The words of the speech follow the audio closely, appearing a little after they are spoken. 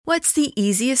What's the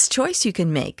easiest choice you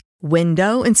can make?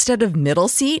 Window instead of middle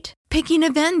seat? Picking a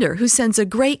vendor who sends a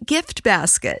great gift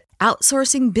basket?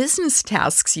 Outsourcing business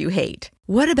tasks you hate?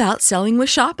 What about selling with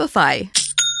Shopify?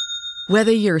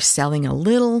 Whether you're selling a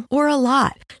little or a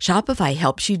lot, Shopify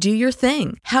helps you do your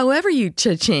thing, however you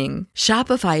cha-ching.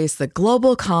 Shopify is the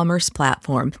global commerce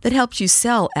platform that helps you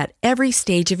sell at every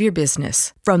stage of your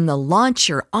business. From the launch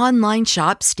your online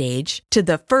shop stage to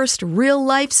the first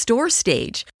real-life store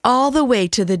stage, all the way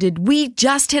to the did we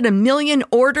just hit a million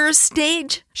orders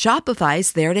stage.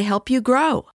 Shopify's there to help you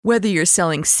grow. Whether you're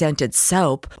selling scented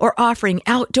soap or offering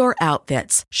outdoor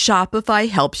outfits, Shopify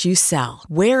helps you sell.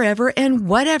 Wherever and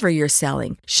whatever you're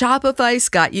selling, Shopify's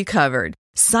got you covered.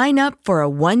 Sign up for a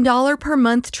 $1 per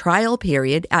month trial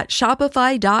period at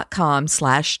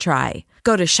shopify.com/try.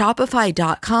 Go to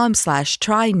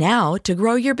shopify.com/try now to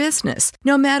grow your business,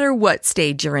 no matter what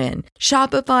stage you're in.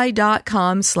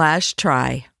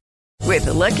 Shopify.com/try. With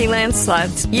the Lucky Land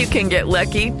Slots, you can get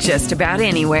lucky just about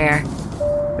anywhere.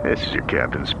 This is your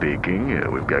captain speaking.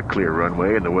 We've got clear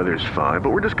runway and the weather's fine,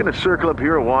 but we're just going to circle up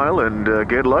here a while and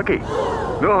get lucky.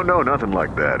 No, nothing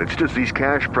like that. It's just these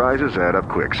cash prizes add up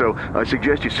quick. So I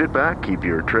suggest you sit back, keep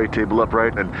your tray table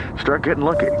upright, and start getting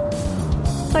lucky.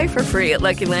 Play for free at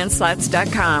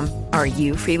LuckyLandSlots.com. Are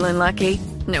you feeling lucky?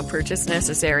 No purchase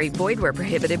necessary. Void where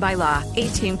prohibited by law.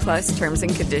 18 plus terms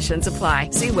and conditions apply.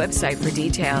 See website for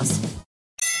details.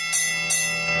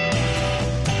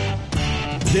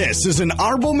 This is an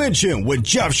honorable mention with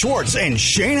Jeff Schwartz and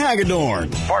Shane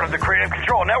Hagedorn. Part of the Creative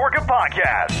Control Network of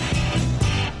podcasts.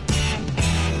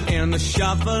 In the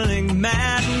shuffling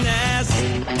madness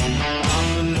of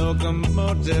the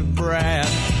locomotive breath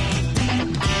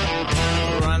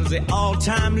runs the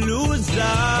all-time loser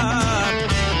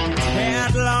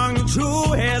headlong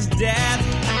to his death.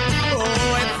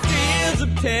 Oh, it feels a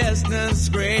piston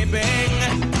scraping,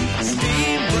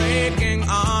 steam breaking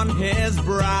on his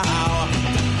brow.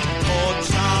 Old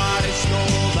Charlie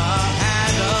stole the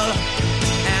handle,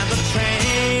 and the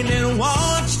train it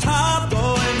won't stop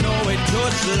going, no, it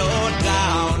could slow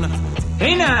down.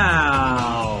 Hey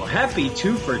now! Happy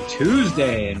Two for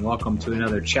Tuesday, and welcome to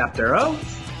another chapter of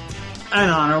An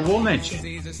Honorable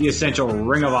Mention, the essential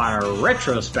Ring of Honor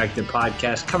retrospective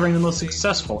podcast covering the most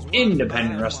successful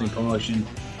independent wrestling promotion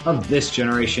of this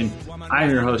generation. I'm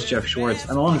your host, Jeff Schwartz,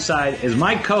 and alongside is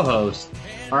my co-host,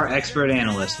 our expert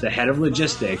analyst, the head of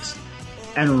logistics,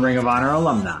 and Ring of Honor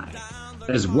alumni,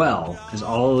 as well as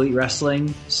All Elite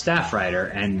Wrestling staff writer,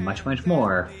 and much, much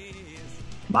more,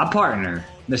 my partner,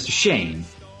 Mr. Shane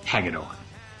Hagedorn.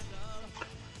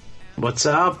 What's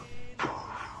up?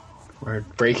 We're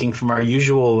breaking from our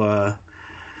usual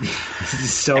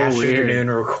so afternoon weird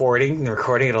recording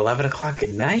at 11 o'clock at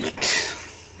night.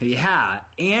 Yeah,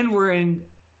 and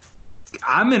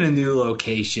I'm in a new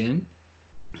location.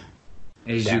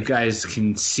 As you guys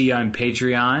can see on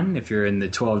Patreon, if you're in the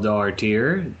 $12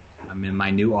 tier, I'm in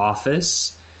my new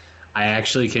office. I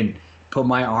actually can put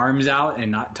my arms out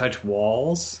and not touch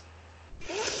walls.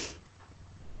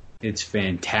 It's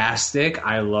fantastic.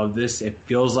 I love this. It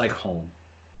feels like home.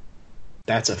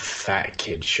 That's a fat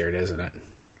kid shirt, isn't it?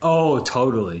 Oh,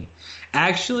 totally.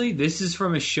 Actually, this is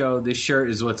from a show. This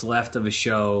shirt is what's left of a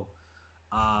show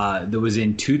that was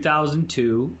in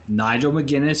 2002. Nigel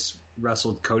McGuinness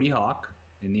wrestled Cody Hawk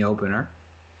in the opener.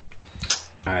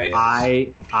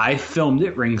 I filmed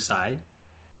it ringside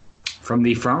from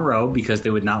the front row because they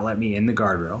would not let me in the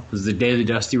guardrail. It was the day of the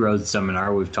Dusty Rhodes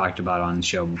seminar we've talked about on the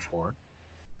show before.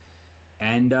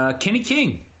 And Kenny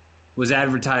King was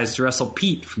advertised to wrestle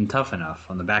Pete from Tough Enough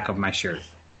on the back of my shirt.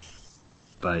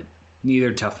 But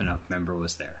neither Tough Enough member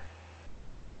was there.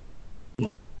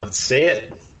 Let's see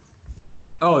it.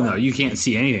 Oh, no, you can't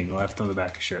see anything left on the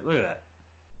back of the shirt. Look at that.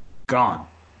 Gone.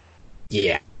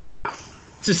 Yeah.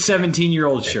 It's a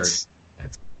 17-year-old shirt.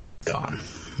 It's gone.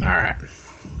 All right.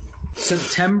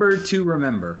 September to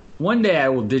remember. One day I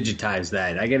will digitize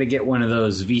that. I got to get one of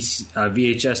those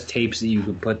VHS tapes that you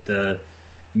could put the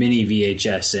mini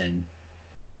VHS in.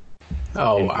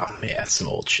 Oh, wow. Yeah, that's some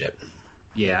old shit.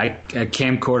 Yeah, I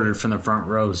camcorded from the front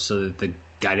row so that the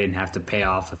guy didn't have to pay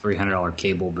off a $300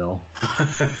 cable bill.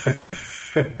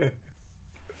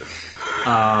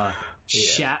 I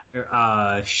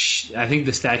think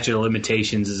the statute of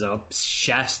limitations is up.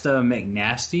 Shasta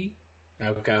McNasty.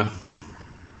 Okay.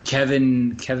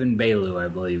 Kevin Bailu, I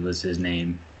believe, was his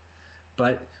name.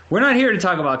 But we're not here to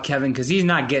talk about Kevin because he's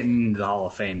not getting into the Hall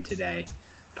of Fame today.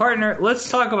 Partner, let's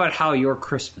talk about how your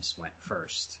Christmas went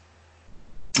first.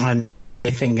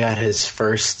 Nathan got his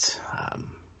first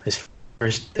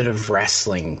bit of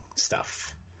wrestling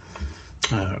stuff.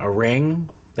 A ring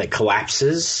that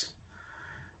collapses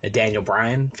a Daniel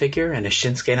Bryan figure and a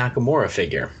Shinsuke Nakamura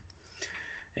figure.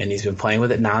 And he's been playing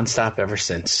with it nonstop ever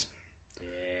since.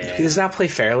 Yeah. He does not play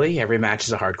fairly. Every match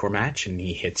is a hardcore match, and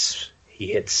he hits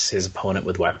his opponent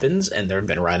with weapons, and there have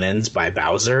been run-ins by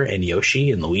Bowser and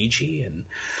Yoshi and Luigi and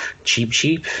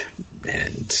Cheep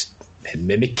and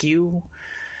Mimikyu.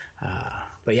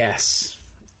 But yes,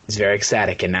 he's very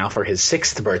ecstatic. And now for his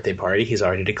 6th birthday party, he's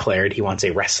already declared he wants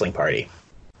a wrestling party.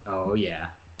 Oh,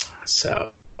 yeah.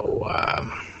 So,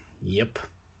 yep.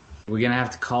 We're going to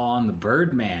have to call on the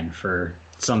Birdman for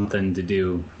something to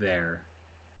do there.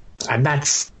 I'm not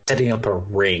setting up a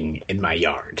ring in my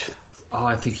yard. Oh,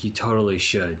 I think you totally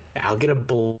should. I'll get a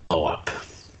blow-up.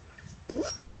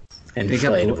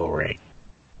 Inflatable ring.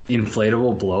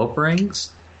 Inflatable blow-up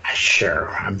rings? Sure.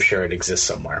 I'm sure it exists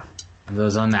somewhere. Are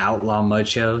those on the Outlaw Mud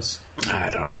shows? I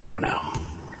don't know.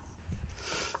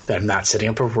 But I'm not setting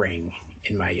up a ring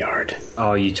in my yard.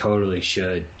 Oh, you totally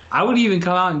should. I would even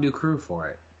come out and do crew for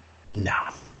it. No.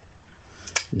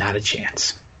 Not a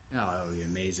chance. Oh, that would be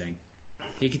amazing.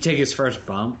 He could take his first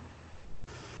bump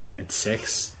at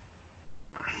 6.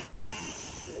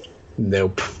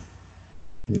 Nope.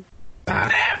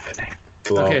 Not happening.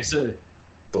 Okay, so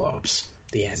Blow-ups.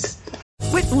 The end.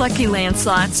 With Lucky Land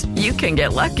Slots, you can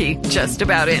get lucky just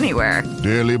about anywhere.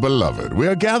 Dearly beloved, we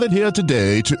are gathered here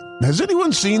today to... Has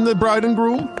anyone seen the bride and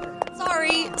groom?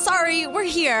 Sorry, we're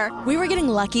here. We were getting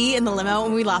lucky in the limo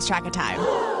and we lost track of time.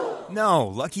 No,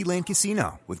 Lucky Land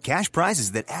Casino, with cash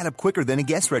prizes that add up quicker than a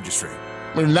guest registry.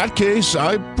 In that case,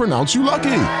 I pronounce you lucky.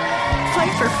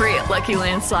 Play for free at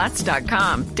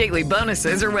LuckyLandSlots.com. Daily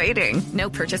bonuses are waiting. No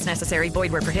purchase necessary.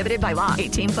 Void where prohibited by law.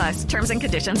 18+. Terms and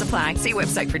conditions apply. See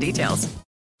website for details.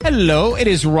 Hello, it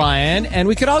is Ryan, and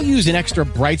we could all use an extra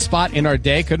bright spot in our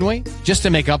day, couldn't we? Just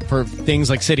to make up for things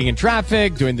like sitting in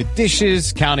traffic, doing the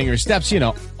dishes, counting your steps,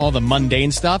 all the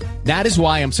mundane stuff. That is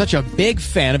why I'm such a big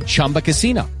fan of Chumba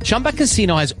Casino. Chumba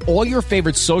Casino has all your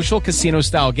favorite social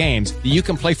casino-style games that you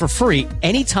can play for free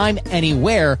anytime,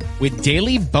 anywhere with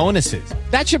daily bonuses.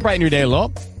 That should brighten your day a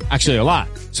little. Actually, a lot.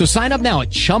 So sign up now at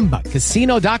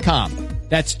ChumbaCasino.com.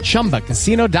 That's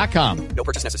ChumbaCasino.com. No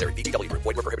purchase necessary. VGW Group.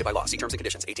 Void where prohibited by law. See terms and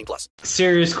conditions. 18+.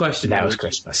 Serious question. That was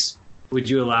Christmas. Would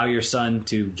you allow your son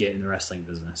to get in the wrestling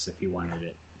business if he wanted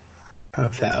it?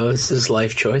 If that was his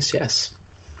life choice, yes.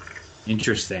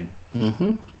 Interesting.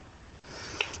 Mm-hmm.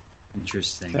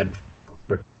 Interesting. I'd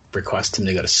request him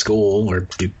to go to school or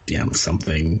do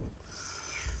something.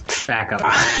 Back up.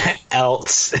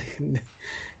 Else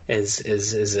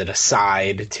is an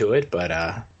aside to it,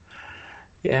 but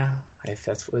yeah. If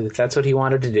that's what he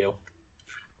wanted to do,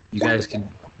 you guys can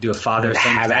do a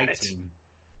father-son tag team.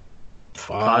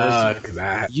 Fuck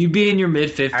that. You be in your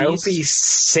mid-50s. I hope he's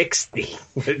 60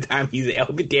 by the time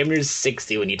I'll be damn near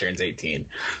 60 when he turns 18.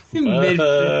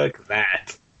 Fuck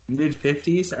that.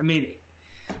 Mid-50s? I mean,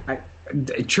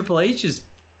 Triple H is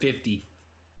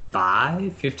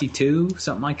 55, 52,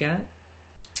 something like that.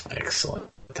 Excellent.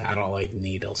 I don't like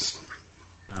needles.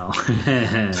 Oh,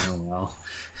 well.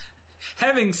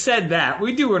 Having said that,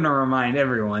 we do want to remind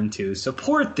everyone to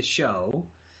support the show.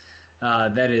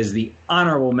 That is the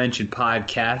Honorable Mention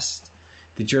podcast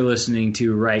that you're listening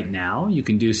to right now. You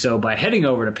can do so by heading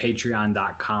over to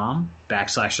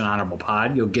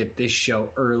patreon.com/honorablepod. You'll get this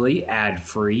show early,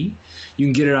 ad-free. You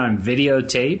can get it on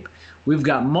videotape. We've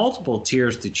got multiple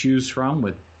tiers to choose from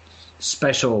with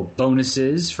special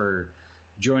bonuses for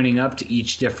joining up to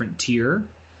each different tier.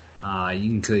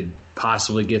 You could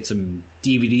possibly get some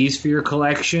DVDs for your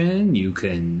collection. You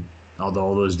can, although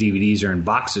all those DVDs are in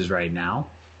boxes right now,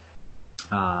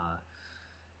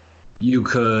 you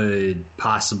could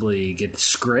possibly get the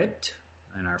script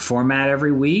in our format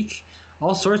every week.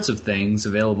 All sorts of things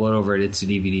available over at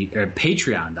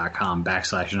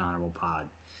patreon.com/honorablepod.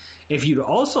 If you'd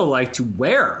also like to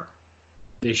wear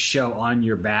this show on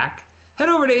your back, head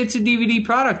over to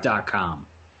itsadvdproduct.com.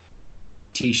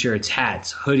 T-shirts,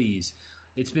 hats, hoodies.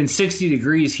 It's been 60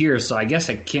 degrees here, so I guess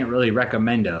I can't really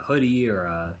recommend a hoodie or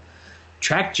a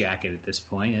track jacket at this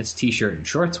point. It's T-shirt and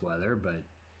shorts weather, but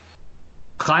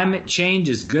climate change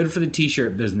is good for the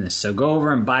T-shirt business. So go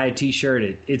over and buy a T-shirt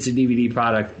at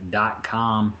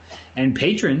itsadvdproduct.com. And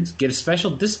patrons get a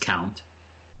special discount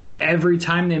every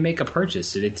time they make a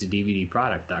purchase at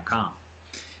itsadvdproduct.com.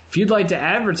 If you'd like to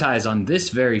advertise on this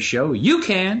very show, you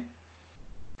can.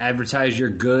 Advertise your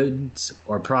goods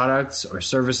or products or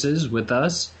services with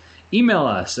us. Email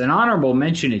us an honorable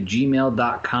mention at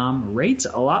gmail.com. Rates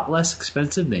a lot less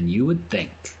expensive than you would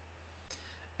think.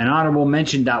 An honorable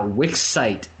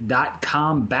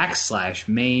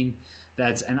mention.wixsite.com/main.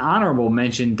 That's an honorable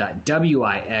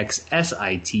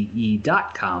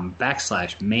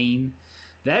mention.wixsite.com/main.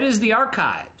 That is the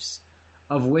archives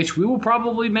of which we will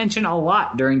probably mention a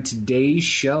lot during today's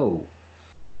show.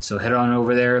 So head on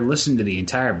over there, listen to the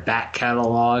entire back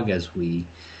catalog as we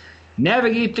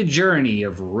navigate the journey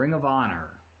of Ring of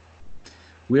Honor.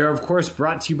 We are, of course,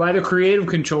 brought to you by the Creative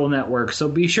Control Network, so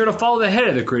be sure to follow the head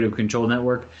of the Creative Control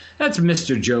Network. That's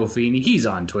Mr. Joe Feeney. He's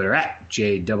on Twitter at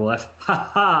JFF,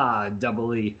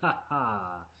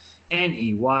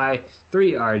 NEY,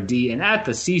 3RD, and at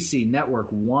the CC Network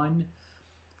 1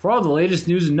 for all the latest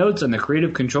news and notes on the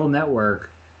Creative Control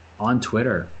Network on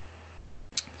Twitter.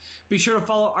 Be sure to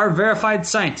follow our verified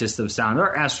scientist of sound,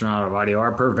 our astronaut of audio,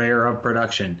 our purveyor of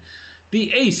production,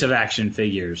 the ace of action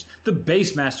figures, the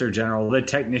Basemaster General, the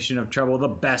technician of trouble, the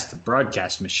best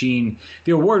broadcast machine,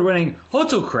 the award-winning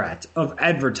autocrat of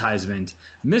advertisement,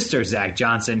 Mr. Zach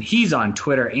Johnson. He's on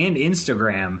Twitter and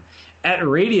Instagram at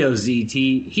Radio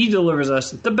ZT. He delivers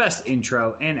us the best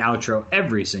intro and outro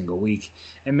every single week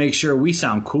and makes sure we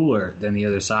sound cooler than the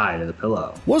other side of the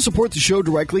pillow. Want to support the show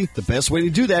directly? The best way to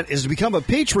do that is to become a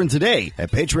patron today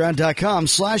at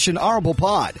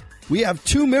patreon.com/anhonorablepod. We have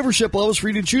 2 membership levels for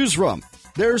you to choose from.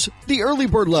 There's the early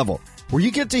bird level, where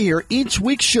you get to hear each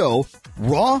week's show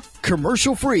raw,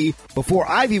 commercial-free, before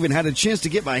I've even had a chance to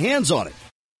get my hands on it.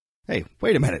 Hey,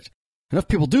 wait a minute. Enough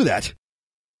people do that,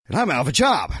 and I'm out of a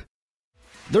job.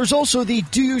 There's also the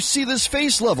Do You See This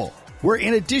Face level, where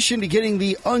in addition to getting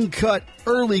the uncut,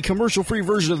 early, commercial-free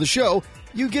version of the show,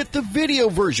 you get the video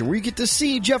version, where you get to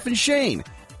see Jeff and Shane.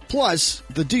 Plus,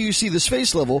 the Do You See This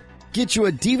Face level gets you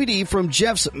a DVD from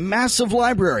Jeff's massive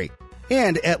library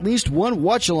and at least 1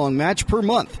 watch-along match per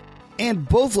month. And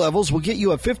both levels will get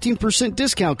you a 15%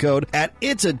 discount code at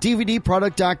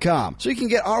itsadvdproduct.com, so you can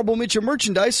get Honorable Mitchell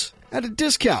merchandise at a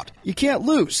discount. You can't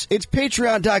lose. It's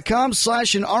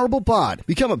patreon.com/anhonorablepod.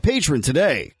 Become a patron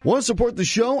today. Want to support the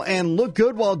show and look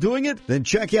good while doing it? Then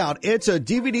check out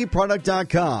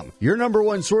itsadvdproduct.com, your number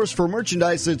one source for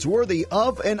merchandise that's worthy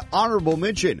of an honorable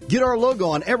mention. Get our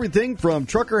logo on everything from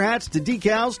trucker hats to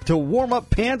decals to warm-up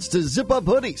pants to zip-up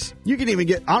hoodies. You can even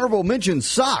get honorable mention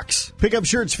socks. Pick up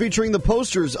shirts featuring the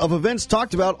posters of events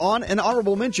talked about on an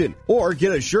honorable mention, or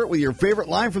get a shirt with your favorite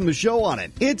line from the show on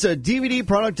it.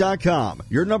 Itsadvdproduct.com,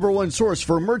 your number one source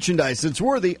for merchandise that's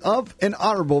worthy of an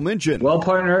honorable mention. Well,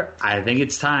 partner, I think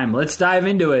it's time. Let's dive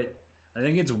into it. I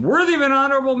think it's worthy of an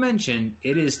honorable mention.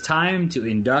 It is time to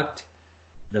induct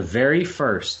the very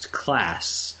first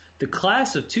class, the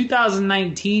class of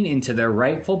 2019, into their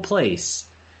rightful place,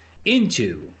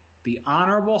 into the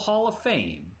Honorable Hall of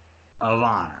Fame of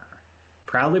Honor.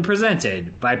 Proudly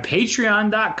presented by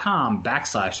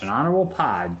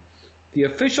patreon.com/anhonorablepod, the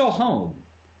official home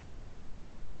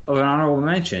of an honorable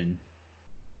mention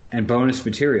and bonus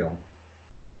material,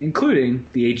 including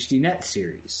the HDNet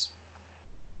series.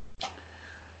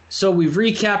 So we've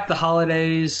recapped the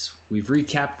holidays, we've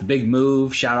recapped the big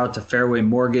move. Shout out to Fairway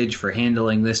Mortgage for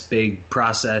handling this big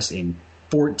process in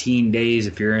 14 days.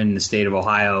 If you're in the state of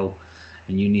Ohio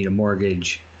and you need a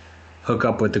mortgage, hook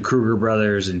up with the Kruger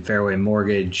Brothers and Fairway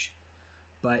Mortgage.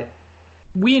 But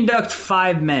we induct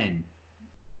 5 men.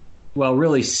 Well,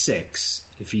 really 6,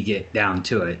 if you get down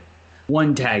to it.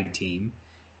 1 tag team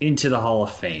into the Hall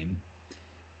of Fame.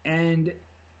 And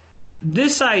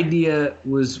this idea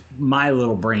was my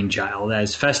little brainchild,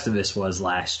 as Festivus was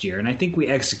last year. And I think we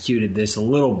executed this a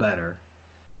little better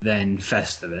than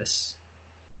Festivus.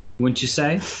 Wouldn't you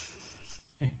say?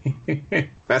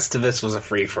 Festivus was a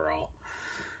free-for-all.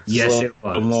 Yes, it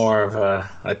was. More of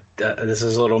this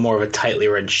is a little more of a tightly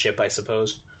run ship, I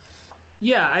suppose.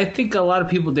 Yeah, I think a lot of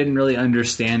people didn't really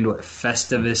understand what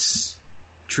Festivus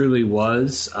truly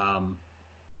was.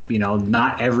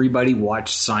 Not everybody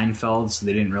watched Seinfeld, so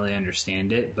they didn't really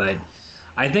understand it. But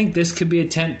I think this could be a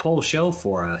tentpole show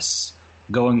for us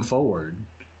going forward,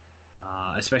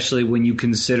 especially when you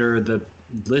consider the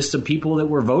list of people that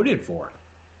were voted for.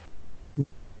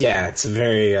 Yeah, it's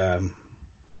very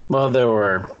there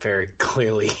were very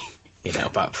clearly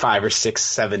about 5 or 6,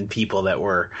 7 people that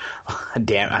were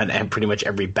on pretty much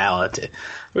every ballot. It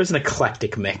was an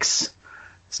eclectic mix.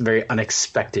 Some very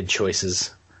unexpected choices.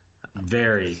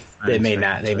 Very. They may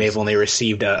have only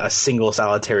received a single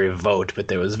solitary vote,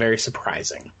 but it was very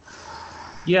surprising.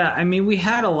 Yeah, I mean, we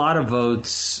had a lot of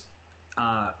votes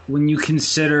when you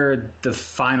consider the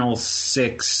final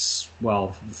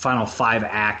 5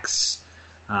 acts,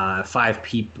 5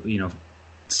 people,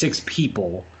 6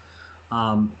 people.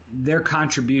 Their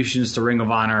contributions to Ring of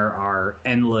Honor are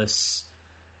endless.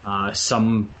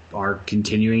 Some are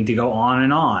continuing to go on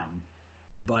and on.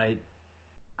 But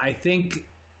I think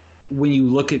when you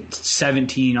look at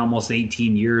 17, almost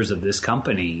 18 years of this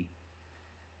company,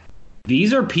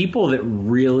 these are people that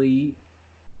really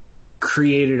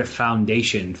created a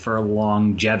foundation for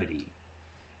longevity.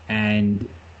 And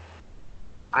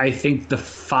I think the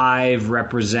 5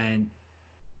 represent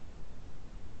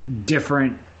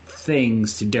different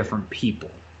things to different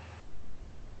people.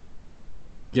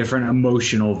 Different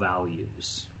emotional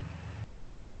values.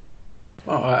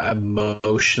 Well,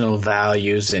 emotional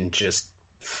values and just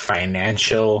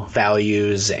financial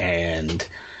values and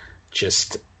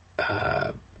just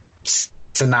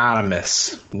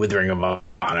synonymous with Ring of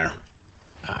Honor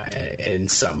in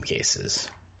some cases.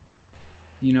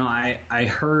 You know, I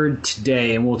heard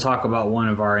today, and we'll talk about one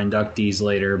of our inductees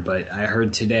later, but I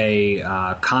heard today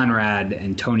Conrad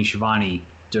and Tony Schiavone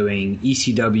doing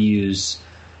ECW's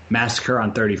Massacre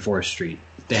on 34th Street,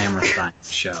 the Hammerstein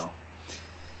show.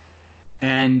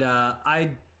 And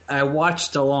I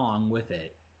watched along with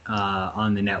it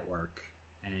on the network,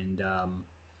 and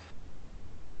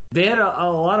they had a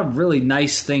lot of really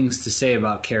nice things to say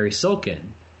about Kerry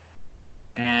Silkin.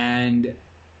 And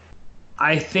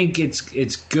I think it's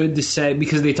good to say,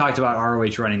 because they talked about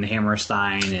ROH running the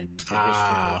Hammerstein and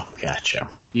the history, gotcha.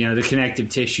 You know, the connective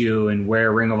tissue and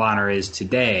where Ring of Honor is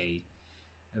today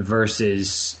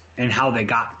versus and how they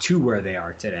got to where they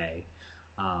are today.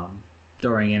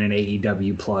 Throwing in an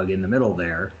AEW plug in the middle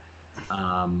there.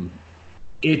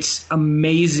 It's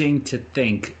amazing to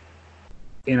think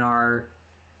in our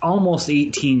almost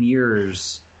 18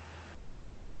 years,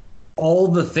 all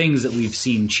the things that we've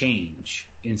seen change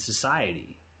in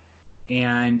society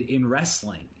and in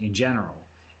wrestling in general.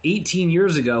 18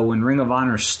 years ago when Ring of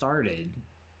Honor started,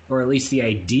 or at least the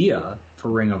idea for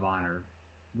Ring of Honor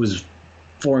was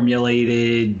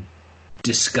formulated,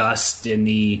 discussed in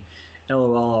the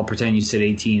LOL, I'll pretend you said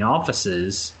 18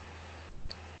 offices,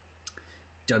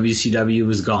 WCW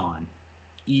was gone.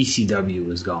 ECW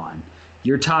was gone.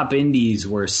 Your top indies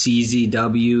were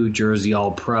CZW, Jersey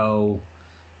All Pro,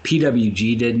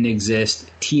 PWG didn't exist,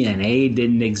 TNA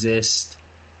didn't exist,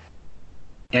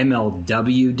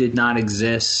 MLW did not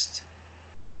exist.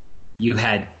 You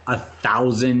had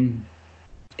 1,000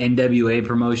 NWA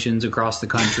promotions across the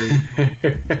country.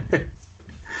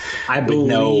 I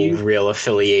believe, with no real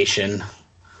affiliation to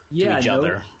each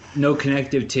other. No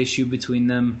connective tissue between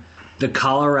them. The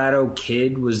Colorado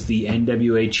Kid was the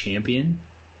NWA champion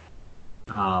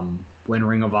when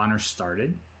Ring of Honor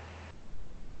started.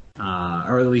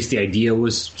 Or at least the idea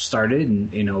was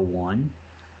started in 01.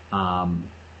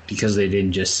 Because they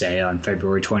didn't just say on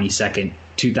February 22nd,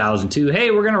 2002,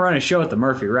 hey, we're going to run a show at the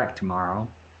Murphy Rec tomorrow.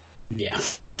 Yeah.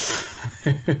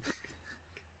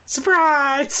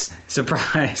 Surprise!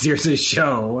 Surprise, here's a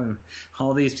show, and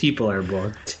all these people are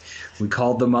booked. We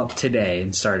called them up today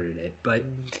and started it. But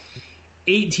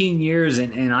 18 years,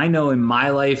 and I know in my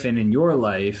life and in your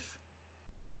life,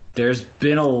 there's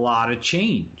been a lot of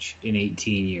change in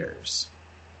 18 years.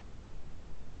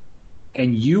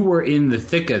 And you were in the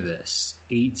thick of this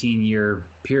 18-year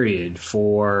period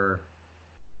from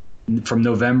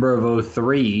November of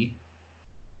 03,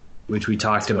 which we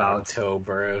talked about.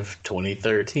 October of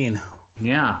 2013.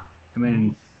 Yeah. I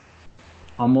mean,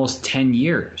 almost 10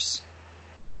 years.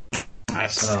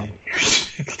 That's 10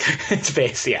 years. It's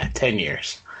basically, 10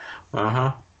 years.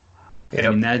 Uh-huh. Yep. I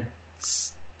mean,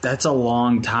 that's a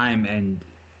long time, and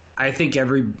I think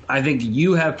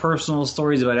you have personal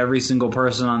stories about every single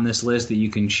person on this list that you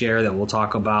can share that we'll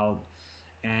talk about,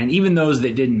 and even those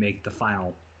that didn't make the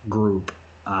final group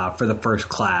for the first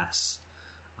class.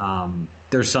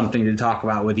 There's something to talk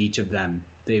about with each of them.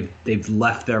 They've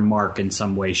left their mark in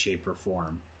some way, shape, or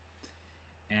form.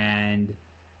 And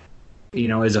you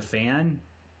know, as a fan,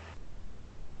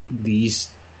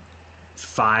 these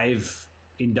 5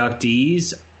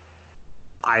 inductees,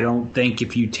 I don't think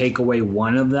if you take away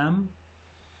one of them,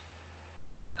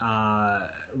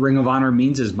 Ring of Honor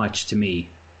means as much to me.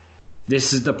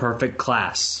 This is the perfect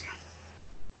class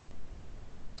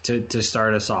to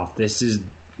start us off. This is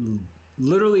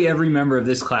literally every member of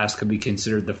this class could be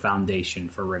considered the foundation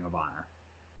for Ring of Honor.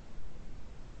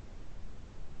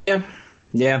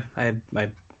 Yeah, I'm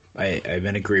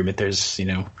in agreement. There's,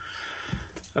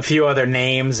 a few other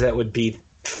names that would be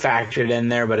factored in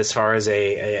there, but as far as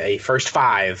a first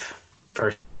five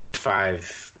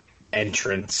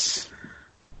entrants,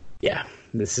 yeah,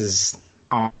 this is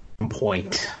on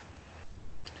point.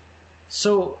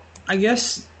 So I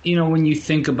guess, when you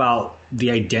think about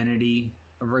the identity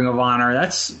of Ring of Honor,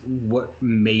 that's what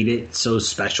made it so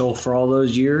special for all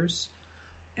those years.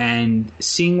 And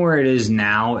seeing where it is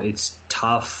now, it's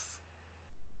tough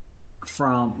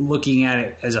from looking at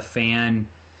it as a fan,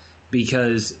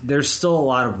 because there's still a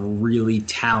lot of really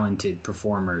talented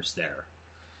performers there.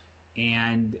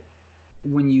 And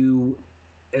when you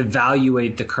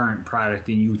evaluate the current product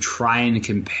and you try and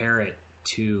compare it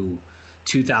to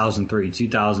 2003,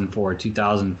 2004,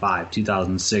 2005,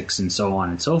 2006, and so on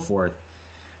and so forth.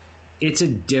 It's a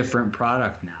different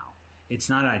product now. It's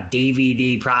not a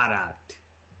DVD product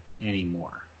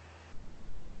anymore.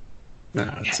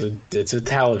 No, it's a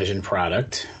television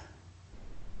product.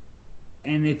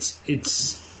 And it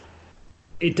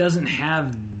doesn't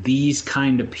have these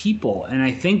kind of people. And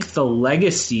I think the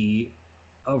legacy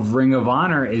of Ring of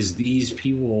Honor is these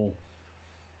people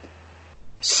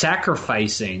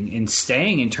sacrificing and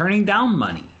staying and turning down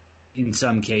money in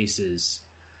some cases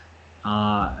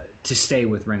to stay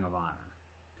with Ring of Honor.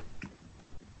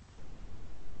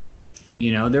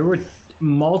 You know, there were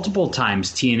multiple times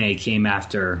TNA came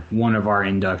after one of our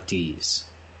inductees.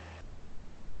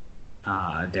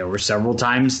 There were several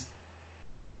times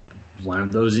one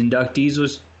of those inductees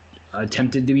was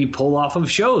attempted to be pulled off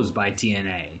of shows by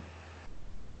TNA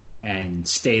and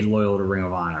stayed loyal to Ring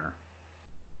of Honor.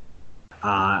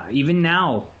 Even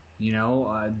now, you know,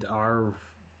 our,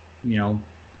 you know,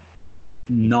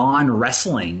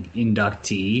 non-wrestling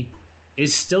inductee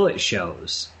is still at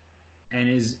shows and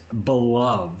is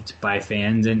beloved by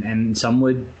fans, and some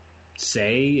would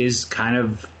say is kind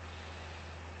of,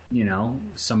 you know,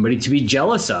 somebody to be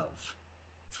jealous of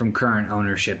from current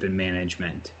ownership and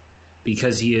management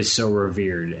because he is so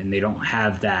revered and they don't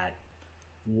have that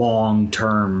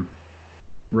long-term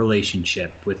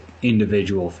relationship with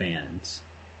individual fans.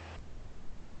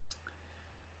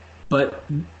 But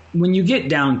when you get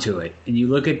down to it and you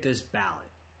look at this ballot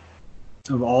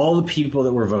of all the people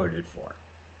that were voted for,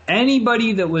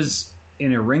 anybody that was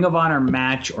in a Ring of Honor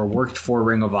match or worked for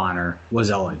Ring of Honor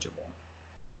was eligible.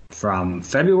 From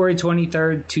February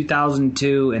 23rd,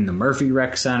 2002 in the Murphy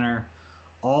Rec Center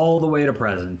all the way to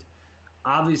present.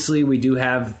 Obviously, we do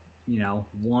have, you know,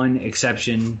 one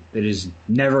exception that is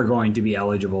never going to be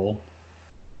eligible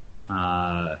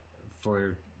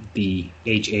for the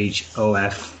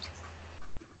HHOFOH.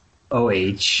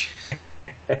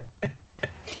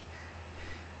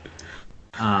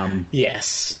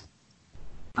 Yes.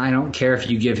 I don't care if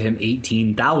you give him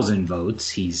 18,000 votes.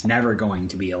 He's never going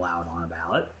to be allowed on a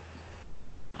ballot.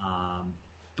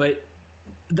 But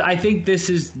I think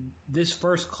this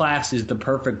first class is the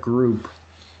perfect group.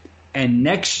 And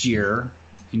next year,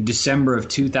 in December of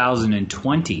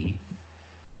 2020,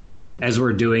 as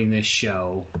we're doing this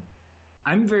show,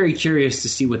 I'm very curious to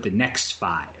see what the next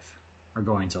 5 are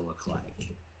going to look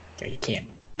like. You can't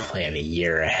plan a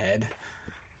year ahead.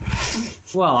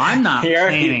 Well, I'm not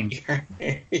planning.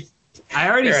 I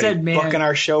already said, man, booking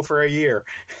our show for a year.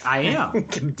 I am.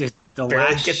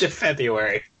 Barely get to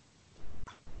February.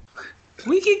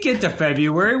 We could get to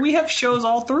February. We have shows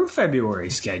all through February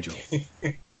scheduled.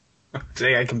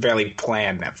 Today I can barely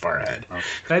plan that far ahead.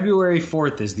 February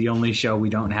 4th is the only show we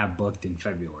don't have booked in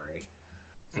February.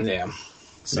 Yeah.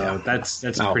 So that's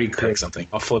I'll pretty quick. Pick something.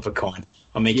 I'll flip a coin.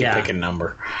 I'll make you pick a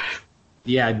number.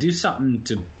 Yeah, do something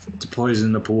to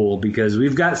poison the pool because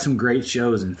we've got some great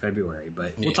shows in February,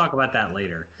 but we'll talk about that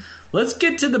later. Let's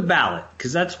get to the ballot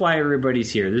because that's why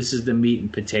everybody's here. This is the meat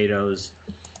and potatoes.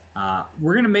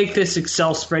 We're going to make this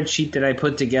Excel spreadsheet that I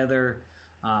put together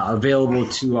available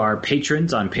to our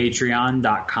patrons on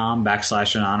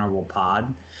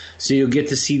patreon.com/anhonorablepod. So you'll get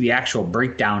to see the actual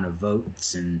breakdown of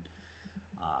votes and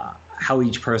how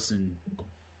each person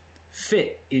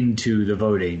fit into the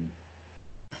voting.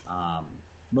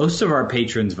 Most of our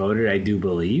patrons voted, I do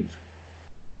believe,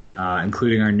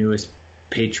 including our newest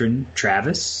patron,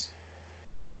 Travis.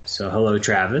 So hello,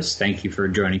 Travis. Thank you for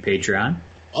joining Patreon.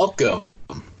 Welcome.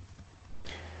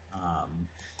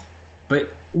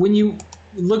 But when you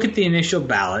look at the initial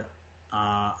ballot,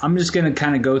 I'm just going to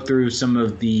kind of go through some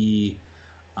of the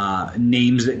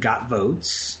names that got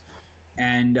votes,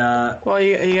 and well,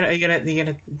 you're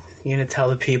gonna tell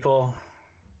the people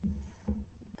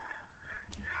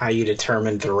how you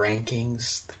determined the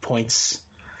rankings, the points,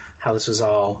 how this was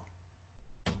all.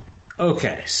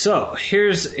 Okay, so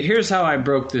here's how I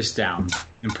broke this down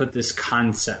and put this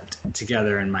concept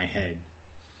together in my head.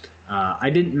 I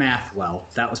didn't math well.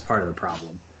 That was part of the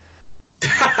problem.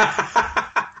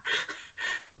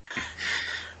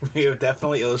 We have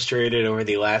definitely illustrated over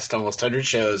the last almost 100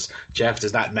 shows, Jeff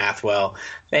does not math well.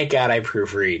 Thank God I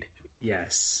proofread.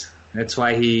 Yes. That's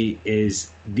why he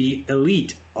is the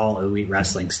elite, all elite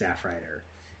wrestling staff writer.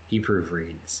 He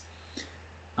proofreads.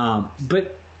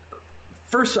 But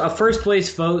a first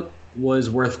place vote was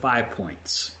worth 5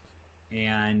 points.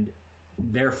 And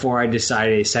therefore I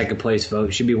decided a second place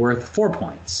vote should be worth 4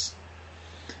 points.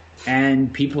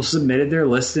 And people submitted their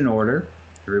list in order.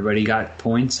 Everybody got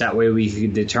points. That way we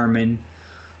could determine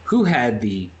who had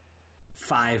the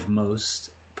 5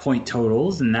 most point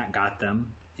totals, and that got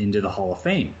them into the Hall of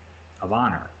Fame of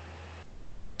Honor.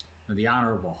 or the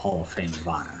Honorable Hall of Fame of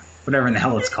Honor, whatever in the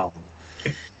hell it's called.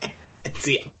 It's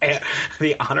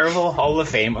the Honorable Hall of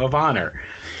Fame of Honor.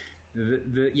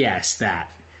 Yes,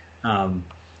 that.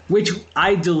 Which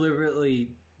I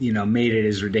deliberately, made it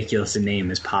as ridiculous a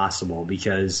name as possible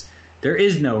because there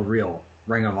is no real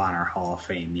Ring of Honor Hall of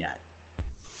Fame yet.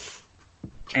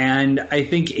 And I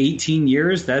think 18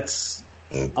 years, that's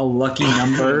a lucky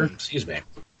number. Excuse me.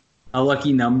 A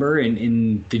lucky number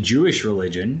in the Jewish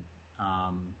religion.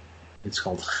 It's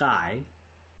called Chai.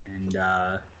 And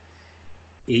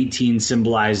 18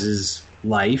 symbolizes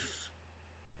life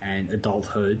and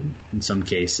adulthood in some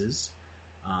cases.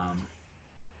 I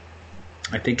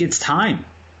think it's time.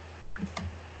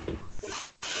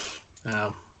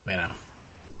 Oh,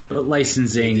 But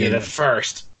licensing... We did it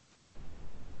first.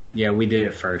 Yeah, we did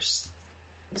it first.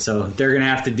 So they're going to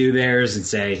have to do theirs and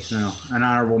say, an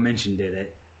honorable mention did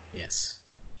it. Yes.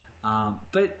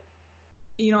 But,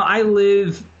 I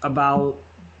live about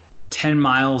 10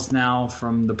 miles now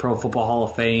from the Pro Football Hall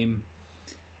of Fame.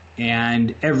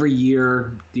 And every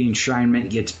year, the enshrinement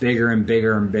gets bigger and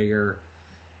bigger and bigger.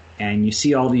 And you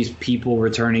see all these people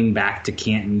returning back to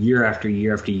Canton year after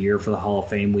year after year for the Hall of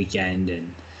Fame weekend.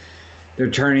 And they're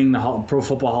turning the Pro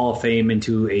Football Hall of Fame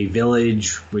into a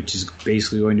village, which is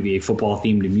basically going to be a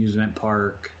football-themed amusement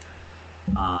park.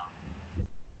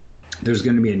 There's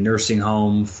going to be a nursing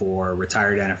home for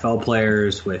retired NFL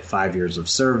players with 5 years of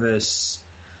service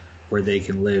where they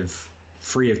can live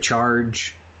free of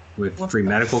charge with free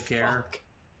medical care.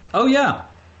 Oh, yeah.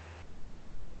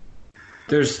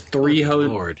 There's three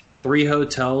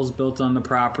hotels built on the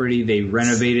property. They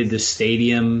renovated the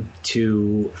stadium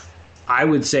to, I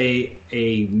would say,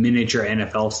 a miniature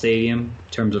NFL stadium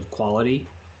in terms of quality.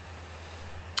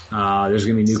 There's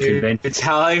going to be new convention. You're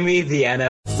telling me the NFL...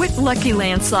 With Lucky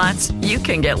Land Slots, you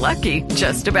can get lucky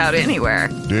just about anywhere.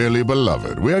 Dearly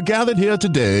beloved, we are gathered here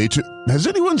today to... Has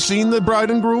anyone seen the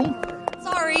bride and groom?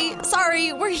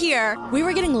 Sorry, we're here. We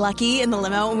were getting lucky in the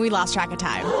limo and we lost track of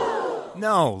time.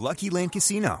 No, Lucky Land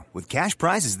Casino, with cash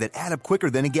prizes that add up quicker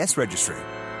than a guest registry.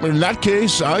 In that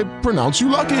case, I pronounce you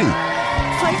lucky.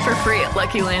 Play for free at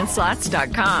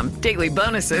LuckyLandSlots.com. Daily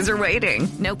bonuses are waiting.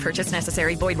 No purchase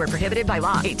necessary. Void where prohibited by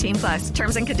law. 18+.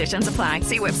 Terms and conditions apply.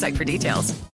 See website for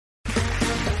details.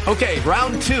 Okay,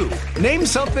 round two. Name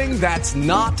something that's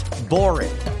not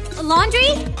boring. A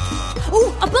laundry?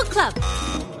 Ooh, a book club.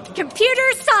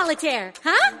 Computer solitaire,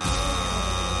 huh?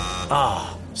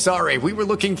 Ah, sorry, we were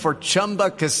looking for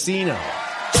Chumba Casino.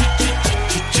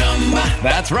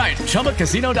 That's right,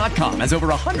 ChumbaCasino.com has over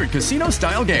 100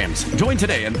 casino-style games. Join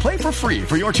today and play for free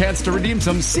for your chance to redeem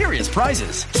some serious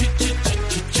prizes.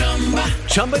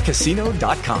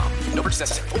 ChumbaCasino.com. No purchase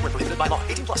necessary. Void where prohibited by law.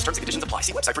 18+. Terms and conditions apply.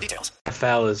 See website for details.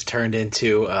 NFL is turned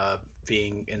into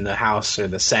being in the House or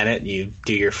the Senate. You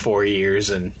do your 4 years,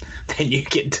 and then you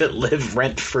get to live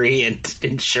rent-free and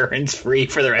insurance-free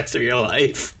for the rest of your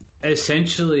life.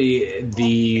 Essentially,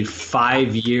 the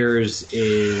 5 years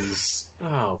is...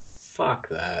 Oh, fuck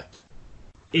that.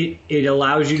 It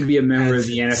allows you to be a member of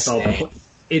the NFL.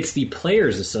 It's the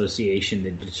Players Association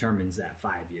that determines that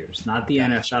 5 years, not the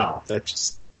NFL.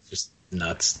 That's just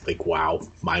nuts. Like, wow.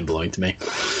 Mind-blowing to me.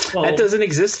 Well, that doesn't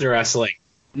exist in wrestling.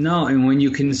 No, and when you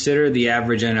consider the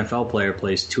average NFL player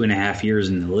plays 2.5 years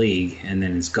in the league and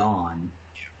then is gone,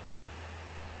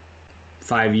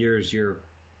 5 years you're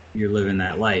living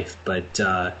that life. But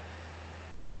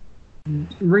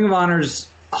Ring of Honor's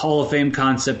Hall of Fame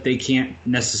concept, they can't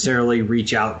necessarily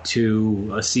reach out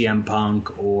to a CM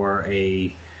Punk or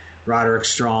a Roderick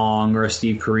Strong or a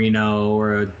Steve Corino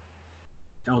or a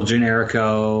El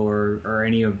Generico or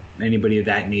anybody of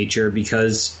that nature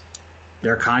because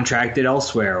they're contracted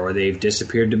elsewhere or they've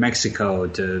disappeared to Mexico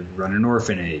to run an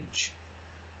orphanage.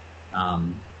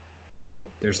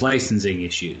 There's licensing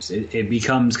issues. It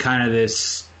becomes kind of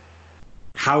this,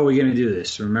 how are we going to do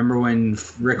this? Remember when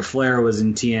Ric Flair was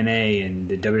in TNA and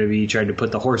the WWE tried to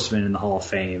put the Horsemen in the Hall of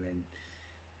Fame and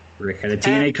Rick had a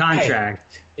TNA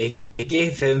contract. Hey, it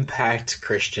gave Impact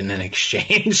Christian in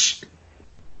exchange.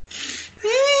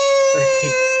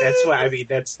 That's why, I mean,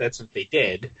 that's what they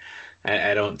did.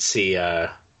 I don't see,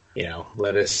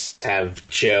 let us have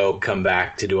Joe come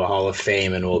back to do a Hall of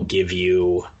Fame and we'll give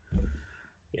you,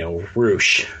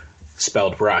 Roosh,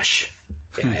 spelled Rush.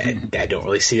 I don't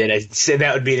really see that. I said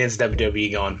that would be an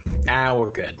WWE going,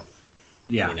 we're good.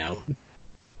 Yeah.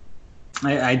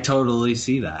 I totally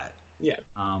see that. Yeah.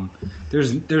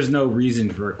 There's no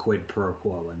reason for a quid pro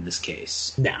quo in this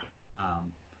case. No.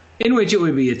 In which it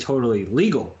would be a totally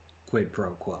legal quid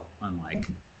pro quo, unlike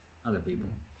other people.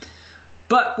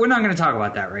 But we're not going to talk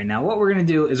about that right now. What we're going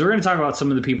to do is we're going to talk about some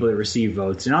of the people that receive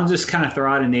votes, and I'll just kind of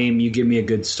throw out a name. You give me a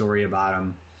good story about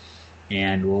them,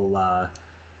 and we'll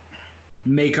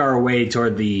make our way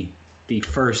toward the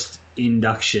first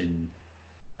induction,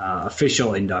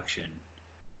 official induction.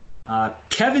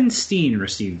 Kevin Steen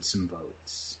received some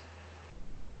votes.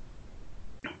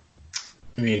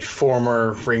 I mean,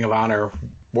 former Ring of Honor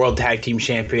World Tag Team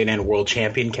Champion and World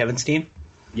Champion Kevin Steen?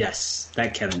 Yes,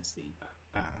 that Kevin Steen.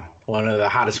 One of the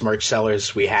hottest merch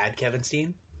sellers we had, Kevin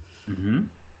Steen. Mm-hmm.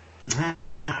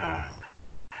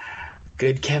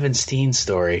 Good Kevin Steen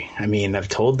story. I mean, I've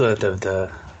told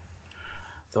the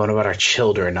one about our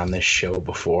children on this show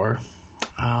before.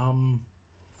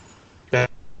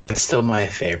 That's still my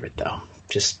favorite, though.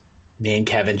 Just me and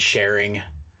Kevin sharing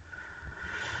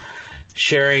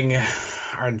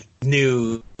our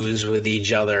news with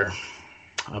each other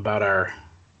about our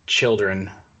children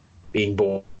being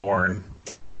born,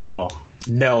 well,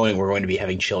 knowing we're going to be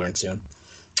having children soon.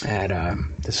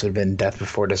 And this would have been Death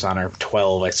Before Dishonor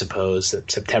 12, I suppose, the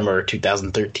September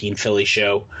 2013 Philly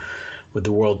show with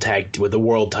the world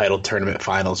title tournament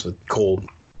finals with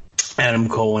Adam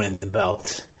Cole winning the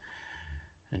belt,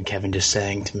 and Kevin just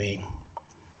saying to me,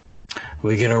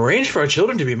 "We can arrange for our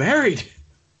children to be married."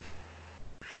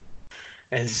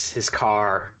 As his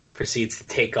car proceeds to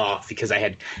take off because I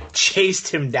had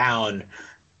chased him down,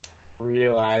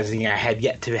 realizing I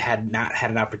had not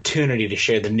had an opportunity to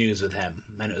share the news with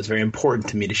him, and it was very important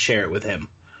to me to share it with him.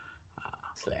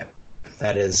 So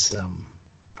that is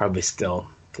probably still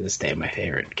to this day my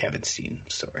favorite Kevin Steen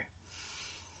story.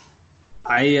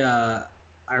 I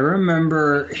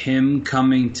remember him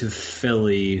coming to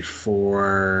Philly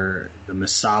for the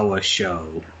Misawa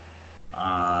show,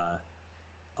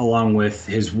 along with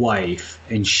his wife,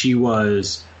 and she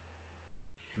was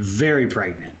very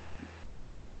pregnant.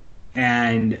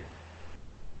 And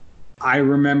I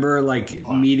remember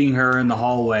meeting her in the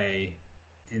hallway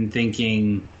and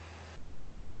thinking,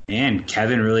 man,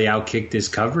 Kevin really outkicked his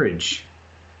coverage.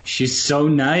 She's so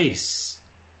nice.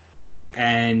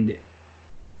 And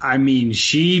I mean,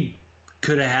 she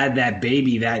could have had that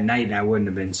baby that night and I wouldn't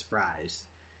have been surprised.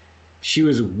 She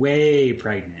was way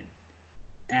pregnant.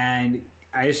 And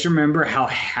I just remember how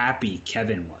happy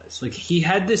Kevin was. He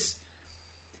had this...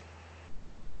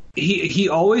 He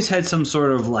always had some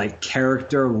sort of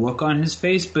character look on his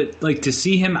face, but to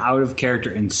see him out of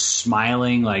character and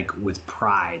smiling with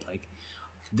pride,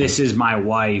 this is my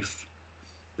wife,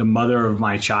 the mother of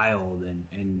my child,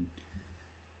 and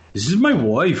this is my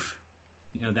wife,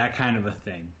 that kind of a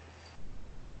thing.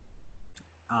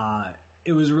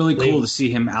 It was really cool to see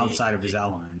him outside of his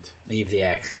element. Leave the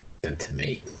accent to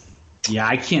me. Yeah,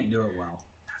 I can't do it well.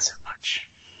 Not so much.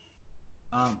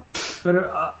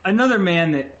 But another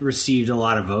man that received a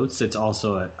lot of votes, that's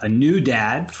also a new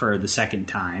dad for the second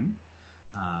time,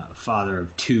 father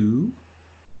of two,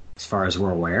 as far as we're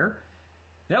aware,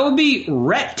 that would be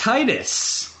Rhett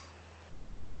Titus,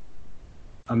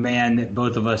 a man that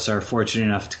both of us are fortunate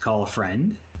enough to call a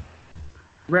friend.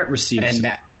 Rhett received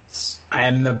I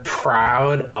am the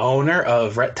proud owner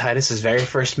of Rhett Titus's very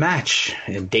first match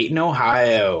in Dayton,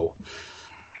 Ohio,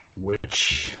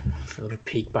 which, for a little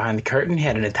peek behind the curtain,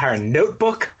 had an entire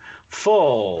notebook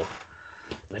full,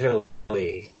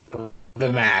 literally, of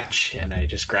the match. And I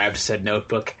just grabbed said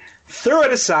notebook, threw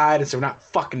it aside, and said, we're not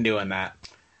fucking doing that.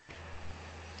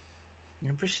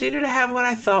 And proceeded to have what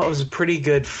I thought was a pretty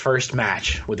good first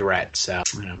match with Rhett. So,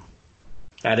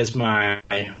 that is my...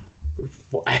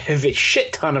 I have a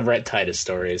shit ton of Rhett Titus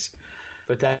stories,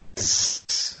 but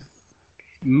that's...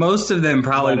 Most of them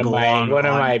probably belong one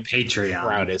of my Patreon.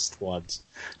 Proudest ones.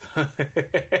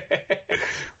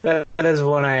 That is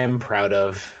one I am proud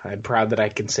of. I'm proud that I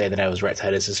can say that I was Rhett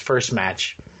Titus's first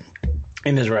match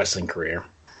in his wrestling career.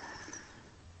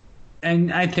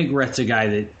 And I think Rhett's a guy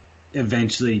that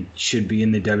eventually should be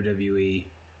in the WWE.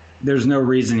 There's no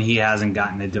reason he hasn't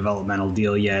gotten a developmental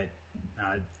deal yet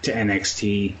to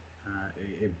NXT.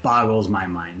 It boggles my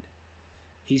mind.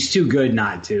 He's too good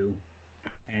not to.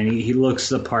 And he looks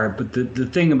the part. But the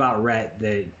thing about Rhett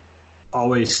that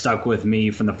always stuck with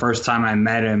me from the first time I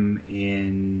met him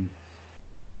in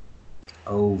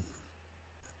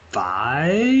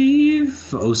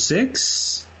 05,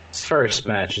 06? His first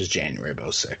match is January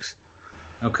of 06.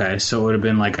 Okay, so it would have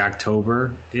been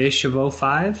October-ish of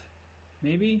 05,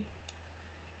 maybe?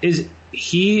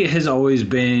 He has always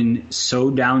been so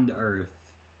down to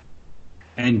earth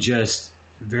and just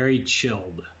very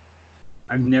chilled.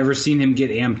 I've never seen him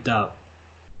get amped up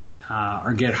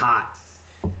or get hot.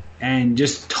 And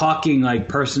just talking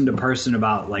person to person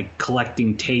about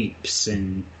collecting tapes.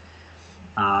 And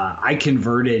I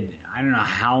converted I don't know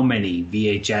how many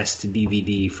VHS to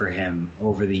DVD for him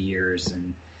over the years.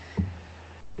 And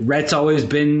Rhett's always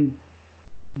been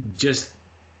just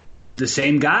the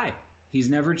same guy. He's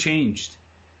never changed.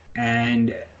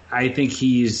 And I think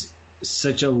he's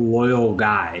such a loyal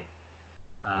guy.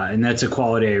 And that's a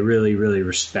quality I really, really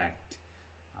respect.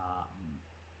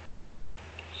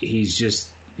 He's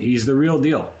the real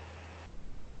deal.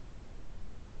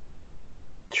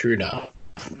 True enough.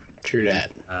 True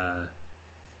that.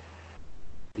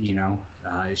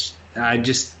 I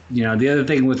just, the other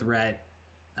thing with Rhett,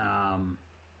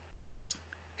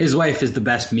 his wife is the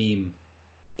best meme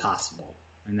possible.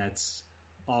 And that's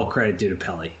all credit due to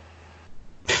Pelly.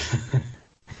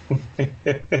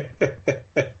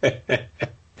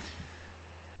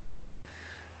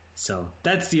 So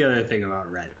that's the other thing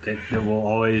about Rhett that will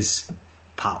always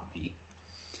pop me.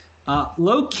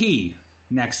 Low key,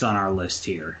 next on our list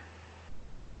here.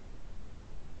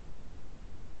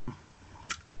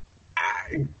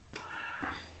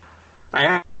 All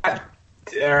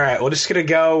right, we're just gonna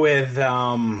go with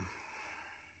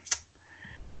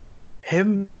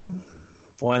him.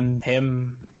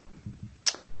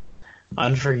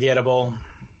 Unforgettable.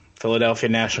 Philadelphia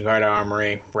National Guard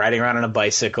Armory, riding around on a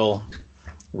bicycle,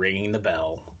 ringing the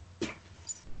bell.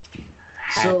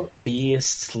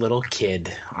 Happiest little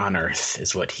kid on earth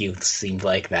is what he seemed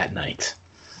like that night.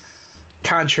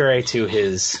 Contrary to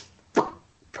his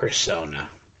persona.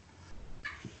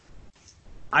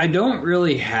 I don't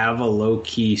really have a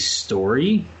low-key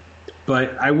story,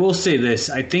 but I will say this.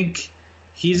 I think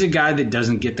he's a guy that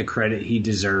doesn't get the credit he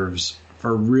deserves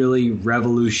for really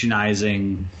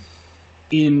revolutionizing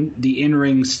in the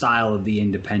in-ring style of the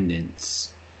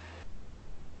independents.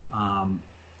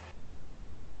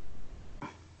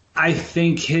 I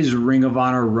think his Ring of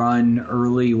Honor run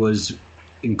early was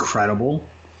incredible.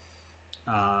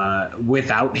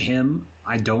 Without him,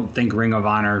 I don't think Ring of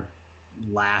Honor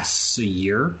lasts a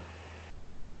year.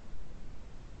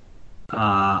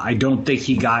 I don't think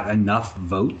he got enough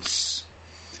votes.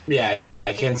 Yeah,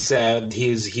 I can say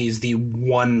he's the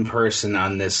one person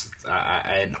on this,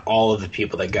 and all of the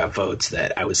people that got votes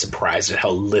that I was surprised at how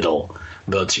little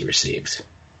votes he received.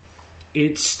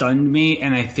 It stunned me,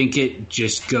 and I think it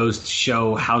just goes to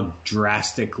show how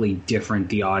drastically different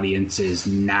the audience is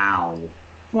now.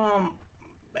 Well,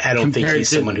 I don't think he's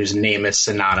someone whose name is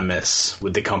synonymous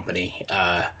with the company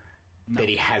that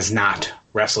he has not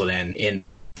wrestled in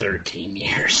 13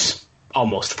 years,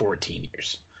 almost 14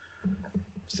 years.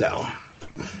 So,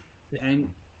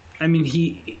 and I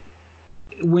mean,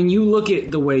 when you look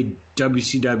at the way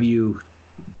WCW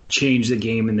changed the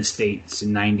game in the States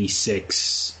in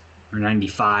 96 or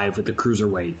 95 with the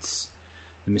cruiserweights,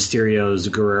 the Mysterios, the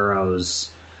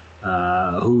Guerreros,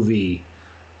 Hoovy,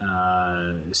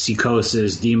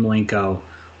 Psicosis, Dean Malenko.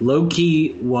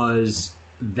 Low-key was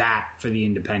that for the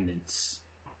independents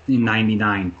in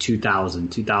 99, 2000,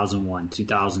 2001,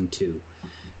 2002.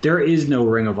 There is no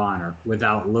Ring of Honor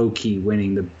without Low-key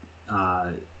winning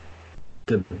the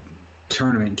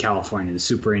tournament in California, the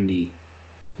Super Indie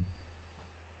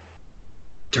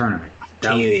tournament.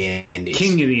 King of the Indies.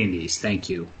 King of the Indies, thank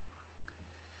you.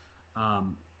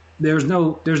 There's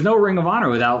no Ring of Honor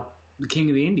without the King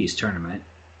of the Indies tournament.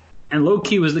 And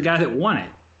Low-key was the guy that won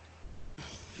it.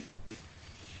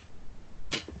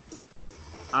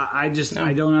 I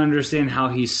don't understand how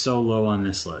he's so low on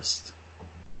this list.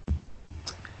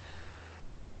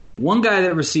 One guy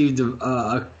that received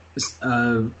a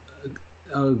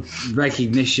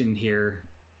recognition here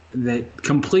that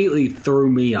completely threw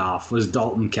me off was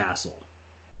Dalton Castle.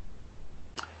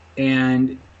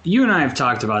 And you and I have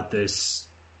talked about this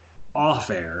off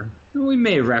air. We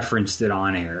may have referenced it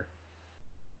on air.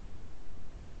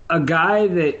 A guy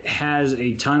that has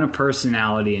a ton of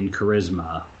personality and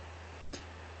charisma.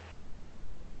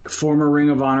 Former Ring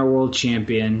of Honor World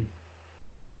Champion.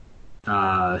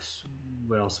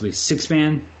 What else?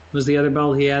 Six-man was the other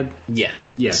belt he had? Yeah.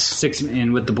 Yes,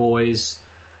 six-man with the boys,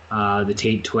 the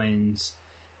Tate twins.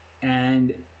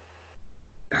 And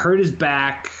hurt his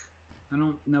back. I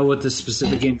don't know what the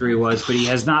specific injury was, but he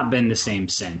has not been the same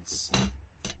since.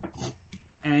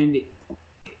 And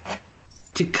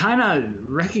to kind of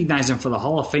recognize him for the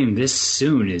Hall of Fame this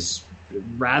soon is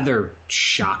rather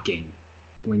shocking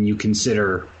when you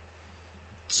consider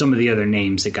some of the other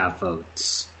names that got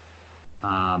votes.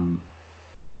 I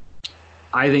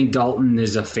think Dalton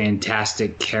is a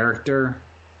fantastic character.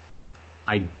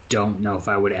 I don't know if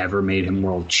I would ever made him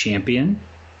world champion.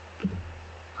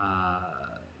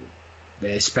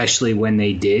 Especially when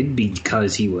they did,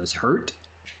 because he was hurt.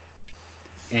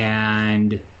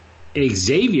 And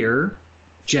Xavier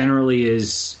generally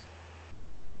is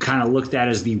kind of looked at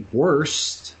as the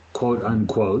worst, quote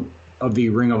unquote, of the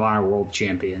Ring of Honor World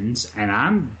Champions. And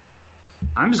I'm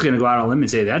just going to go out on a limb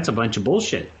and say that's a bunch of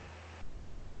bullshit.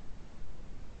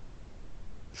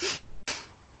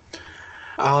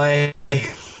 All I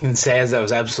can say is I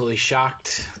was absolutely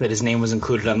shocked that his name was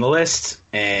included on the list,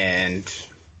 and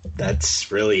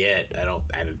that's really it.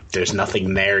 There's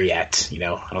nothing there yet. I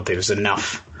don't think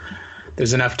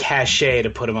there's enough cachet to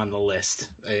put him on the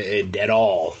list at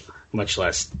all, much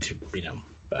less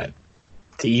but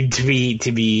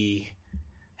to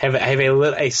have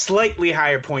a slightly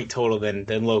higher point total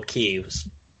than Low Ki was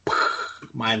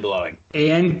mind blowing.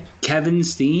 And Kevin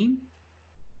Steen,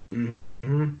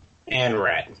 and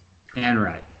Rat,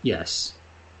 yes.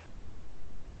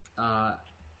 The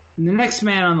next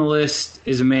man on the list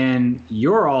is a man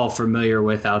you're all familiar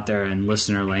with out there in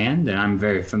listener land, and I'm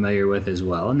very familiar with as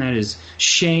well, and that is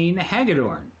Shane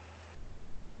Hagedorn.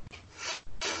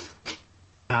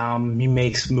 He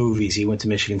makes movies. He went to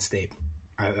Michigan State.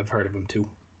 I've heard of him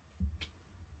too.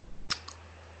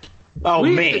 Oh,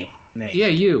 me. Yeah,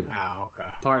 you. Oh,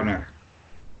 okay. Partner.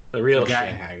 The real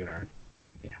Shane Hagedorn.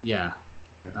 Yeah.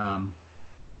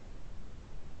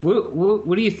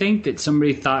 What do you think that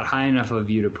somebody thought high enough of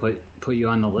you to put you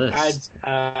on the list?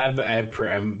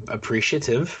 I'm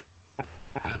appreciative.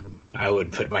 I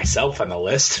would put myself on the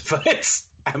list, but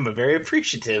I'm very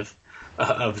appreciative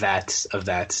of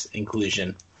that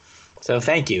inclusion. So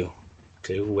thank you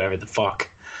to whoever the fuck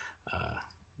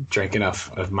drank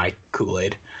enough of my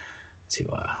Kool-Aid to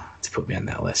put me on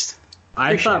that list.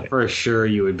 I thought for sure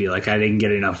you would be like, I didn't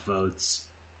get enough votes.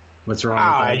 What's wrong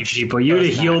with all people? You would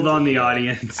have healed on the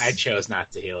audience. I chose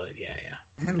not to heal it. Yeah.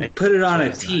 Put it on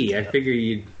a tee. I figure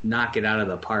you'd knock it out of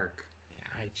the park. Yeah,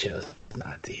 I chose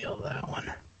not to heal that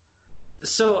one.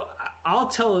 So I'll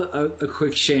tell a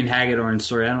quick Shane Hagedorn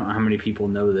story. I don't know how many people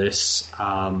know this.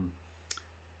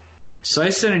 So I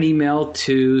sent an email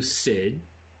to Sid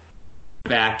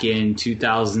back in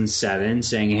 2007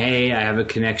 saying, hey, I have a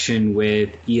connection with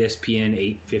ESPN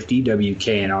 850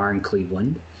 WKNR in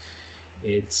Cleveland.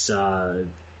 It's the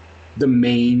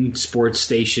main sports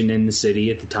station in the city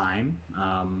at the time.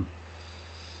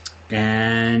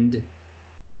 And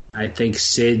I think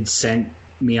Sid sent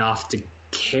me off to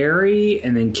Carrie,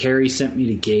 and then Carrie sent me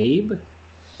to Gabe.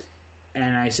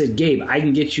 And I said, Gabe, I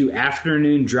can get you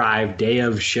afternoon drive, day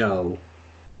of show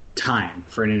time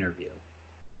for an interview.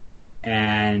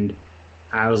 And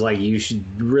I was like, you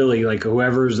should really,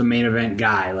 whoever's the main event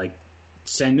guy,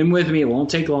 send him with me. It won't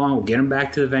take long. We'll get him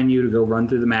back to the venue to go run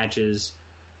through the matches.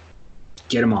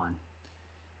 Get him on.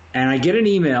 And I get an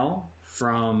email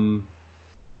from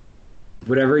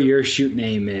whatever your shoot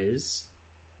name is.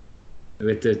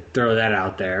 We have to throw that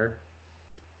out there.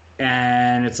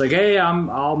 And it's like, hey,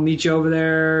 I'll meet you over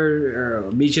there,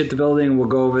 or meet you at the building. We'll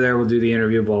go over there. We'll do the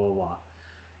interview, blah, blah, blah.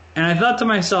 And I thought to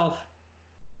myself,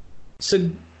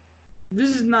 so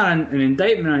this is not an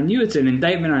indictment on you. It's an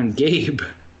indictment on Gabe.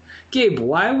 Gabe,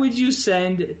 why would you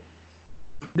send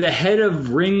the head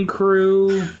of ring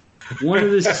crew, one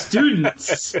of the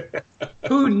students,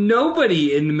 who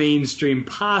nobody in the mainstream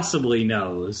possibly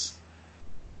knows,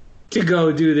 to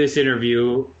go do this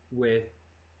interview with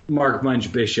Mark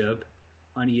Munch Bishop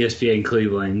on ESPN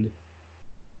Cleveland?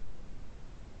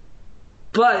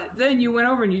 But then you went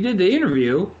over and you did the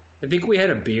interview. I think we had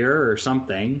a beer or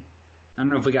something. I don't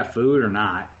know if we got food or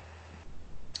not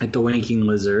at the Winking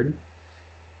Lizard.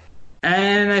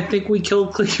 And I think we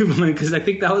killed Cleveland because I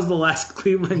think that was the last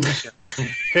Cleveland show.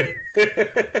 It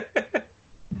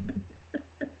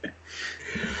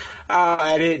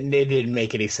didn't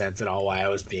make any sense at all why I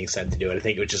was being sent to do it. I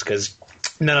think it was just because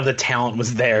none of the talent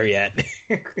was there yet.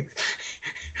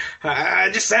 I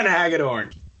just sent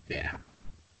Hagedorn. Yeah.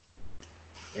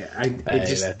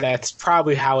 Yeah, that's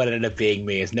probably how it ended up being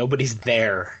me. Is nobody's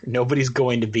there. Nobody's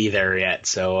going to be there yet.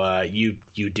 So you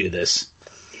do this.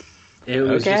 It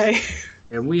was okay.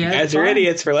 And we had you guys fun. are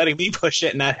idiots for letting me push it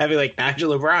and not having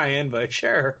Nigel O'Brien, but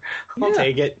sure, I'll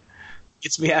take it.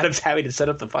 Gets me out of having to set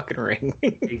up the fucking ring.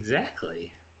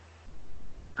 Exactly.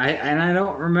 I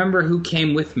don't remember who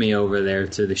came with me over there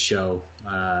to the show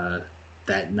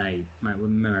that night.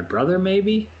 My brother,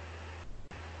 maybe?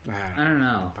 I don't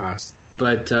know.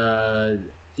 But,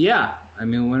 yeah. I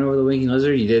mean, we went over to the Winking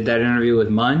Lizard. You did that interview with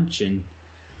Munch, and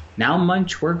now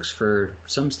Munch works for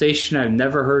some station I've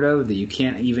never heard of that you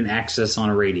can't even access on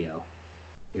a radio.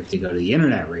 You have to go to the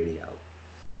internet radio.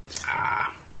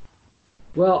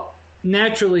 Well,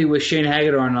 naturally, with Shane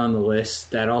Hagedorn on the list,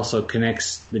 that also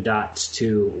connects the dots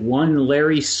to one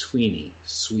Larry Sweeney,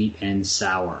 sweet and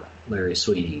sour Larry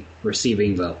Sweeney,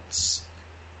 receiving votes.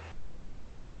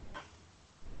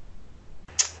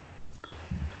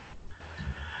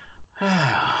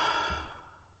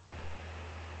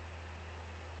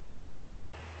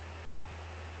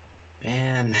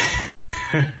 Man.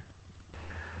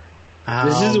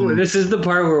 This is the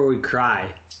part where we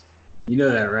cry. You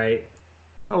know that, right?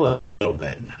 A little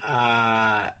bit.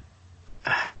 I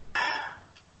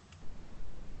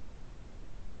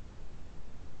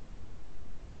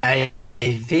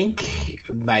think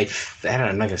I'm not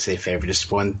going to say favorite, just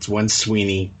one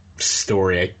Sweeney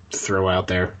story I throw out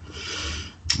there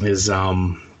is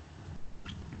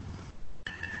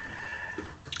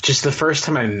just the first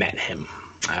time I met him.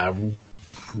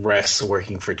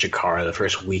 Working for Chikara, the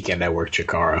first weekend I worked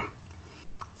Chikara.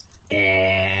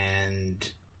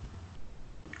 And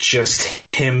just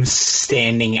him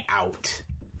standing out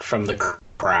from the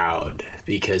crowd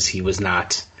because he was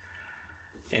not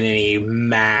in any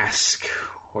mask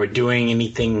or doing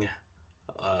anything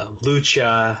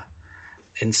lucha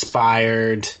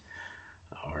inspired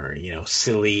or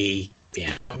silly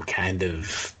kind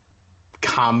of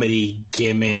comedy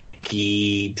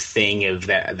gimmicky thing of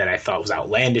that I thought was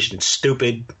outlandish and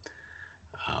stupid,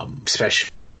 especially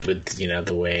with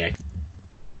the way I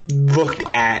looked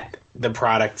at the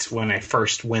product when I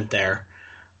first went there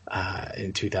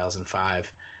in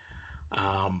 2005.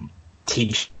 He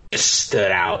just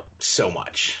stood out so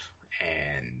much,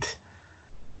 and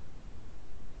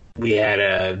we had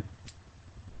a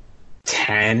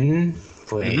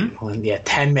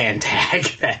 10-man tag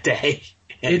that day.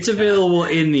 It's available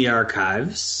in the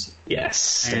archives.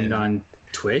 Yes. And on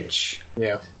Twitch.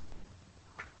 Yeah.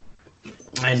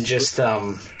 And just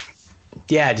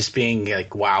just being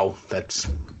like, wow, that's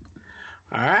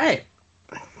all right.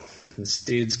 This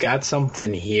dude's got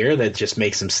something here that just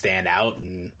makes him stand out,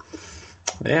 and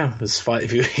it was fun.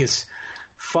 It's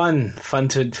fun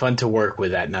to work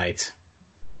with that night.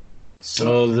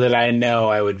 So that I know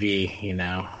I would be,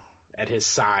 at his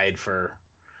side for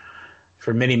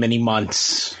many, many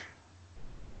months.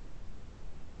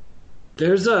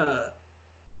 There's an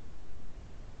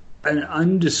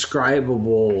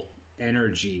undescribable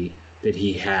energy that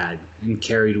he had and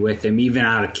carried with him, even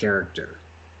out of character.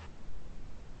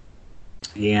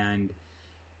 And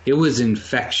it was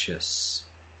infectious.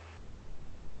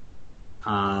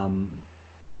 I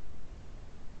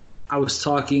was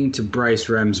talking to Bryce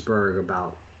Remsburg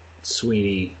about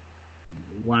Sweeney,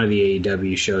 one of the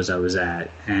AEW shows I was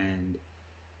at, and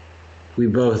we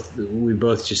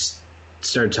both just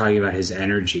started talking about his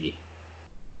energy.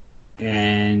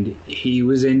 And he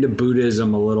was into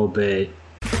Buddhism a little bit.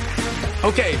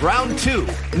 Okay, round 2.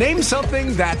 Name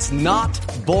something that's not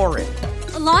boring.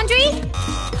 A laundry?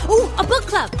 Ooh, a book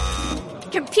club.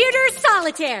 Computer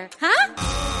solitaire, huh?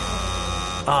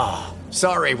 Ah,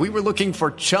 sorry, we were looking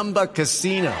for Chumba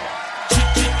Casino.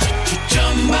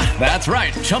 That's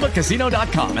right,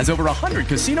 ChumbaCasino.com has over 100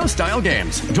 casino-style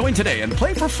games. Join today and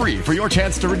play for free for your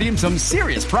chance to redeem some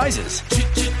serious prizes.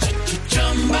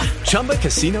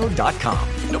 ChumbaCasino.com.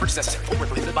 No purchase necessary. Void where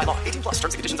prohibited by law. 18+ terms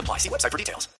and conditions apply. See website for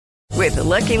details. With the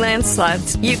Lucky Land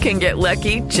Slots, you can get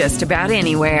lucky just about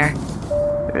anywhere.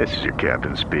 This is your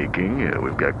captain speaking.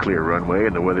 We've got clear runway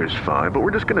and the weather's fine, but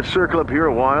we're just going to circle up here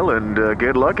a while and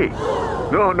get lucky.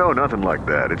 No, nothing like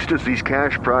that. It's just these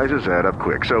cash prizes add up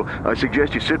quick. So I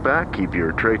suggest you sit back, keep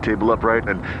your tray table upright,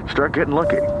 and start getting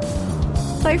lucky.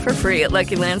 Play for free at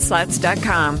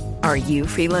LuckyLandSlots.com. Are you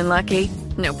feeling lucky?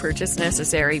 No purchase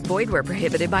necessary. Void where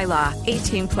prohibited by law.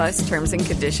 18+ terms and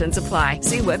conditions apply.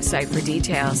 See website for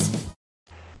details.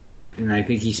 And I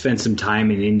think he spent some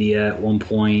time in India at one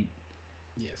point.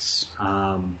 Yes.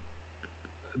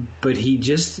 But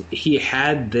he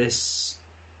had this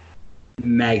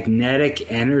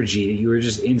magnetic energy that you were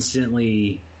just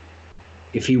instantly,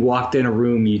 if he walked in a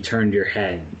room, you turned your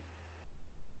head.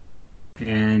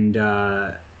 And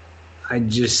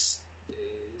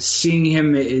seeing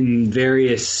him in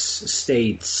various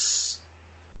states,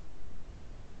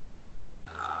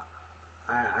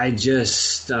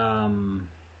 I'm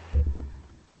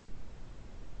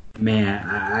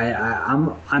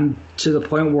to the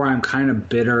point where I'm kind of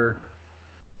bitter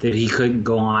that he couldn't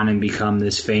go on and become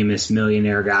this famous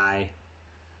millionaire guy,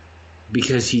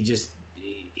 because he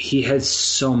had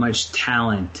so much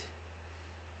talent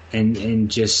and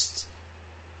just,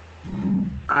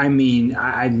 I've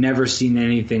never seen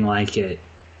anything like it,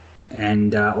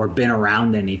 and or been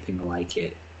around anything like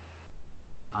it.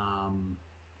 The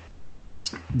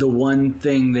one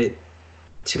thing that,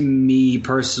 to me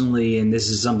personally, and this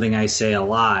is something I say a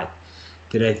lot,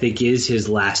 that I think is his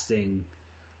lasting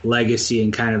legacy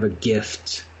and kind of a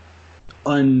gift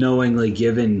unknowingly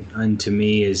given unto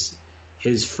me, is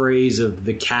his phrase of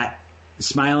the cat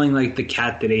smiling like the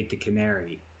cat that ate the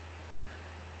canary.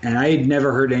 And I had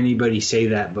never heard anybody say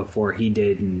that before he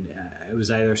did, and it was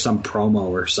either some promo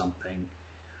or something.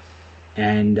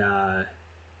 And I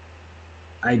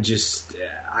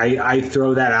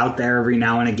throw that out there every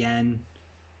now and again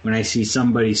when I see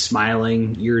somebody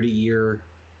smiling ear to ear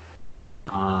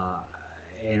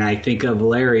And I think of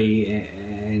Larry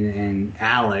and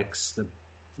Alex, the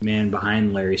man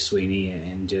behind Larry Sweeney,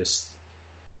 and just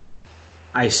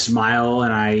I smile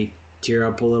and I tear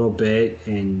up a little bit,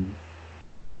 and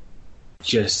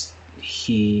just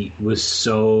he was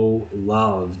so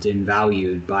loved and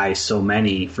valued by so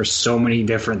many for so many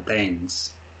different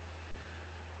things.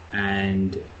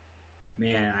 And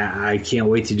man, I can't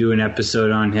wait to do an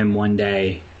episode on him one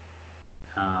day.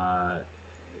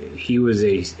 He was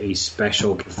a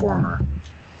special performer,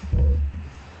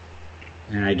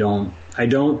 and I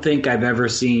don't think I've ever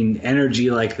seen energy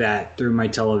like that through my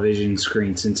television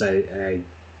screen since I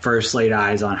first laid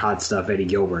eyes on Hot Stuff Eddie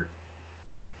Gilbert.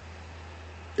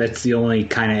 That's the only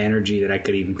kind of energy that I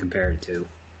could even compare it to.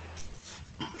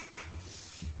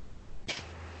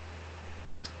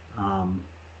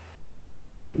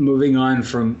 Moving on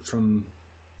from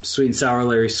Sweet and Sour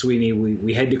Larry Sweeney,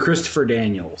 we head to Christopher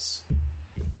Daniels,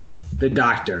 the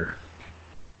Doctor,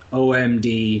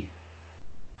 OMD,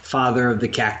 father of the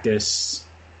Cactus,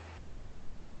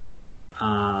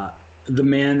 the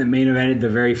man that main evented the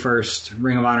very first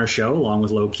Ring of Honor show, along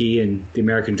with Low-Ki and the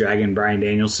American Dragon, Bryan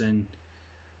Danielson.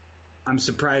 I'm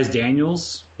surprised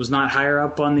Daniels was not higher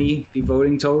up on the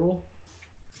voting total.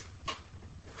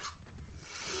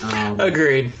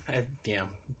 Agreed.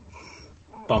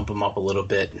 Bump him up a little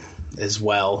bit as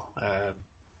well.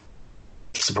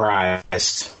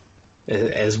 Surprised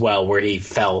as well where he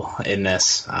fell in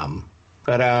this.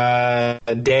 But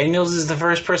Daniels is the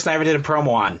first person I ever did a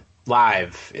promo on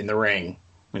live in the ring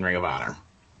in Ring of Honor.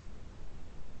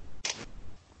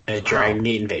 At Dragon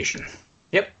Gate Invasion.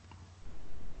 Yep.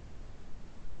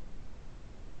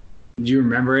 Do you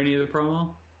remember any of the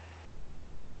promo?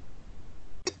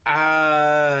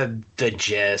 The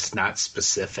gist, not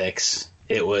specifics.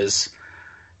 It was,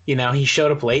 he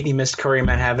showed up late and he missed Curry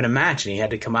Man having a match, and he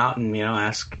had to come out and,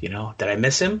 ask, did I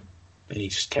miss him? And he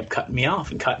just kept cutting me off.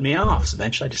 So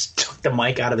eventually I just took the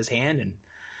mic out of his hand and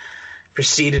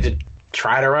proceeded to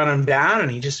try to run him down,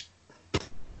 and he just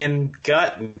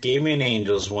gut and gave me an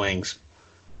angel's wings.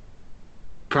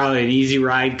 Probably an easy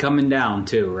ride coming down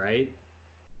too, right?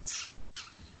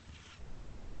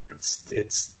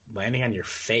 It's landing on your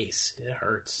face. It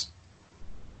hurts.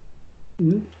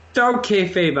 Throw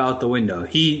kayfabe out the window.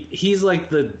 He's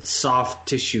like the soft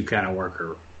tissue kind of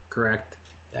worker, correct?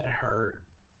 That hurt.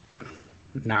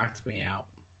 Knocked me out.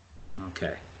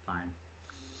 Okay, fine.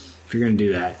 If you're gonna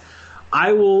do that,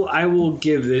 I will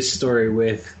give this story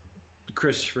with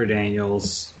Christopher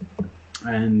Daniels,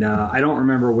 and I don't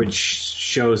remember which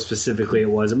show specifically it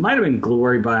was. It might have been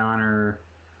Glory by Honor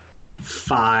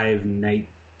 5 Night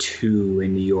 2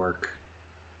 in New York.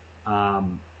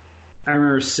 I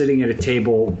remember sitting at a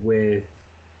table with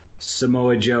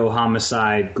Samoa Joe,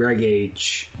 Homicide, Greg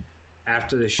H.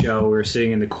 After the show, we were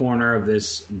sitting in the corner of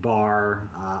this bar,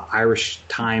 Irish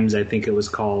Times, I think it was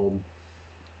called.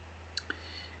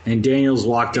 And Daniels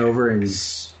walked over and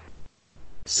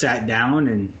sat down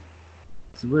and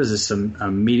said, "What is this, a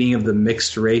meeting of the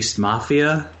mixed race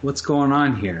mafia? What's going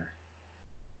on here?"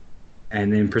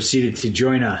 And then proceeded to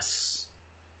join us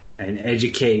and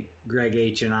educate Greg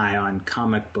H. and I on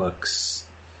comic books,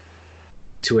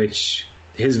 to which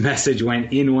his message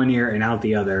went in one ear and out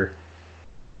the other.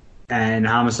 And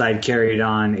Homicide carried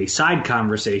on a side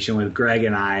conversation with Greg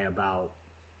and I about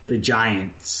the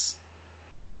Giants,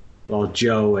 while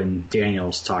Joe and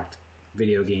Daniels talked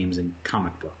video games and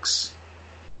comic books.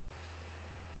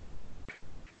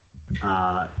 He's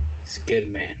a good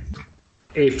man.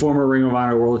 A former Ring of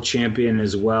Honor World Champion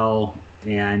as well.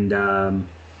 And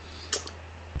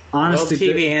honest to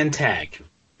TV and tag.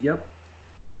 Yep.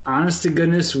 Honest to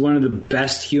goodness, one of the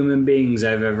best human beings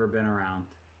I've ever been around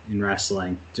in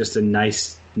wrestling. Just a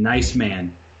nice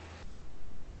man.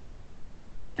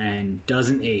 And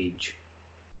doesn't age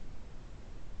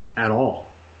at all.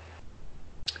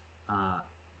 But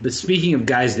speaking of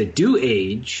guys that do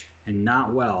age and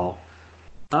not well,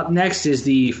 up next is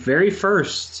the very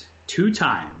first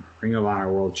two-time Ring of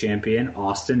Honor World Champion,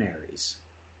 Austin Aries.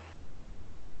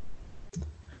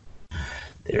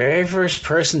 The very first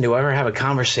person to ever have a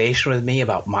conversation with me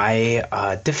about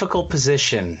my difficult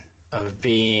position of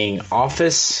being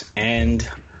office and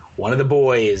one of the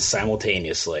boys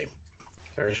simultaneously.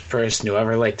 First person to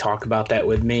ever talk about that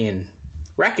with me and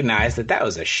recognize that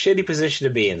was a shitty position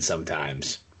to be in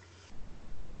sometimes.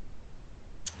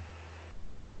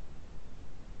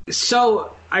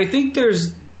 So I think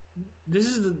this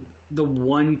is the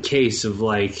one case of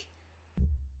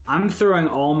I'm throwing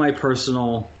all my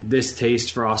personal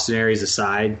distaste for Austin Aries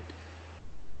aside.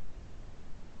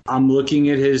 I'm looking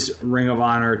at his Ring of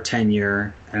Honor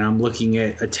tenure, and I'm looking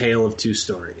at A Tale of Two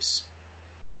Stories.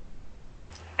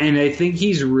 And I think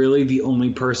he's really the only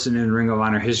person in Ring of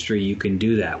Honor history you can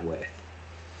do that with.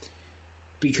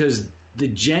 Because the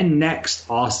Gen Next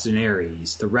Austin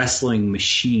Aries, the wrestling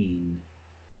machine,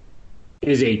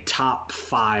 is a top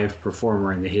 5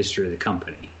 performer in the history of the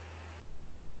company.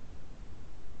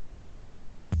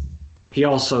 He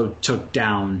also took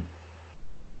down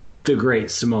the great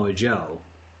Samoa Joe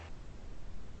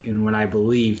in what I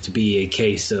believe to be a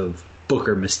case of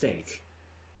Booker mistake.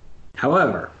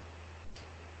 However,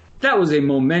 that was a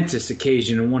momentous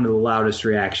occasion and one of the loudest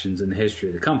reactions in the history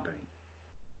of the company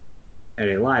at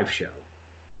a live show.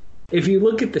 If you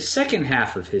look at the second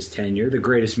half of his tenure, the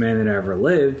greatest man that ever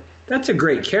lived, that's a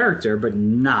great character, but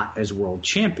not as world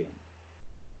champion.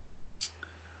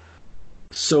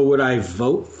 So would I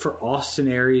vote for Austin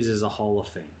Aries as a Hall of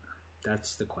Famer?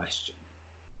 That's the question.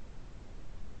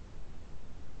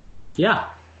 Yeah,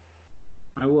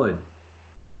 I would.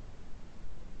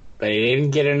 But he didn't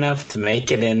get enough to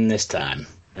make it in this time.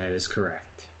 That is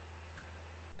correct.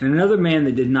 And another man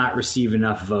that did not receive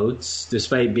enough votes,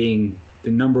 despite being the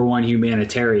number 1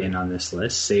 humanitarian on this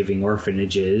list, saving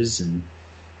orphanages in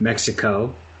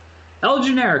Mexico, El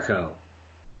Generico.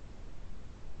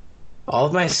 All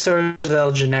of my stories with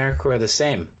El Generico are the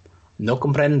same. No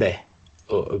comprende.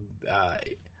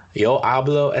 Yo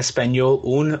hablo español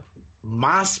un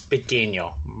más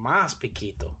pequeño, más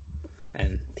pequito.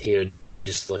 And he would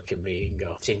just look at me and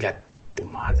go, chinga tu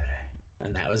madre.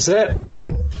 And that was it.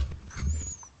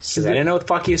 Because I didn't know what the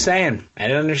fuck he was saying. I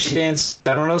didn't understand.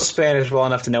 I don't know Spanish well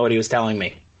enough to know what he was telling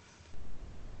me.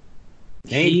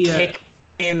 And he kicked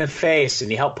me in the face,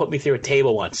 and he helped put me through a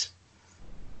table once.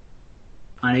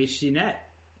 On HDNet.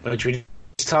 Which we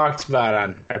just talked about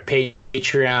on our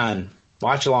Patreon.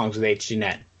 Watch-alongs with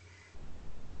HDNet.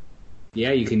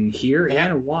 Yeah, you can hear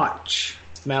and watch.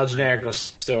 It's my El Generico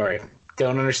story.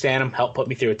 Don't understand him, help put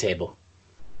me through a table.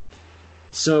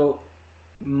 So,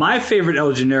 my favorite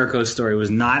El Generico story was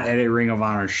not at a Ring of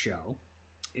Honor show.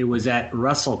 It was at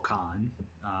WrestleCon.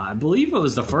 I believe it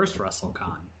was the first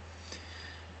WrestleCon.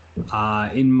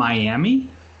 In Miami,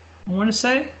 I want to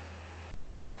say.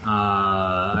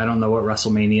 I don't know what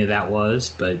WrestleMania that was,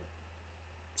 but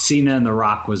Cena and The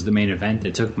Rock was the main event.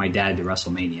 It took my dad to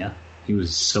WrestleMania. He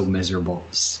was so miserable. It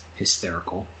was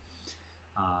hysterical.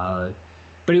 But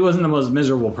he wasn't the most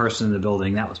miserable person in the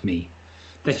building. That was me.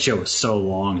 That show was so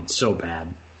long and so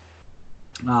bad.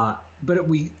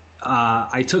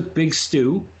 I took Big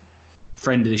Stu,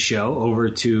 friend of the show, over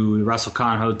to the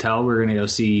WrestleCon Hotel. We were going to go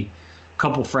see a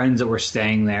couple friends that were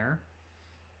staying there.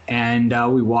 And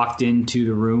we walked into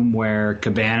the room where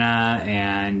Cabana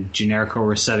and Generico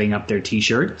were setting up their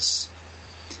T-shirts.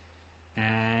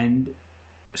 And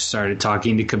started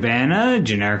talking to Cabana.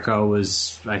 Generico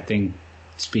was, I think,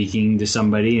 speaking to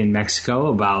somebody in Mexico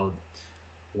about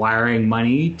wiring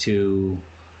money to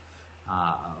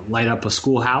light up a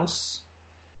schoolhouse.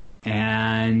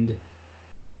 And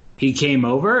he came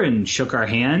over and shook our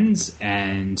hands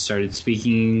and started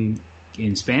speaking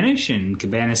in Spanish. And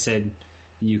Cabana said,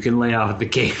 "You can lay off the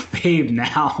kayfabe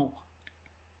now."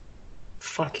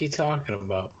 Fuck you talking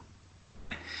about?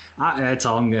 That's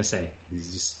all I'm going to say.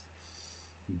 He's just...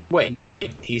 Wait,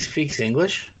 he speaks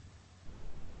English?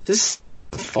 This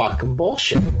is fucking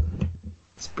bullshit.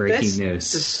 It's breaking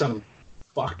news. This is some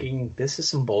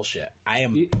bullshit.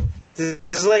 This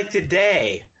is like the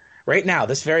day, right now,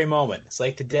 this very moment, it's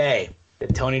like the day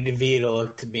that Tony DeVito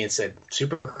looked at me and said,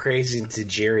 Super Crazy and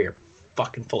Tajiri are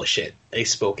fucking full of shit. They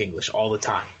spoke English all the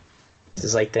time. This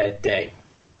is like that day.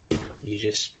 You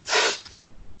just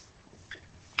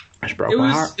broke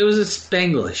my heart. It was a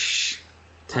Spanglish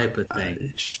type of thing.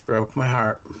 It just broke my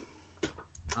heart.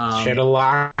 Shared a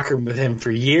locker with him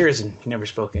for years, and he never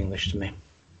spoke English to me.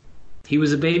 He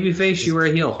was a babyface. You were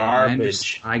a heel.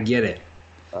 Garbage. I get it.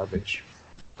 Garbage.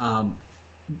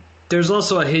 There's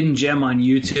also a hidden gem on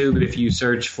YouTube. If you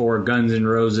search for Guns N'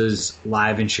 Roses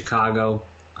live in Chicago,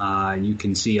 you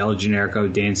can see El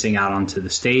Generico dancing out onto the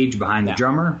stage behind the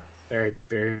drummer. Very,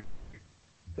 very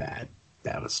bad.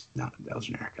 That was not El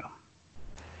Generico.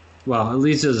 Well, at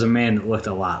least it was a man that looked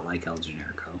a lot like El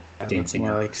Generico dancing.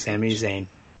 More like Sami Zayn.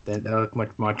 That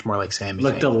looked much more like Sami Zayn.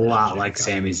 Looked a lot like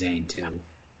Sami Zayn, too. Yeah.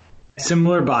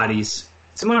 Similar bodies.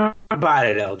 Similar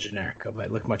body to El Generico,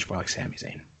 but looked much more like Sami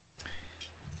Zayn.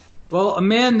 Well, a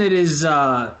man that is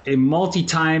a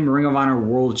multi-time Ring of Honor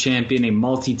World Champion, a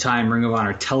multi-time Ring of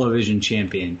Honor Television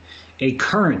Champion, a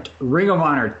current Ring of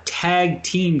Honor Tag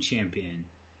Team Champion,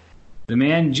 the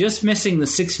man just missing the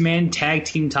 6-man Tag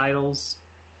Team titles.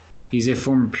 He's a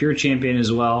former Pure Champion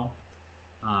as well.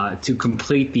 To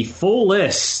complete the full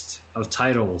list of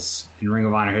titles in Ring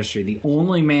of Honor history, the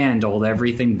only man to hold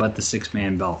everything but the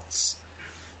 6-man belts.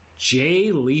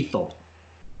 Jay Lethal,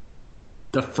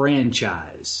 the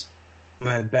franchise.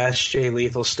 My best Jay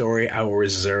Lethal story I will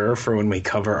reserve for when we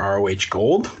cover ROH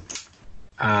Gold.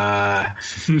 I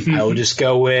will just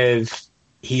go with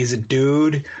he's a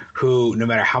dude who, no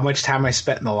matter how much time I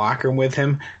spent in the locker room with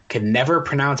him, could never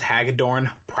pronounce Hagedorn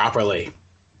properly.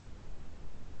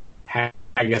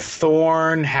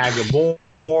 Hagethorn,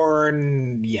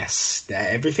 Hagaborn, yes,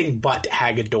 everything but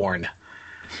Hagedorn.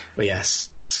 But yes,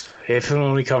 if and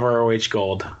when we cover ROH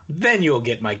Gold, then you'll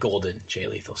get my golden Jay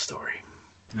Lethal story.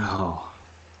 Oh,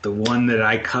 the one that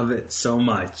I covet so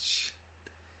much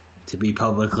to be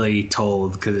publicly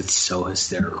told because it's so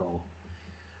hysterical.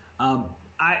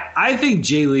 I think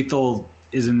Jay Lethal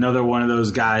is another one of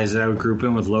those guys that I would group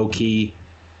in with Low Ki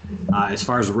as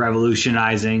far as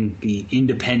revolutionizing the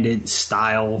independent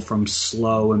style from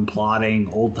slow and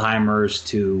plodding old timers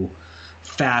to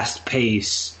fast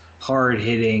pace, hard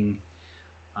hitting,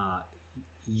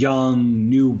 young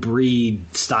new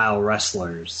breed style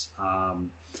wrestlers.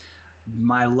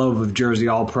 My love of Jersey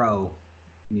All Pro,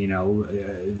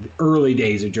 early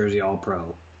days of Jersey All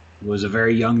Pro, was a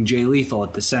very young Jay Lethal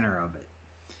at the center of it.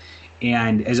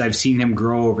 And as I've seen him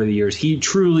grow over the years, he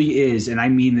truly is, and I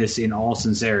mean this in all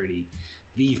sincerity,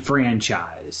 the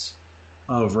franchise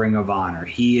of Ring of Honor.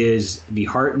 He is the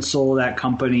heart and soul of that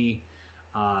company.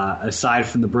 Aside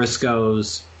from the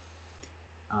Briscoes,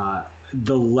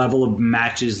 the level of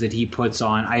matches that he puts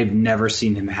on, I've never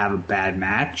seen him have a bad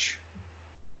match.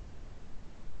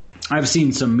 I've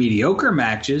seen some mediocre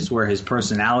matches where his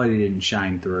personality didn't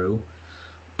shine through.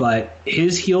 But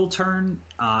his heel turn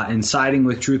and siding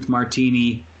with Truth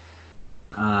Martini,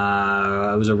 it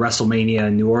was a WrestleMania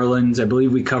in New Orleans. I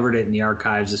believe we covered it in the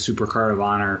archives, the Supercard of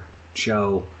Honor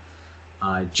show.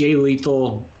 Jay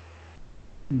Lethal,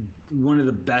 one of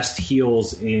the best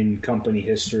heels in company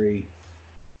history.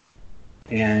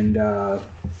 And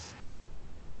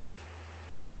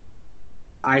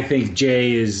I think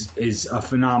Jay is a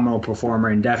phenomenal performer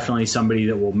and definitely somebody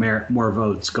that will merit more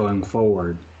votes going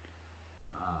forward.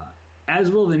 As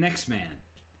will the next man,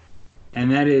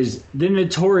 and that is the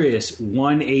notorious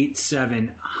 187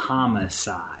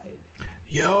 Homicide.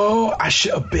 Yo, I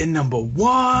should have been number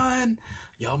one.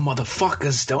 Y'all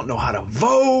motherfuckers don't know how to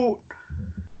vote.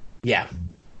 Yeah.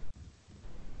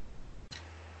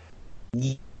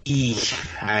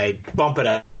 I bump it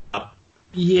up.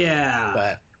 Yeah.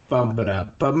 But bump it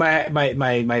up. But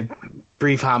my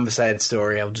brief Homicide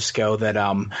story, I'll just go that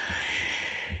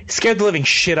scared the living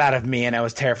shit out of me, and I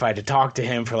was terrified to talk to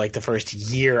him for like the first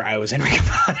year I was in Ring of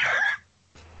Honor.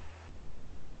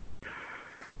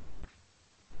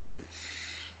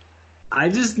 I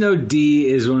just know D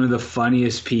is one of the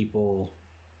funniest people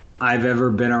I've ever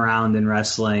been around in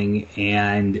wrestling,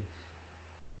 and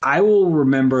I will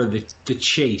remember the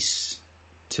chase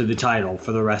to the title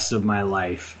for the rest of my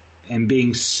life, and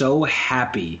being so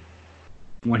happy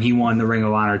when he won the Ring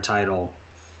of Honor title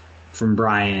from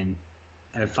Bryan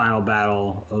at Final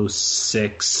Battle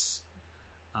 06.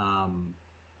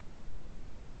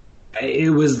 It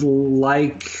was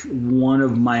like one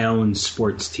of my own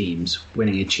sports teams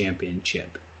winning a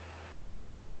championship.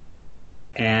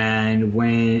 And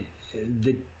when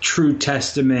the true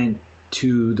testament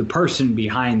to the person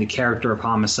behind the character of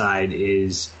Homicide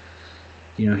is,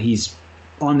 he's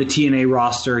on the TNA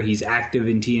roster, he's active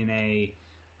in TNA,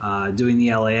 doing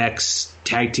the LAX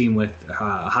tag team with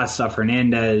Hot Stuff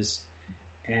Hernandez,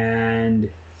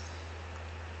 and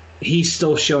he's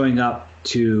still showing up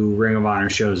to Ring of Honor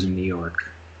shows in New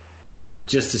York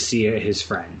just to see his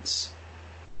friends,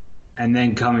 and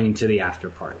then coming to the after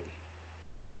party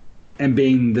and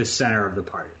being the center of the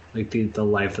party, like the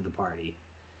life of the party.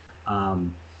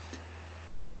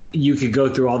 You could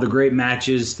go through all the great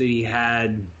matches that he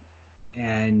had,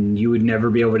 and you would never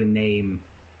be able to name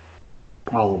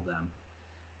all of them.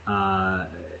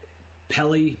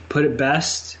 Pelly put it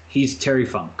best. He's Terry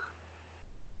Funk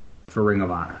for Ring of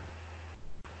Honor.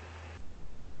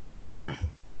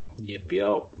 Yep.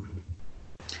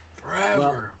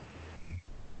 Forever.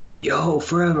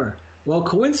 Forever. Well,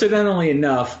 coincidentally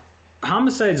enough,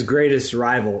 Homicide's greatest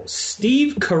rival,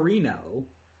 Steve Corino,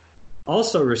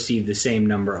 also received the same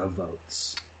number of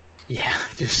votes. Yeah,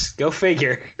 just go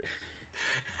figure.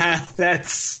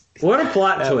 That's what a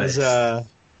plot twist. There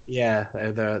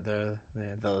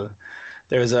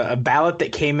was a ballot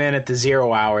that came in at the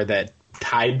 0 hour that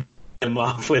tied them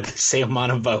up with the same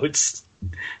amount of votes.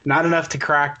 Not enough to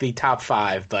crack the top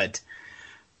 5, but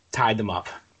tied them up.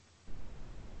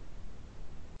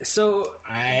 So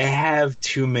I have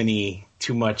too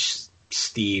much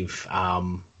Steve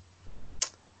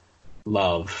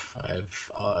love.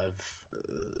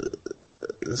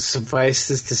 suffice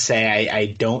this to say, I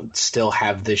don't still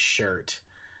have this shirt,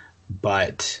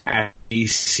 but at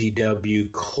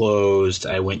ECW closed,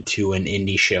 I went to an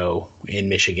indie show in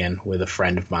Michigan with a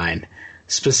friend of mine,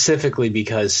 specifically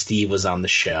because Steve was on the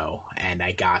show, and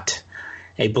I got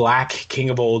a black King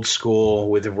of Old School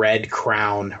with red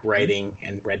crown writing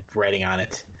and red writing on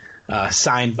it,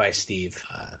 signed by Steve.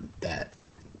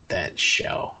 That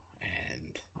show,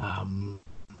 and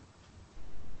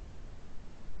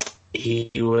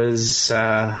he was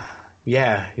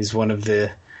he's one of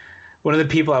the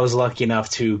people I was lucky enough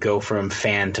to go from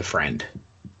fan to friend,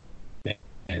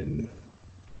 and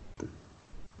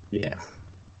yeah.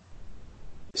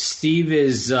 Steve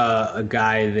is a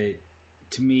guy that,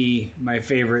 to me, my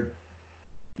favorite,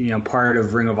 part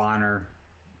of Ring of Honor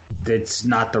that's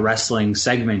not the wrestling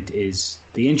segment is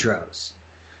the intros.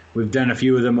 We've done a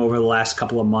few of them over the last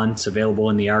couple of months, available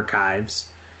in the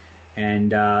archives.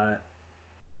 And, when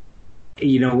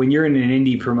you're in an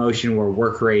indie promotion where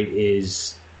work rate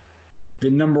is the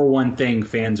number one thing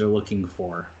fans are looking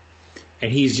for,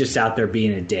 and he's just out there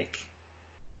being a dick,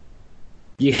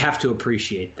 you have to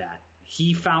appreciate that.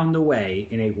 He found a way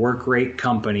in a work rate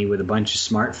company with a bunch of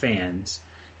smart fans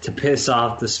to piss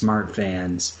off the smart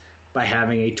fans by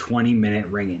having a 20-minute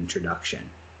ring introduction.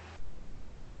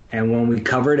 And when we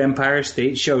covered Empire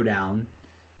State Showdown,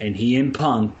 and he and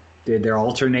Punk did their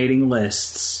alternating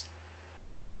lists,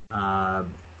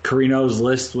 Carino's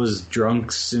list was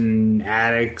drunks and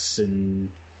addicts,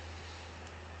 and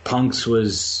Punk's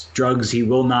was drugs he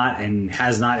will not and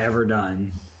has not ever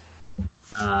done.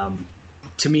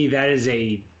 To me, that is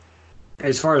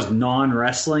as far as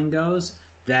non-wrestling goes,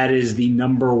 that is the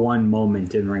number one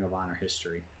moment in Ring of Honor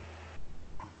history.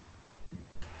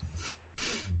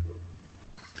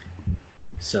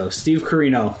 So Steve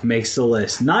Corino makes the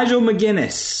list. Nigel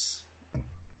McGuinness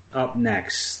up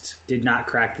next. Did not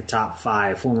crack the top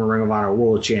 5. Former Ring of Honor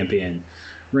World Champion.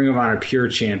 Ring of Honor Pure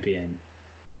Champion.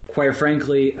 Quite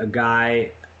frankly, a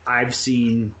guy I've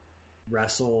seen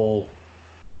wrestle,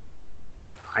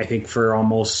 I think, for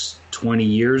almost 20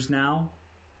 years now.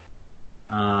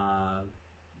 I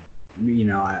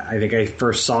think I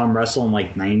first saw him wrestle in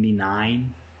like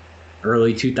 99,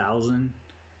 early 2000.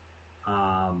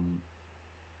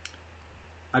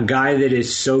 A guy that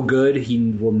is so good,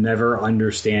 he will never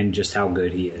understand just how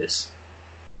good he is.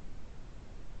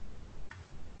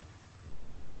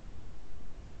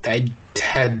 I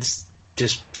had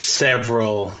just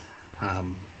several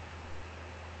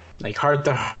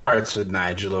heart-to-hearts with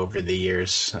Nigel over the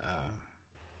years.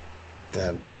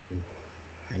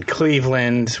 In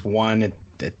Cleveland, one at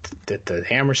the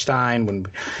Hammerstein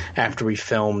after we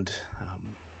filmed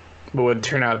what would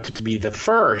turn out to be the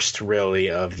first, really,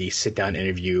 of the sit-down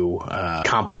interview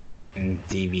comp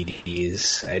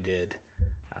DVDs I did,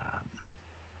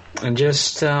 and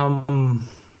just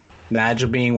Nigel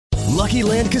being. Lucky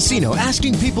Land Casino,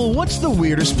 asking people, what's the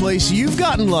weirdest place you've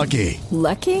gotten lucky?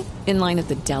 Lucky? In line at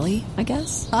the deli, I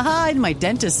guess? Aha, in my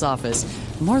dentist's office.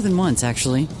 More than once,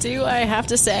 actually. Do I have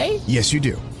to say? Yes, you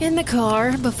do. In the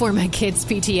car before my kids'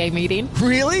 PTA meeting.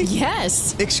 Really?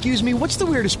 Yes. Excuse me, what's the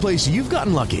weirdest place you've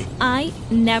gotten lucky? I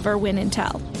never win and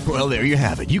tell. Well, there you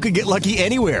have it. You can get lucky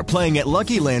anywhere, playing at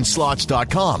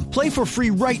LuckyLandSlots.com. Play for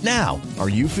free right now. Are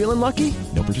you feeling lucky?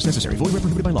 No purchase necessary. Void where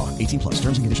prohibited by law. 18+.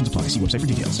 Terms and conditions apply. See website for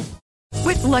details.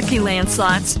 With Lucky Land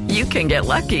Slots, you can get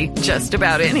lucky just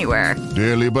about anywhere.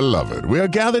 Dearly beloved, we are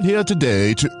gathered here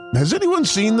today to... Has anyone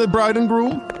seen the bride and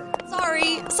groom?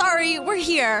 Sorry, we're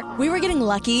here. We were getting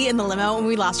lucky in the limo and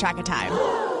we lost track of time.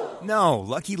 No,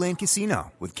 Lucky Land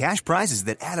Casino, with cash prizes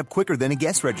that add up quicker than a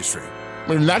guest registry.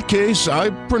 In that case,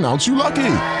 I pronounce you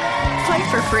lucky.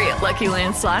 Play for free at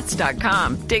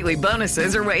LuckyLandSlots.com. Daily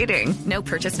bonuses are waiting. No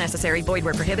purchase necessary. Void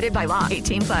where prohibited by law.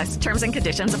 18+. Terms and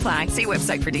conditions apply. See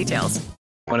website for details.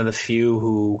 One of the few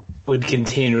who would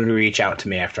continue to reach out to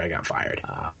me after I got fired.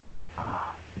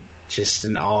 Just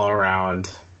an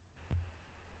all-around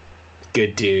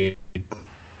good dude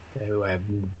who I've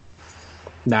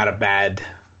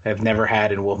never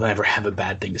had and will never have a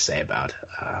bad thing to say about.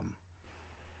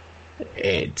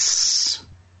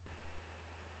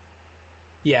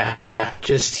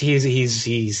 Just he's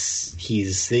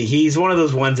one of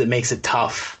those ones that makes it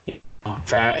tough.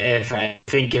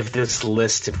 If this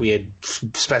list, if we had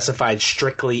specified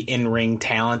strictly in-ring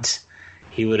talent,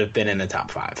 he would have been in the top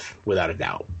 5 without a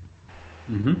doubt.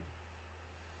 Mm-hmm.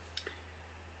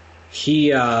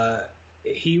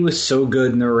 He was so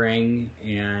good in the ring,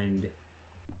 and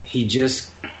he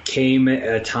just came at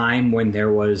a time when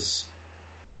there was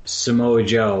Samoa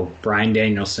Joe, Bryan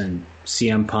Danielson,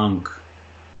 CM Punk,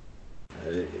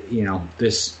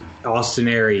 this Austin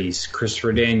Aries,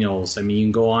 Christopher Daniels. I mean, you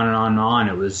can go on and on and on.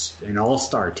 It was an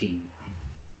all-star team.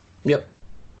 Yep.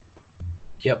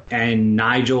 And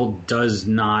Nigel does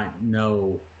not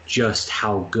know just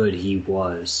how good he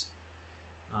was.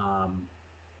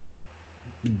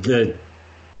 The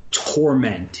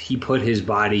torment he put his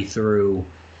body through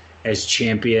as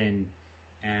champion,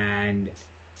 and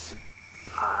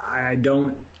I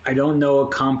don't know a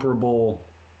comparable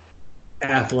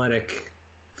athletic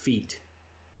feat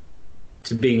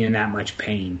to being in that much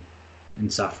pain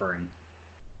and suffering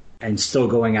and still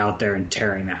going out there and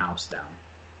tearing the house down.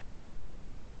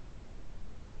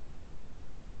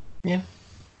 Yeah.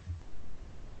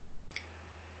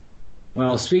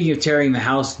 Well, speaking of tearing the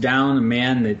house down, a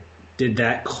man that did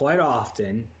that quite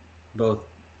often, both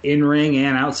in ring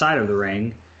and outside of the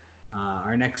ring,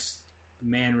 our next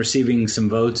man receiving some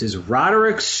votes is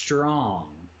Roderick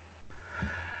Strong.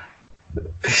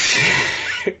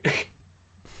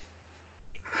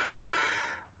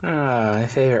 My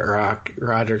favorite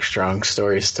Roderick Strong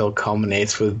story still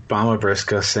culminates with Mama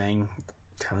Briscoe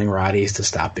telling Roddy's to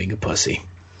stop being a pussy.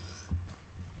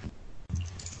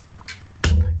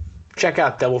 Check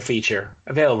out Double Feature,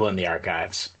 available in the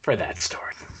archives for that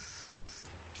story.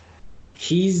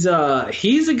 He's a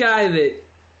guy that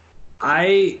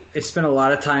I spent a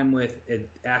lot of time with at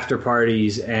after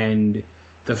parties, and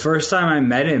the first time I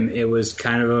met him, it was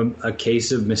kind of a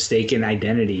case of mistaken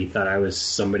identity. He thought I was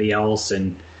somebody else,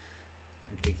 and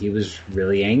I think he was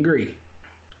really angry.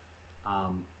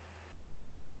 The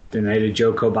night of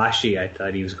Joe Kobashi, I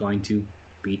thought he was going to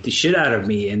beat the shit out of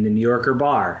me in the New Yorker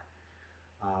bar.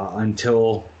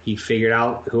 Until he figured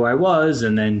out who I was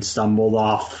and then stumbled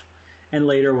off and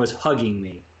later was hugging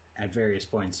me at various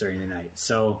points during the night.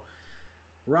 So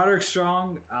Roderick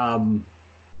Strong,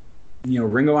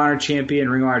 Ring of Honor champion,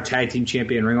 Ring of Honor tag team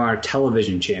champion, Ring of Honor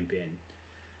television champion.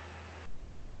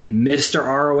 Mr.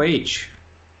 ROH.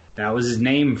 That was his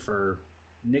nickname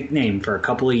for a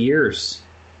couple of years.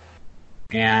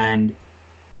 And,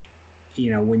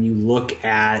 when you look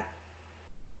at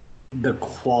the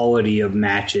quality of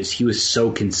matches, he was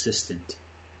so consistent.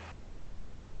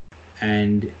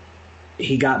 And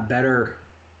he got better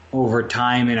over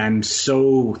time, and I'm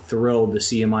so thrilled to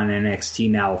see him on NXT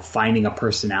now, finding a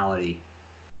personality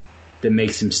that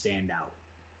makes him stand out.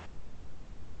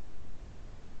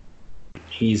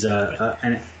 He's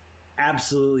an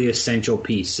absolutely essential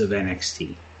piece of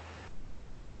NXT.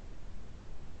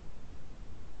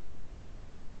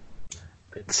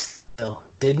 But still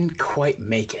didn't quite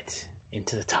make it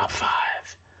into the top 5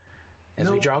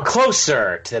 as we draw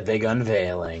closer to the big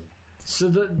unveiling. So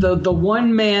the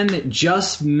one man that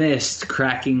just missed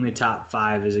cracking the top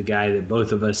 5 is a guy that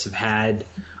both of us have had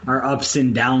our ups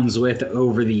and downs with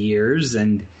over the years,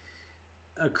 and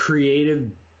a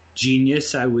creative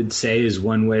genius, I would say, is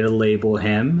one way to label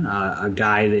him. A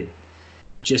guy that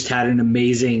just had an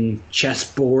amazing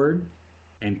chessboard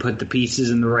and put the pieces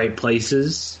in the right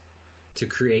places to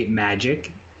create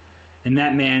magic. And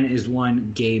that man is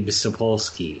one Gabe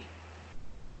Sapolsky.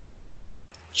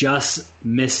 Just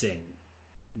missing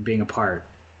being a part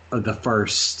of the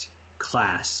first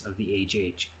class of the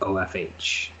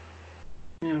HHOFH.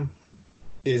 Yeah.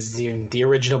 Is the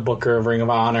original booker of Ring of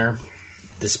Honor,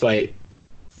 despite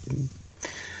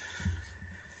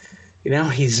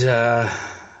he's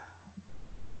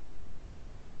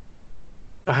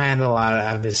behind a lot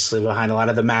of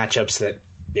the matchups that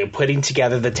putting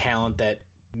together the talent that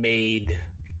made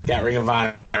that Ring of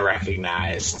Honor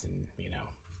recognized, and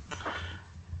you're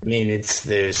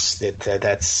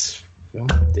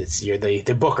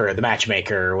the booker, the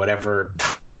matchmaker, or whatever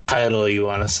title you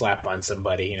want to slap on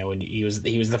somebody. When he was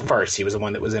the first, he was the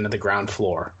one that was into the ground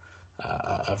floor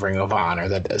of Ring of Honor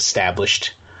that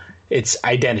established its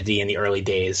identity in the early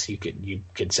days. You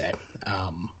could say,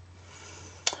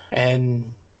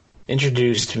 and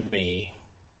introduced me.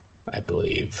 I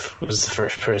believe was the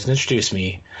first person to introduce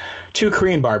me to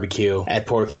Korean barbecue at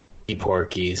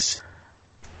Porky's.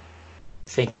 I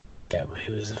think that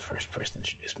he was the first person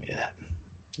to introduce me to that.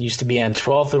 Used to be on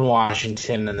 12th and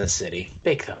Washington in the city.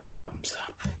 Big thumbs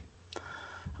up.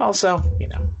 Also,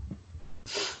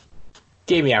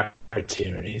 gave me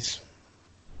opportunities.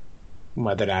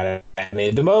 Whether or not I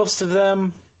made the most of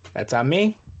them, that's on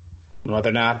me. Whether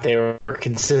or not they were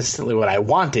consistently what I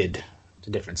wanted, it's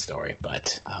a different story.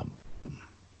 But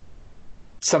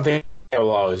something I will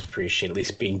always appreciate, at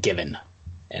least being given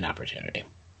an opportunity.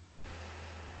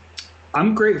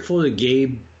 I'm grateful to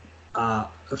Gabe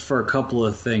for a couple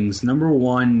of things. Number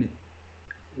one,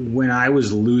 when I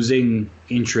was losing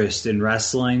interest in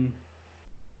wrestling,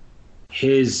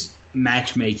 his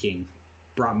matchmaking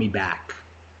brought me back.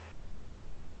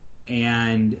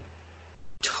 and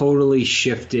totally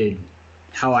shifted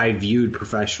how I viewed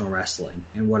professional wrestling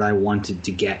and what I wanted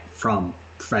to get from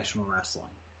professional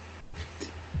wrestling.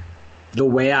 The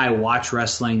way I watch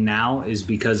wrestling now is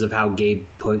because of how Gabe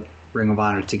put Ring of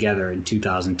Honor together in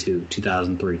 2002,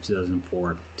 2003,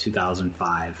 2004,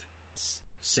 2005,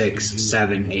 6,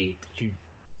 7, 8.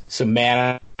 So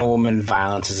man and woman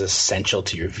violence is essential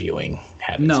to your viewing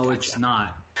habits. No, it's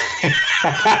not.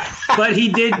 But he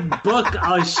did book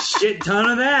a shit ton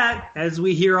of that, as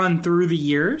we hear on Through the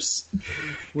Years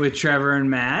with Trevor and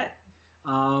Matt.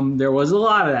 There was a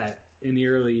lot of that in the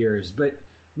early years, but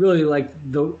really like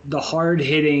the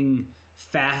hard-hitting,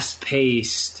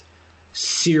 fast-paced,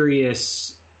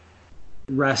 serious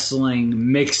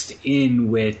wrestling mixed in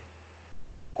with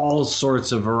all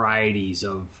sorts of varieties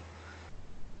of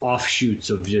offshoots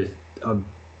of just of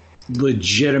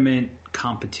legitimate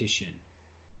competition.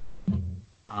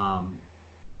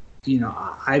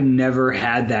 I've never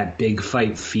had that big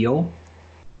fight feel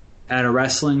at a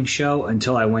wrestling show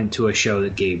until I went to a show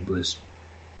that Gabe was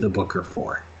the booker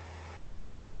for.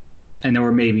 And there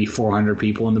were maybe 400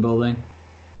 people in the building.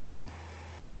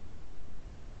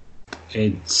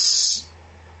 It's,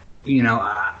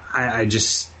 I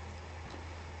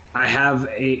have an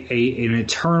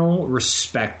eternal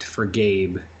respect for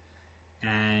Gabe,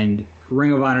 and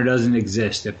Ring of Honor doesn't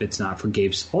exist if it's not for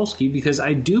Gabe Sapolsky, because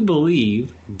I do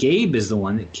believe Gabe is the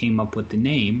one that came up with the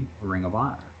name Ring of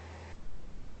Honor.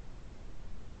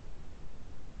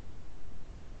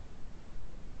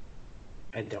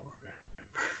 I don't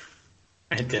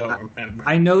remember.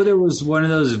 I know there was one of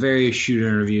those various shoot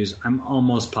interviews. I'm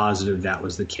almost positive that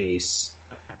was the case,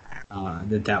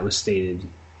 that was stated.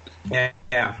 Yeah,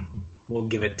 we'll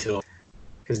give it to him.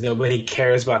 Because nobody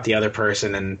cares about the other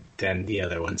person, and then the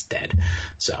other one's dead.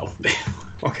 So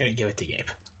we're going to give it to Gabe.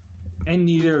 And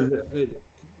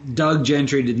Doug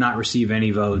Gentry did not receive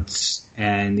any votes,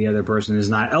 and the other person is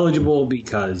not eligible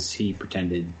because he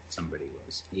pretended somebody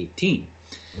was 18.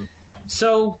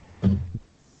 So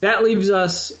that leaves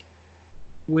us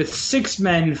with 6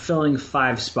 men filling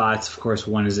 5 spots. Of course,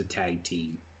 one is a tag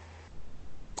team.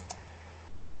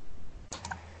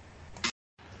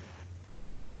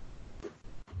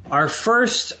 Our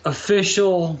first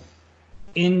official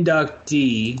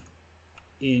inductee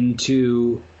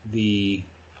into the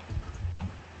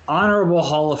Honorable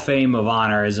Hall of Fame of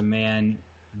Honor is a man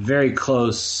very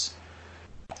close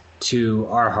to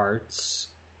our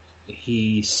hearts.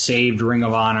 He saved Ring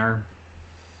of Honor.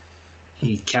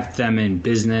 He kept them in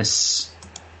business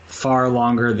far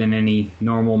longer than any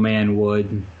normal man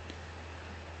would.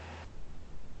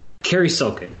 Kerry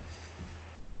Silkin.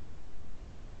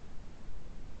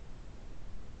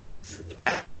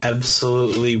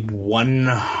 Absolutely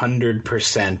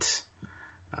 100%.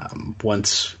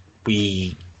 Once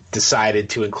we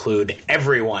decided to include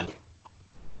everyone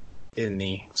in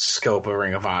the scope of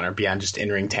Ring of Honor beyond just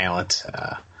in-ring talent,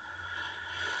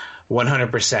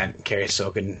 100% Kerry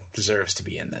Silkin deserves to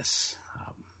be in this.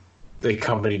 The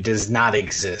company does not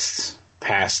exist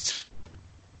past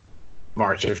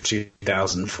March of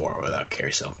 2004 without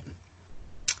Kerry Silkin.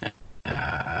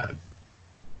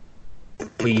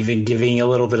 Even giving a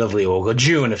little bit of leeway, we'll go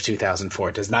June of 2004.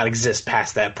 It does not exist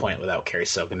past that point without Kerry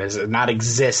Silkin. It does not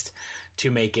exist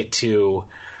to make it to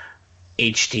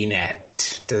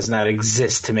HDNet. Does not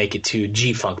exist to make it to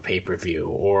G-Funk pay-per-view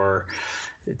or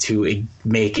to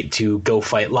make it to Go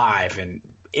Fight Live and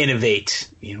innovate,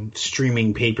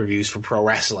 streaming pay-per-views for pro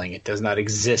wrestling. It does not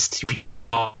exist to be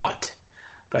bought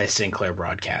by Sinclair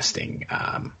Broadcasting.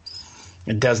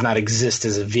 It does not exist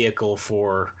as a vehicle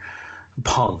for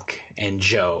Punk and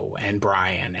Joe and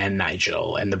Brian and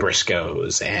Nigel and the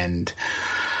Briscoes and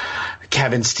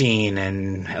Kevin Steen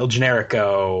and El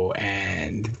Generico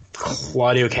and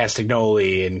Claudio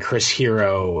Castagnoli and Chris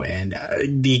Hero and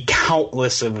the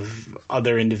countless of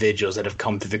other individuals that have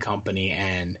come through the company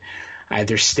and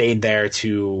either stayed there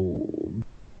to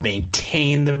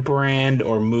maintain the brand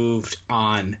or moved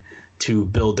on to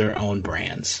build their own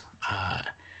brands.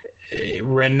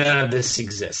 None of this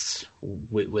exists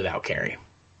without Kerry.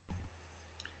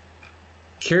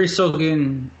 Kerry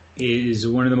Silkin is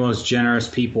one of the most generous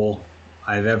people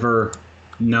I've ever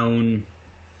known,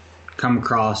 come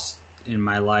across in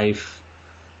my life.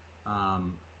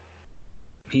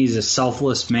 He's a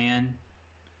selfless man.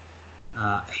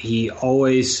 He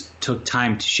always took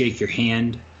time to shake your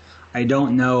hand. I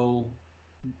don't know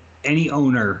any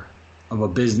owner of a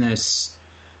business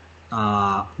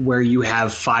where you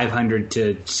have 500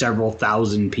 to several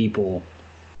thousand people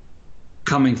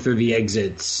coming through the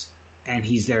exits, and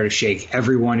he's there to shake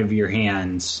every one of your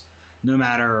hands, no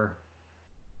matter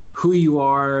who you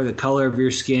are, the color of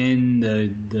your skin,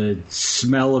 the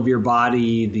smell of your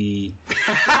body,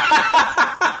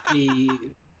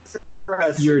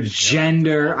 your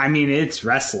gender. I mean, it's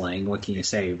wrestling. What can you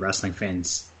say? Wrestling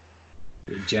fans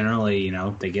generally,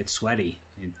 they get sweaty.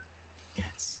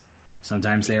 Yes.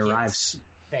 Sometimes they arrive.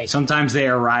 Sometimes they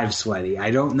arrive sweaty.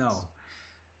 I don't know.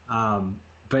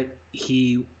 But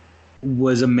he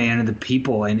was a man of the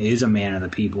people and is a man of the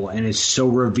people and is so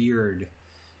revered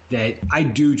that I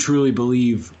do truly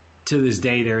believe to this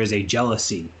day there is a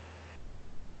jealousy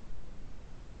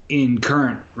in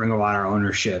current Ring of Honor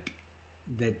ownership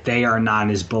that they are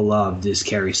not as beloved as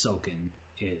Kerry Silken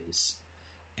is.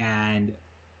 And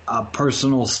a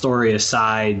personal story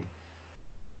aside,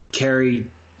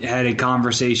 Kerry had a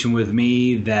conversation with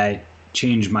me that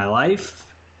changed my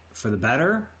life for the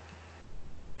better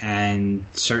and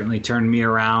certainly turned me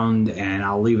around, and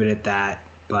I'll leave it at that.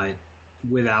 But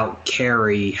without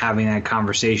Kerry having that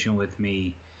conversation with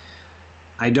me,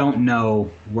 I don't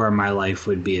know where my life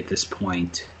would be at this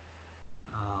point.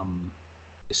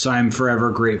 So I'm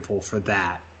forever grateful for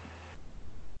that.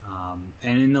 And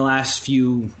in the last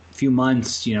few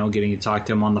months, getting to talk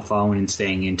to him on the phone and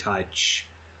staying in touch,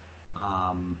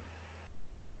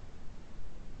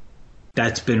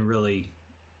 that's been really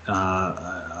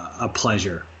a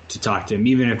pleasure to talk to him,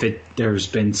 even if there's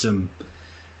been some,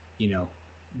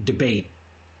 debate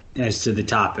as to the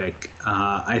topic.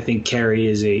 I think Kerry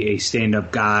is a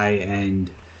stand-up guy, and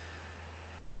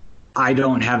I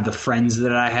don't have the friends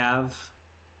that I have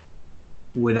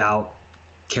without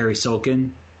Kerry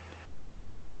Silken.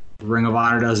 Ring of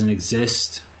Honor doesn't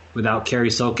exist without Kerry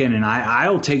Silken, and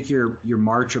I'll take your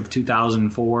March of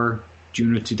 2004,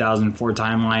 June of 2004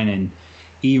 timeline, and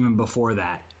even before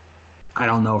that. I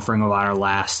don't know if Ring of Honor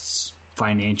lasts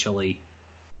financially.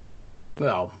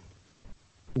 Well,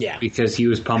 yeah. Because he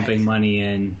was pumping money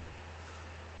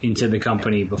into the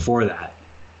company before that.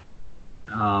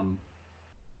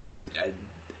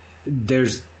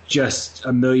 There's just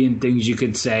a million things you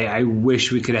could say. I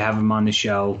wish we could have him on the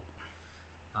show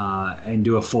and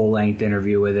do a full-length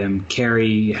interview with him.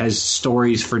 Kerry has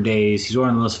stories for days. He's one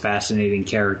of the most fascinating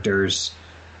characters.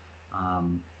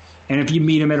 And if you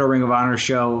meet him at a Ring of Honor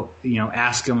show,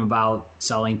 ask him about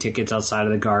selling tickets outside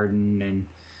of the Garden and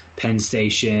Penn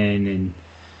Station and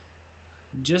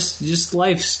just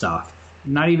life stuff,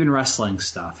 not even wrestling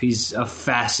stuff. He's a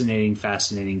fascinating,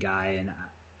 fascinating guy, and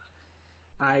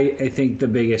I think the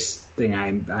biggest thing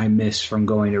I miss from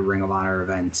going to Ring of Honor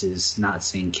events is not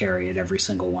seeing Kerry at every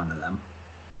single one of them.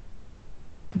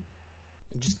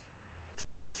 Just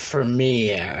for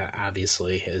me,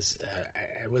 obviously,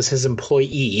 I was his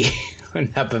employee on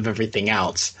top of everything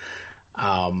else.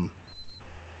 But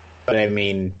I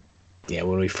mean,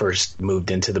 when we first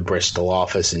moved into the Bristol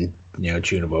office in June of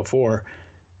 2004,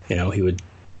 he would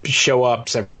show up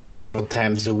several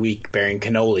times a week bearing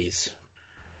cannolis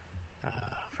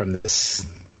from this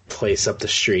place up the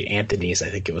street, Anthony's, I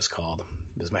think it was called.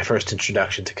 It was my first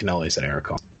introduction to cannolis that I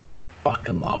recall.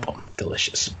 Fucking love them.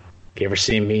 Delicious. If you ever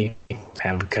see me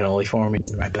have a cannoli for me,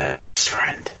 my best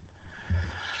friend.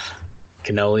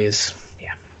 Cannolis,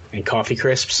 yeah. And coffee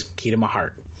crisps, key to my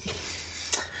heart.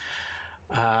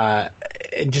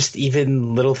 And just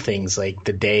even little things like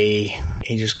the day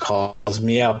he just calls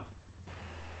me up.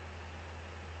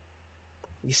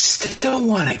 You still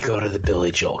want to go to the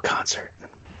Billy Joel concert?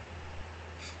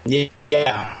 Yeah.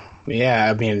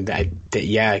 I mean,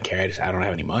 Kerry, I don't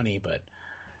have any money, but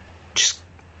just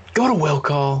go to Will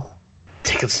Call.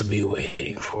 Tickets will be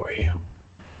waiting for you.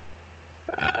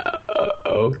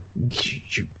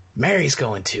 Mary's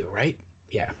going too, right?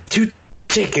 Yeah. 2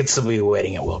 tickets will be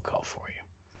waiting at Will Call for you.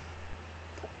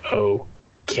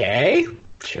 Okay.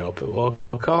 Show up at Will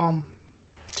Call.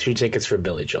 2 tickets for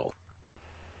Billy Joel.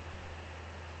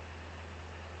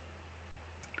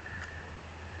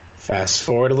 Fast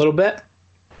forward a little bit.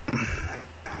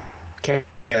 Okay,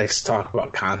 let's talk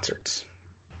about concerts.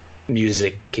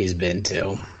 Music he's been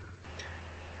to.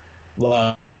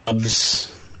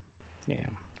 Loves,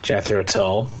 Jethro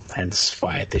Tull. Hence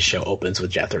why this show opens with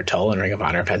Jethro Tull, and Ring of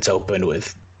Honor events opened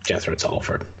with Jethro Tull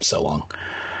for so long.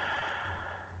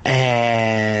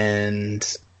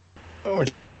 And we're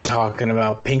talking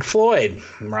about Pink Floyd.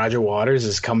 Roger Waters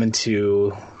is coming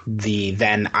to the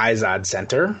then Izod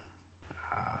Center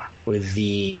with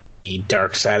the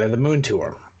Dark Side of the Moon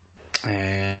tour.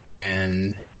 And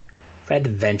if I had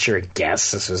to venture a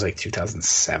guess, this was like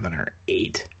 2007 or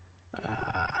 8. And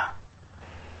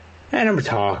I'm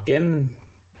talking.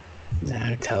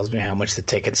 It tells me how much the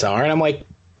tickets are, and I'm like,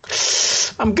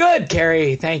 I'm good,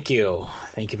 Kerry. Thank you.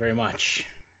 Thank you very much.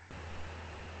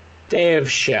 Day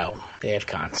of show. Day of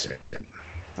concert.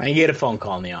 I get a phone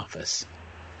call in the office.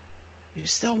 You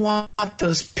still want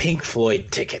those Pink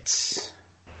Floyd tickets?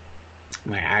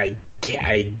 I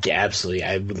absolutely,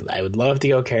 I would love to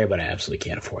go carry, but I absolutely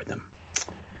can't afford them.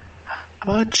 How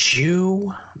about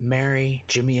you marry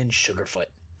Jimmy and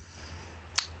Sugarfoot?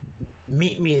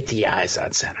 Meet me at the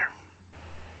Izod Center.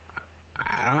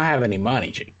 I don't have any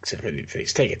money except for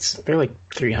these tickets. They're like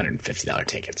 $350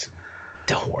 tickets.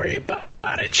 Don't worry about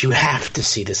it. You have to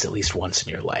see this at least once in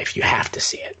your life. You have to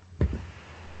see it.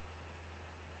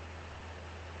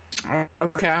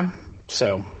 Okay.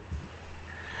 So,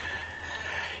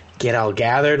 get all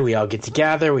gathered. We all get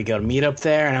together. We go to meet up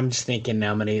there. And I'm just thinking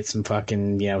I'm going to get some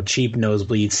fucking, cheap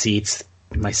nosebleed seats.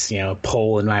 My,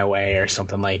 pole in my way or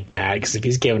something like that. Because if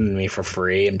he's giving them to me for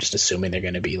free, I'm just assuming they're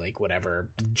going to be like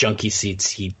whatever junky seats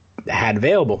he had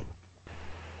available.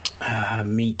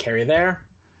 Meet Kerry there.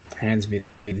 Hands me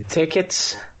the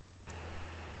tickets.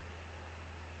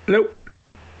 Nope.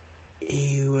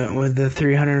 He went with the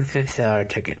 $350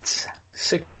 tickets.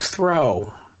 6th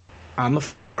row. On the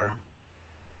floor.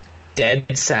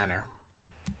 Dead center.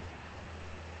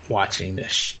 Watching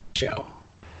this show.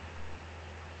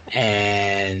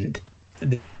 And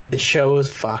the show was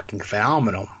fucking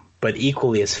phenomenal, but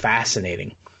equally as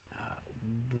fascinating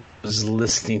was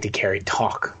listening to Kerry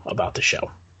talk about the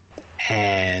show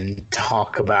and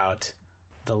talk about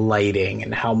the lighting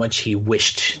and how much he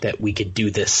wished that we could do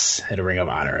this at a Ring of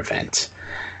Honor event,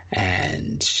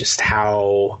 and just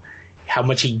how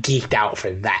much he geeked out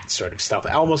for that sort of stuff,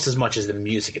 almost as much as the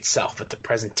music itself, but the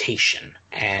presentation.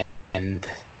 And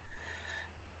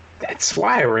that's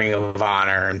why Ring of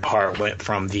Honor in part went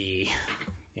from the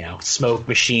smoke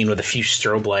machine with a few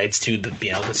strobe lights to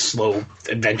the slow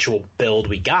eventual build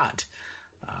we got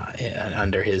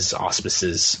under his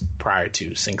auspices prior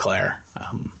to Sinclair,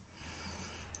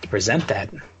 to present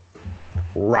that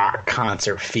rock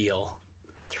concert feel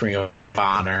to Ring of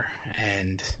Honor,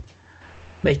 and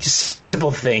make just simple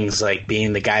things like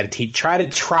being the guy to teach. I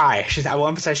will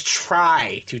emphasize,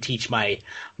 try to teach my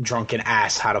drunken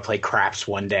ass how to play craps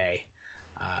one day.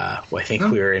 I think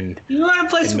we were in. You want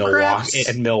to play some craps?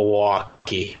 In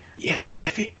Milwaukee. Yeah,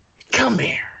 come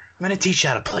here. I'm going to teach you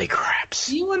how to play craps.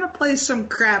 You want to play some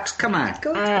craps? Come on,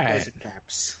 go play some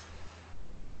craps.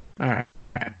 All right.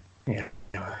 Yeah.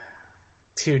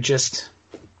 To just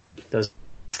those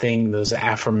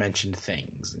aforementioned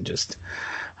things, and just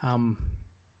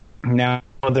now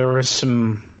there were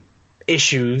some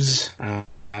issues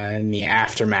in the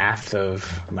aftermath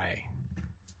of my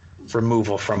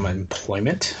removal from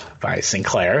employment by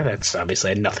Sinclair. That's obviously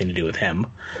had nothing to do with him,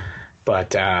 but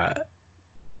the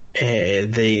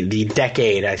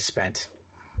decade I spent,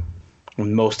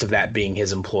 most of that being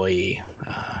his employee,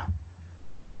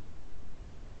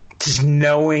 just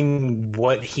knowing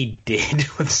what he did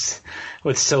with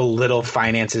so little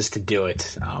finances to do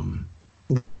it,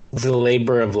 was a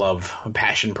labor of love, a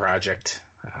passion project.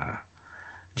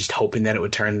 Just hoping that it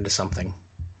would turn into something.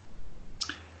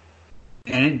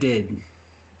 And it did.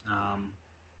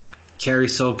 Kerry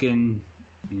Sulkin,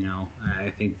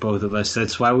 I think both of us,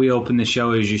 that's why we opened the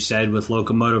show, as you said, with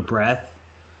Locomotive Breath.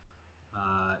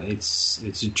 It's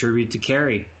a tribute to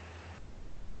Kerry.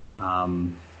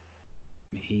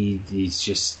 He's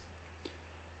just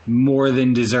more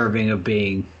than deserving of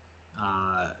being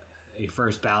a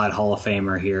first ballot Hall of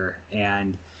Famer here.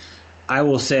 And I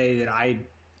will say that I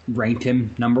ranked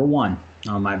him number 1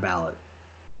 on my ballot.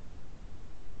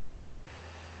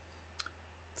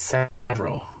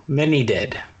 Several. Many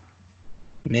did.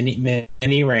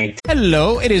 Many ranked.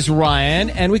 Hello, it is Ryan,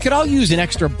 and we could all use an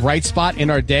extra bright spot in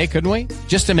our day, couldn't we?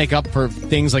 Just to make up for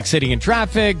things like sitting in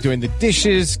traffic, doing the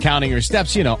dishes, counting your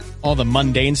steps, all the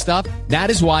mundane stuff.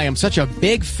 That is why I'm such a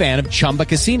big fan of Chumba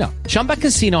Casino. Chumba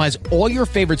Casino has all your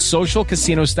favorite social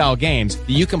casino-style games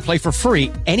that you can play for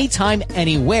free anytime,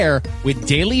 anywhere with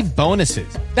daily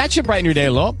bonuses. That should brighten your day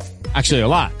a little. Actually, a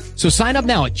lot. So sign up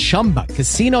now at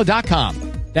ChumbaCasino.com.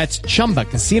 That's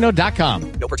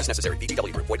ChumbaCasino.com. No purchase necessary.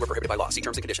 VGW Group. Void where prohibited by law. See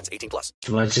terms and conditions. 18+.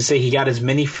 Let's just say he got as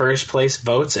many first place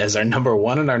votes as our number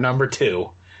 1 and our number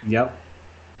 2. Yep.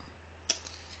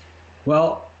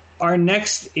 Well, our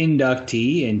next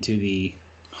inductee into the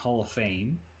Hall of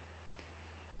Fame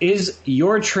is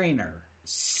your trainer,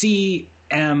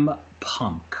 CM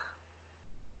Punk.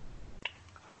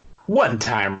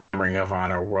 One-time Ring of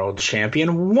Honor World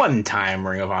Champion, one-time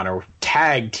Ring of Honor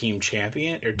Tag Team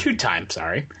Champion, or two-time,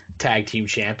 Tag Team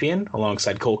Champion,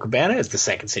 alongside Colt Cabana as the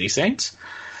Second City Saints,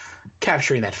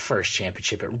 capturing that first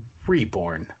championship at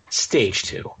Reborn Stage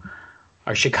 2,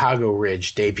 our Chicago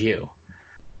Ridge debut,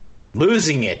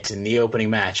 losing it in the opening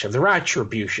match of the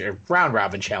Retribution Round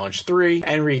Robin Challenge 3,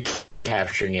 and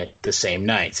recapturing it the same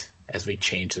night as we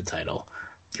change the title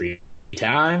 3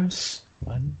 times.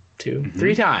 1, 2,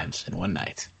 3 times in one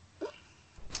night.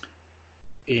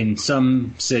 In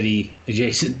some city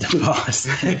adjacent to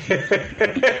Boston.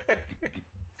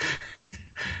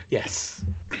 Yes.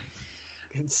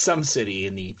 In some city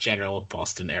in the general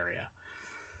Boston area.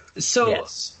 So,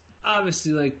 yes.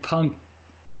 Obviously, like, Punk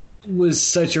was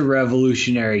such a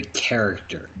revolutionary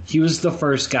character. He was the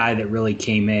first guy that really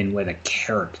came in with a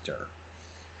character.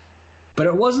 But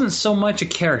it wasn't so much a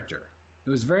character. It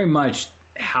was very much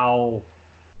how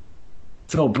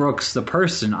Phil Brooks, the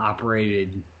person,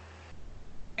 operated,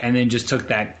 and then just took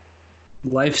that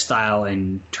lifestyle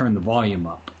and turned the volume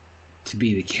up to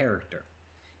be the character.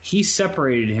 He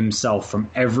separated himself from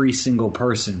every single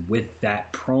person with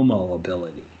that promo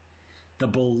ability, the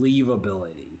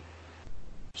believability.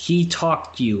 He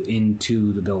talked you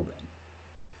into the building.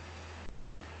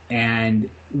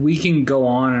 And we can go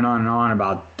on and on and on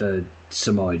about the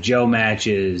Samoa Joe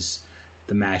matches,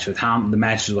 the matches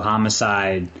with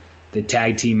Homicide, the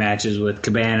tag team matches with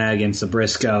Cabana against the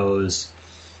Briscoes,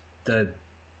 the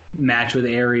match with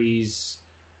Aries,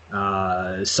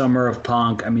 Summer of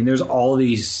Punk. I mean, there's all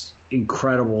these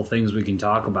incredible things we can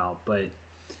talk about, but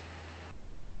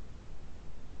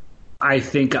I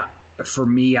think for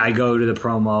me, I go to the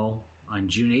promo on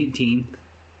June 18th,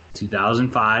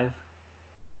 2005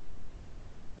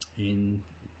 in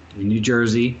New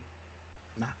Jersey.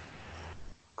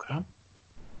 Okay.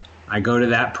 I go to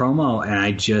that promo and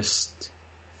I just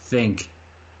think,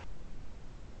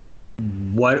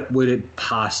 what would it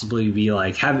possibly be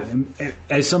like?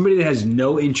 As somebody that has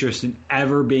no interest in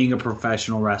ever being a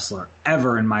professional wrestler,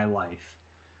 ever in my life,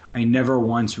 I never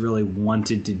once really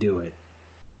wanted to do it.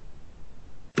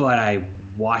 But I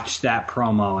watched that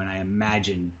promo and I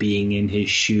imagined being in his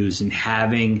shoes and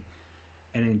having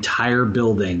an entire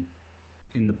building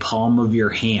in the palm of your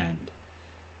hand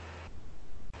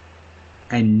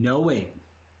and knowing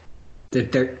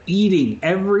that they're eating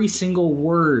every single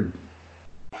word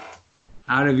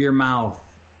out of your mouth,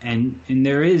 and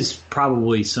there is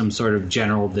probably some sort of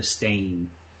general disdain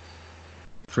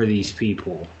for these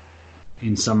people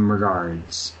in some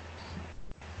regards.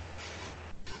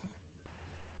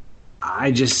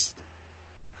 I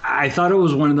thought it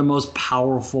was one of the most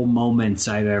powerful moments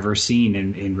I've ever seen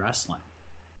in wrestling.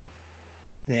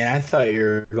 Yeah, I thought you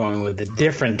were going with a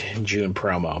different June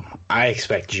promo. I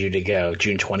expected you to go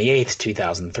June 28th,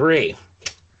 2003.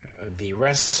 The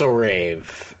Wrestle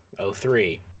Rave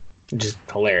 03. Which is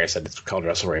hilarious that it's called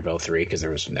Wrestle Rave 03 because there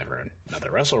was never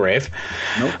another Wrestle Rave.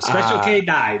 Nope, Special K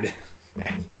died.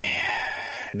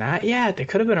 Not yet. There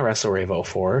could have been a Wrestle Rave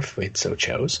 04 if we'd so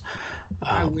chose.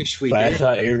 I wish we but did. I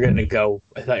thought you were going to go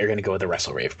with the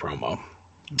Wrestle Rave promo,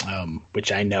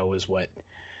 which I know is what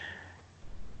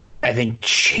I think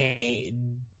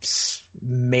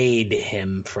made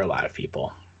him for a lot of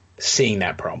people. Seeing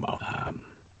that promo.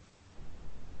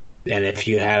 And if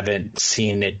you haven't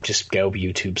seen it, just go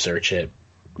YouTube search it.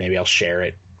 Maybe I'll share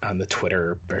it on the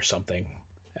Twitter or something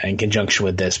in conjunction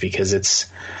with this because it's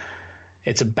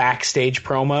a backstage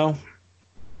promo,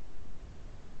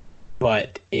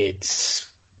 but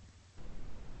it's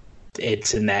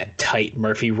in that tight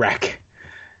Murphy Rec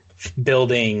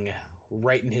building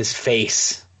right in his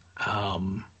face.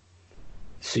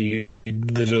 So you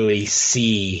literally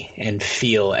see and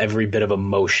feel every bit of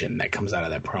emotion that comes out of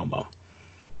that promo.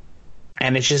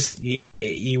 And it's just,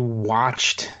 you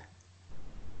watched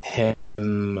him,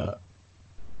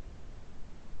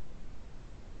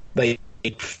 like,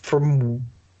 from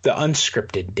the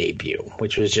unscripted debut,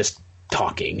 which was just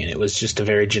talking, and it was just a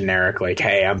very generic, like,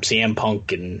 hey, I'm CM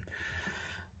Punk, and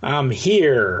I'm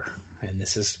here, and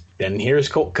here's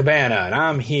Colt Cabana, and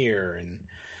I'm here, and,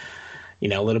 you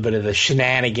know, a little bit of the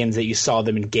shenanigans that you saw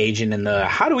them engaging in the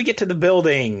how do we get to the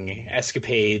building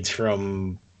escapades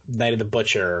from Night of the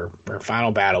Butcher or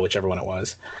Final Battle, whichever one it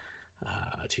was,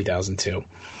 2002,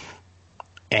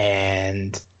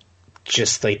 and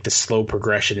just like the slow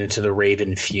progression into the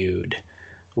Raven feud,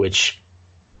 which,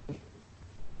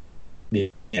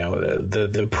 you know,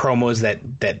 the promos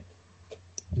that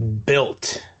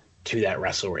built to that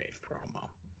Wrestle Rave promo.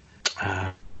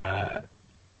 I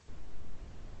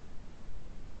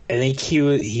think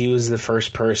he was the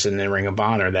first person in Ring of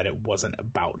Honor that it wasn't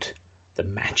about the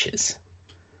matches.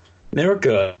 They were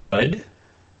good, but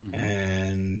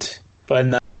none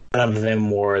of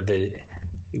them were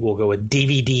we'll go with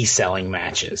DVD selling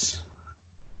matches.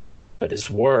 But his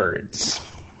words,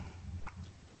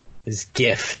 his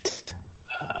gift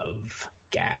of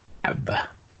gab,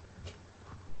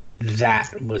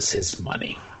 that was his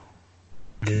money.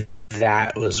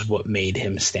 That was what made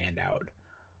him stand out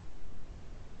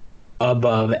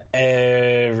above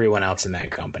everyone else in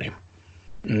that company.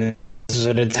 And this is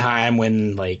at a time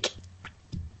when, like,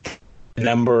 the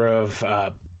number of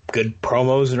good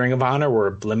promos in Ring of Honor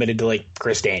were limited to, like,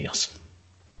 Chris Daniels.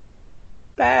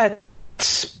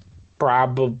 That's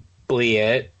probably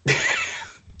it.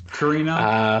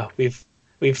 Carino?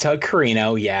 We've talked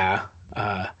Carino, yeah.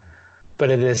 But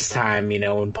at this time, you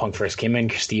know, when Punk first came in,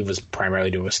 Steve was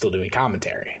primarily still doing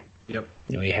commentary. Yep.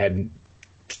 You know, he had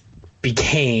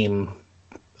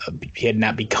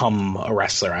not become a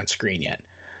wrestler on screen yet.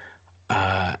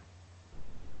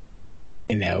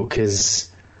 You know,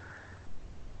 because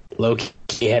Loki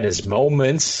had his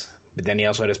moments, but then he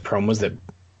also had his promos that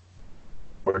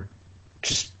were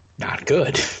just not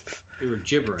good. They were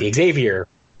gibberish. The Xavier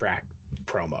Brack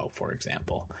promo, for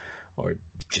example, or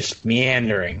just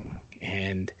meandering.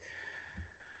 And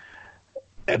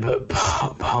but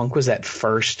Punk was that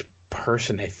first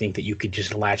person, I think, that you could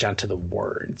just latch onto the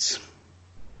words,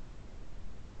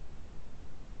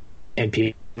 and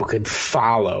people could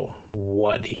follow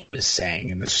what he was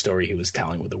saying and the story he was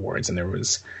telling with the words, and there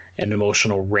was an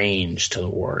emotional range to the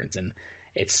words, and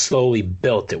it slowly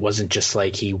built. It wasn't just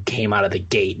like he came out of the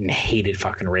gate and hated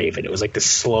fucking Raven. It was like the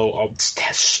slow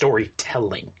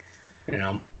storytelling, you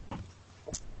know.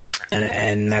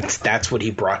 And that's what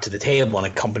he brought to the table in a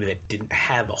company that didn't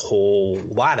have a whole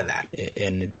lot of that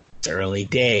in its early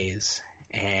days.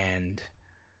 And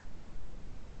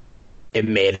it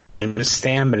made him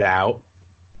stand it out,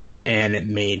 and it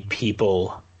made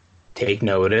people take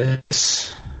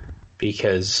notice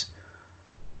because,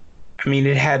 I mean,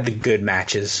 it had the good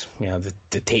matches. You know,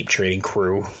 the tape trading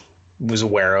crew was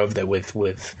aware of that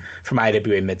from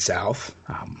IWA Mid-South.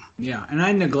 Yeah, and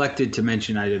I neglected to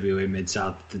mention IWA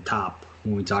Mid-South at the top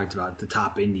when we talked about the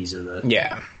top indies of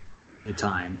the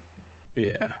time.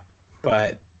 Yeah,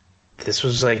 but this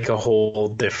was like a whole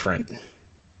different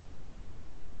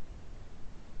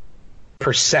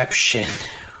perception.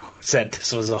 Said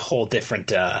this was a whole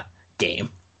different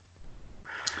game.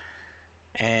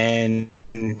 And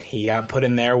he got put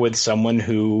in there with someone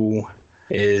who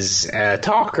is a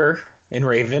talker in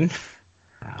Raven.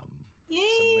 Someone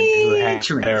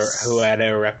who had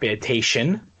a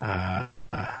reputation, a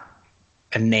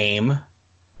name,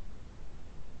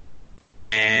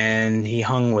 and he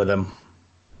hung with him.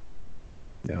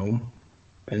 You know,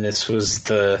 and this was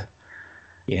this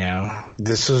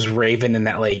was Raven in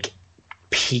that like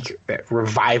peak, that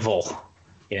revival.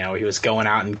 You know, he was going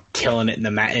out and killing it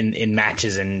in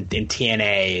matches in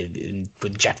TNA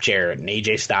with Jeff Jarrett and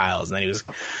AJ Styles, and then he was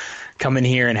coming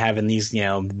here and having these, you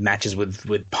know, matches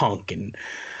with Punk, and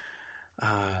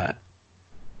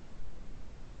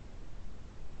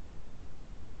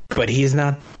but he's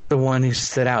not the one who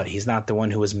stood out. He's not the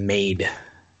one who was made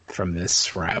from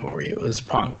this rivalry. It was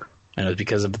Punk, and it was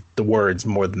because of the words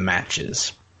more than the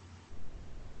matches.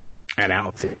 And I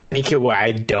don't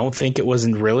think it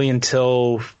wasn't really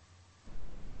until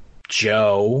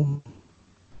Joe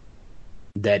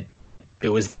that it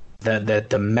was that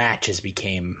the matches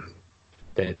became,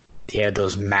 that he had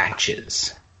those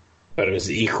matches, but it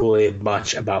was equally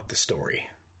much about the story.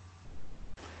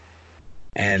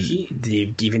 And you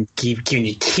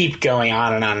keep going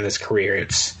on and on in his career.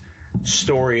 It's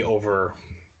story over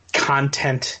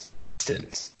content,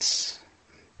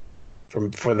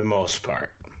 for the most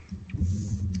part.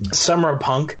 Summer of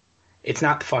Punk, it's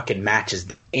not the fucking matches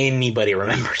that anybody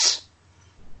remembers.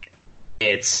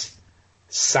 It's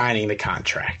signing the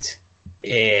contract.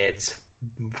 It's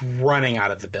running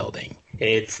out of the building.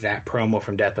 It's that promo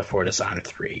from Death Before Dishonor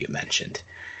 3 you mentioned.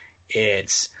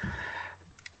 It's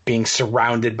being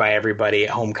surrounded by everybody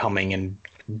at Homecoming and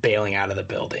bailing out of the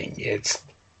building. It's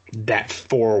that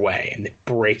four-way and the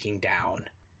breaking down.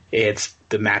 It's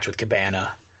the match with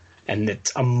Cabana, and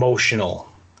it's emotional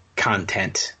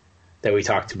content that we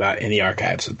talked about in the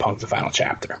archives of Punk: The Final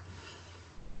Chapter.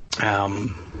 I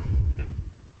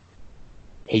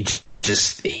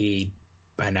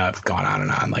know I've gone on and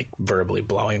on, like verbally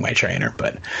blowing my trainer,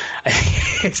 but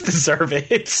it's deserving.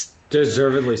 It's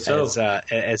deservedly so.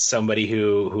 As somebody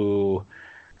who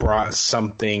brought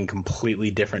something completely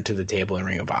different to the table in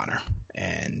Ring of Honor,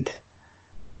 and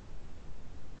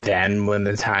then when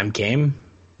the time came,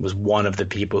 was one of the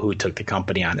people who took the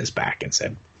company on his back and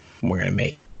said, "We're going to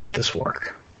make this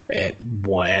work." At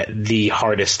the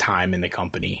hardest time in the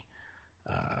company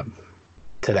to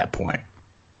that point.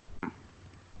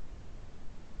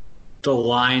 The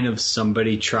line of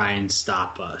 "somebody try and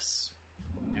stop us"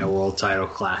 at World Title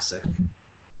Classic,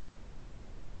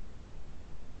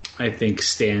 I think,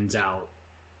 stands out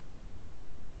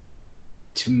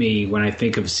to me when I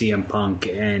think of CM Punk.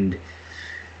 And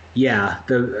Yeah,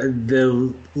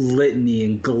 the litany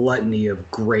and gluttony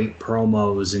of great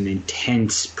promos and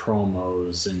intense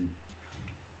promos and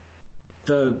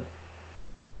the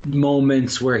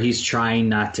moments where he's trying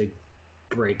not to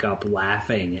break up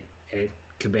laughing at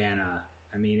Cabana.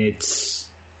 I mean, it's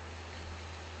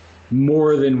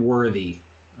more than worthy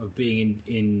of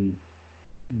being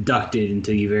inducted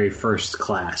into the very first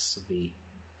class of the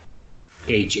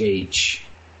HHOFH.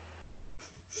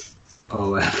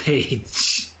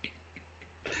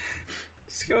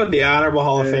 Let's go with the Honorable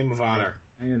Hall of Fame of Honor.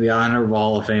 The Honorable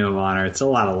Hall of Fame of Honor. It's a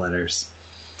lot of letters.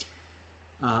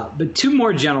 But two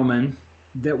more gentlemen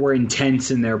that were intense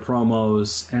in their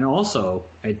promos and also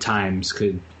at times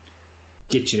could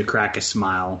get you to crack a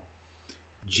smile.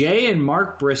 Jay and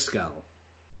Mark Briscoe,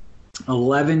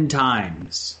 11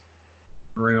 times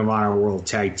Ring of Honor World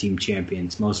Tag Team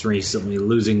Champions, most recently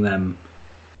losing them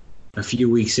a few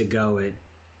weeks ago at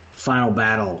Final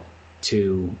Battle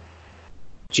to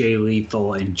Jay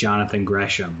Lethal and Jonathan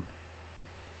Gresham.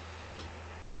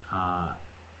 And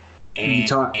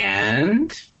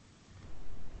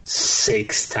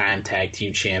 6-time tag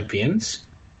team champions.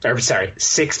 Or, sorry,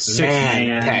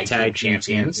 six-man tag team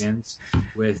champions.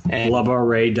 With Bubba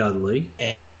Ray Dudley.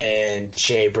 And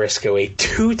Jay Briscoe, a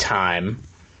 2-time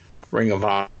Ring of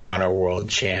Honor World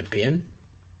Champion.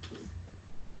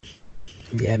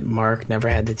 Yet Mark never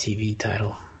had the TV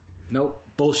title. Nope.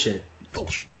 Bullshit.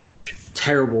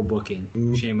 Terrible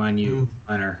booking. Shame on you,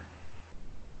 Hunter.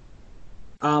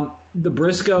 The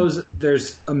Briscoes,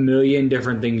 there's a million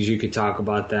different things you could talk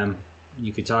about them.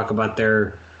 You could talk about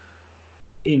their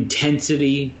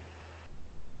intensity,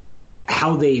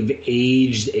 how they've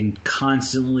aged and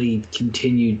constantly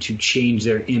continued to change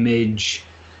their image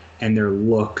and their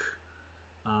look.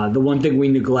 The one thing we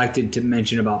neglected to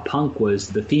mention about Punk was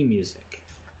the theme music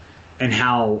and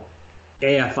how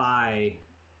AFI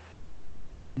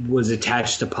was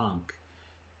attached to Punk.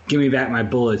 Give Me Back My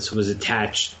Bullets was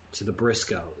attached to the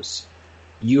Briscoes.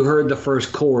 You heard the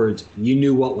first chords, you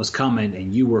knew what was coming,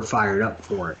 and you were fired up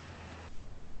for it.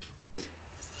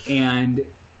 And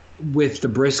with the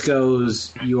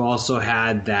Briscoes, you also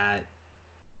had that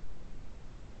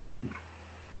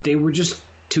they were just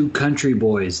two country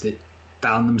boys that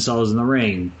found themselves in the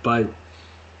ring, but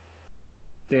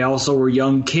they also were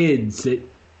young kids that,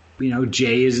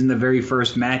 Jay is in the very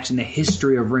first match in the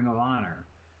history of Ring of Honor.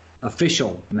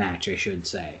 Official match, I should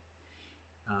say,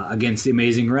 against the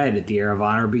Amazing Red at the Era of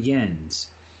Honor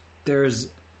Begins.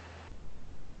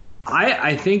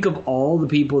 I think of all the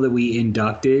people that we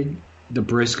inducted, the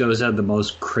Briscoes have the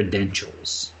most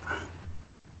credentials.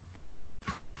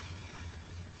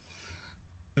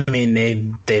 I mean,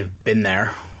 they've been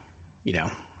there,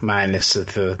 minus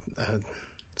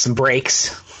some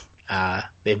breaks.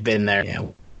 They've been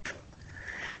there.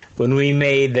 When we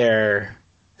made their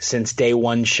Since Day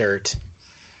One shirt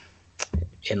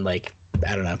in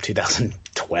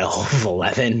 2012,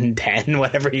 11, 10,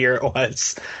 whatever year it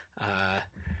was, that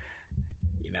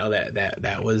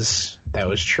was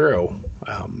true.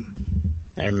 I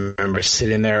remember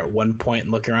sitting there at one point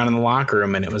and looking around in the locker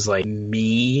room, and it was like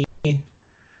me,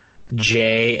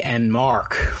 Jay, and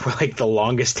Mark were like the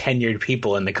longest tenured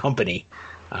people in the company.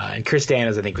 And Chris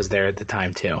Daniels, I think, was there at the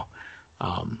time too.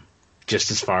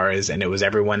 Just as far as, and it was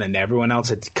everyone, and everyone else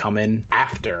had come in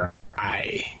after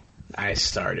I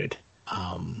started.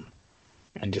 And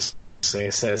just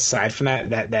aside from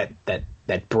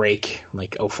that break,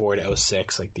 like 04 to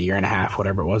 06, like the year and a half,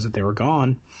 whatever it was that they were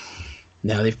gone.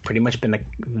 Now they've pretty much been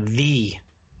the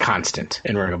constant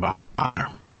in Ring of Honor.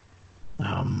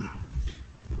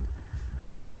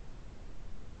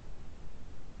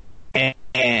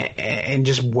 And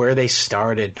just where they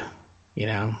started,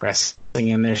 wrestling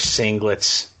in their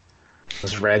singlets,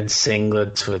 those red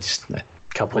singlets with just a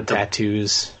couple of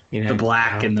tattoos, the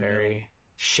black and the very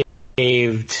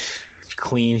shaved,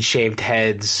 clean-shaved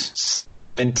heads.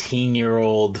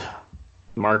 17-year-old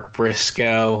Mark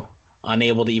Briscoe,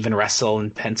 unable to even wrestle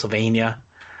in Pennsylvania.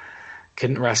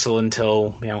 Couldn't wrestle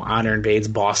until, Honor Invades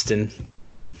Boston,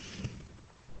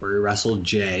 where he wrestled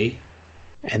Jay.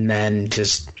 And then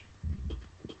just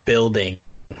building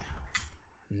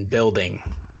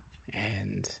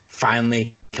and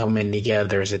finally coming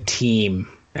together as a team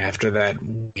after that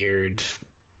weird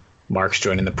Mark's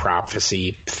joining the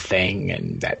Prophecy thing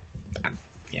and that,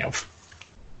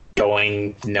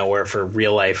 going nowhere for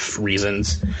real life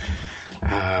reasons.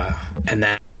 And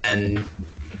then,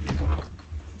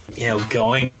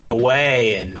 going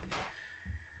away and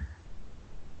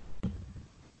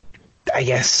I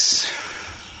guess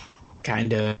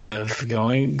kind of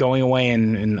going away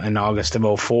in August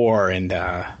of 04 and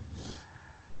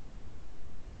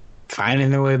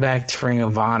finding their way back to Ring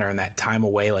of Honor, and that time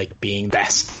away like being the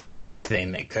best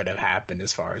thing that could have happened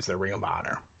as far as the Ring of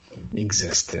Honor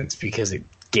existence, because it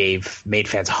made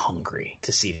fans hungry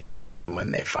to see them when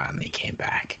they finally came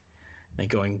back. And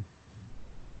going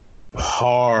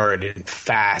hard and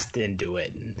fast into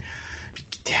it, and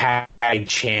tag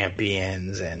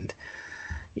champions, and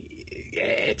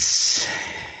it's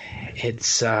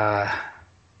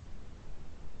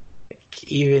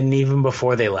even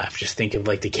before they left, just think of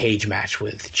like the cage match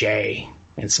with Jay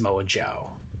and Samoa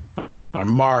Joe, or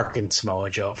Mark and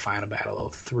Samoa Joe, Final Battle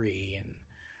 03, and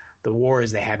the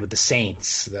wars they had with the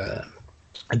Saints, the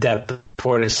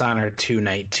Deathbefore Dishonor 2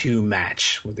 Night 2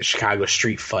 match with the Chicago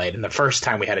Street Fight, and the first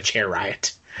time we had a chair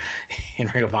riot in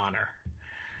Ring of Honor.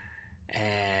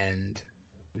 And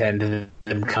then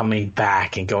them coming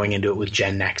back and going into it with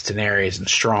Jen Next and Aries and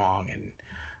Strong and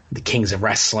the Kings of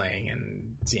Wrestling,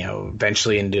 and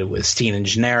eventually into it with Steen and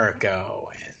Generico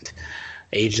and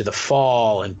Age of the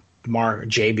Fall, and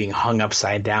Jay being hung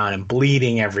upside down and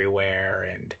bleeding everywhere,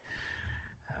 and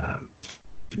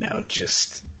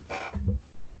just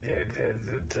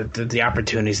the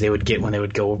opportunities they would get when they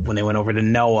went over to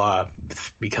Noah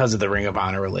because of the Ring of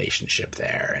Honor relationship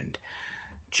there, and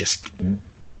just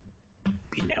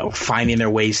finding their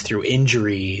ways through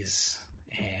injuries.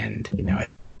 And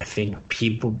I think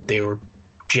they were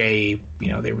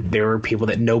people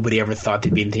that nobody ever thought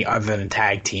they'd be anything other than a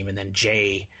tag team, and then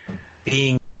Jay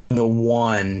being the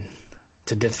one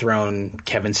to dethrone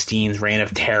Kevin Steen's reign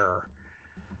of terror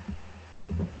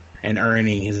and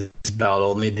earning his belt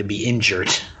only to be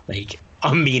injured like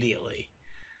immediately.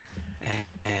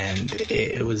 And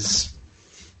it was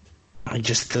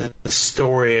just the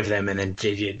story of them, and then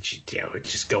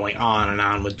just going on and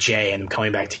on with Jay and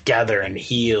coming back together, and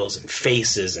heels and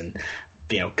faces, and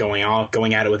going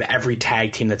at it with every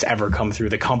tag team that's ever come through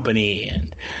the company,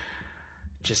 and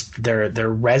just their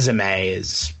resume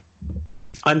is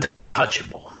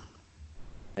untouchable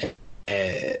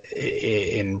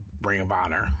in Ring of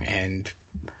Honor, and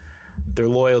their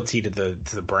loyalty to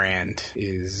the brand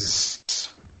is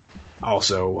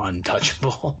also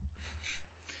untouchable.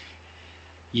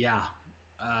 Yeah,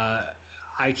 I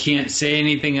can't say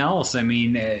anything else. I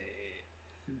mean,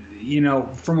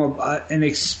 from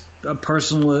a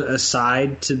personal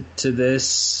aside to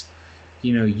this,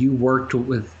 you worked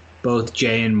with both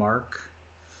Jay and Mark.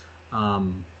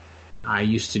 I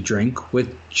used to drink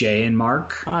with Jay and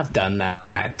Mark. I've done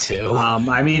that too.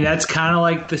 I mean, that's kind of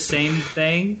like the same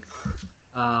thing.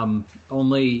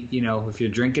 Only, if you're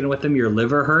drinking with them, your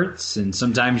liver hurts, and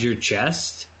sometimes your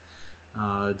chest.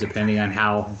 Depending on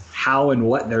how and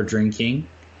what they're drinking.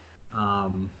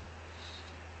 And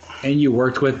you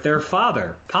worked with their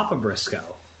father, Papa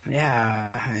Briscoe.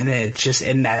 Yeah, and it's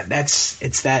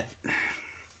that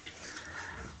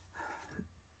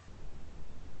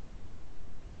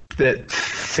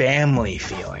family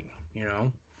feeling,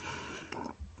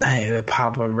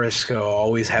 Papa Briscoe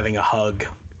always having a hug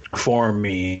for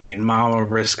me, and Mama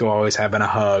Briscoe always having a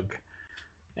hug.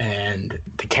 And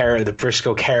the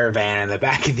Briscoe Caravan in the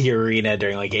back of the arena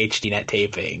during like HDNet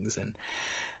tapings, and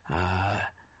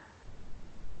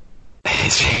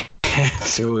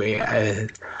so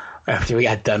after we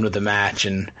got done with the match,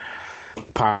 and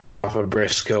Papa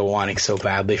Briscoe wanting so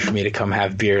badly for me to come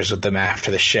have beers with them after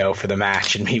the show for the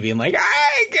match, and me being like,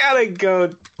 I gotta go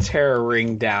tear a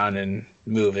ring down and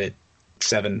move it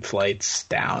 7 flights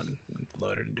down and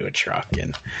load it into a truck,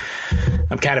 and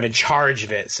I'm kind of in charge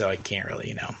of it, so I can't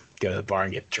really go to the bar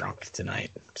and get drunk tonight,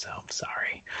 so I'm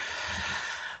sorry.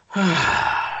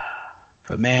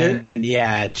 But man,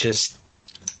 yeah, just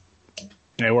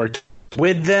I worked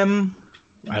with them,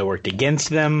 I worked against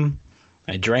them,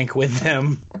 I drank with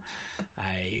them,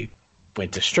 I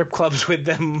went to strip clubs with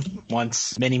them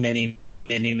once many moons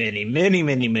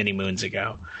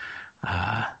ago.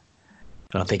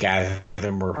 I don't think either of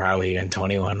them were probably in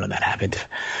 21 when that happened.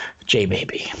 Jay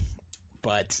maybe.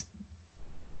 But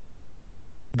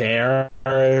they're,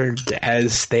 I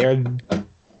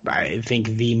think,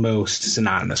 the most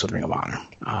synonymous with Ring of Honor.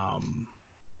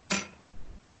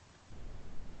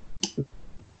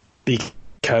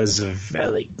 Because of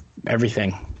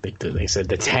everything. They said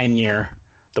the tenure,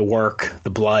 the work, the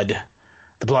blood,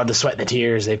 the sweat, and the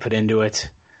tears they put into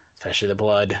it, especially the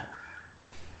blood.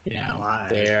 They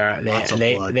are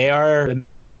the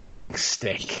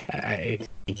stick. I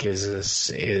think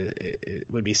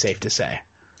it would be safe to say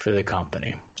for the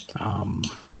company.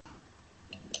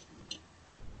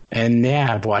 And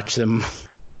yeah, I've watched them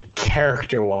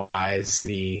character-wise.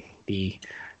 The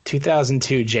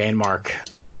 2002 Jay and Mark,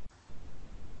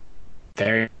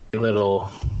 very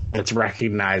little that's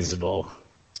recognizable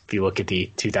if you look at the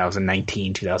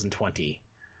 2019-2020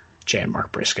 Jan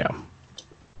Mark Briscoe.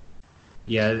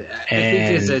 Yeah, I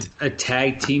think as a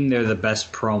tag team, they're the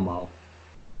best promo.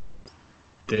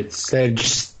 They're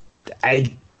just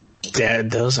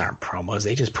those aren't promos.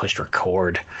 They just pushed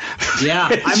record. Yeah,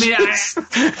 I mean,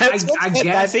 I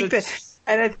guess.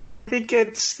 I think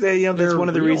it's that's one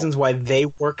of the reasons why they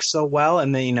work so well.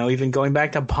 And then even going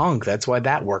back to Punk, that's why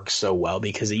that works so well,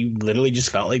 because you literally just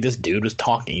felt like this dude was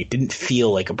talking. You didn't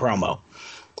feel like a promo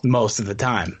most of the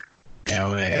time.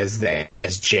 As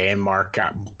Jay and Mark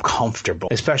got comfortable,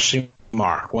 especially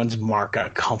Mark. Once Mark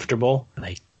got comfortable,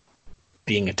 like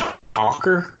being a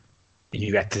talker, and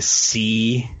you got to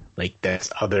see like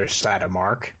this other side of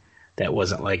Mark that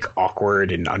wasn't like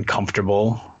awkward and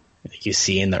uncomfortable like you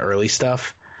see in the early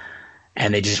stuff,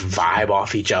 and they just vibe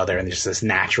off each other, and there's this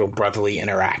natural brotherly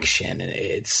interaction, and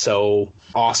it's so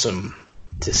awesome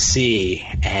to see.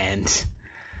 And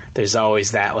there's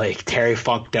always that like Terry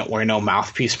Funk don't wear no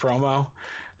mouthpiece promo.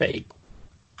 They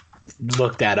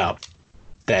look that up.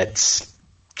 That's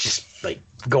just like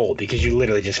gold, because you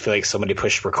literally just feel like somebody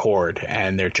pushed record,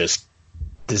 and they're just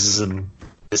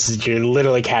you're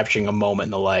literally capturing a moment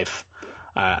in the life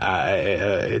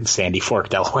in Sandy Fork,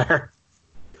 Delaware.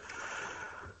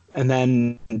 And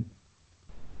then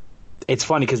it's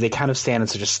funny because they kind of stand in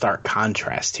such a stark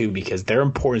contrast too, because their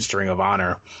importance to Ring of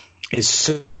Honor is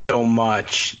so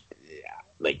much,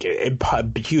 like a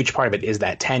huge part of it is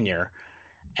that tenure,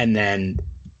 and then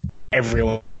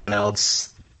everyone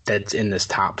else that's in this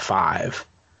top five,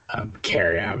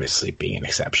 Kerry obviously being an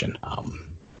exception.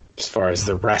 As far as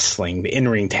the wrestling, the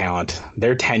in-ring talent,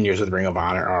 their tenures with Ring of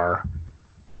Honor are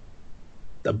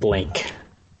a blink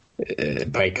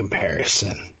by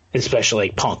comparison. Especially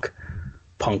like Punk.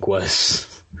 Punk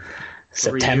was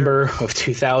September of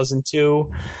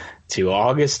 2002 to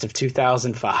August of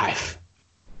 2005.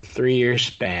 3 year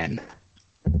span.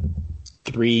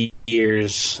 3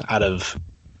 years out of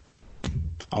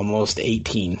almost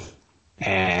 18.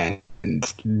 And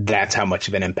that's how much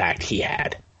of an impact he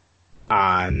had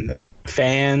on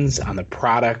fans, on the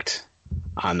product,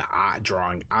 on the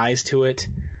drawing eyes to it.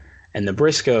 And the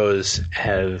Briscoes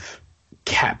have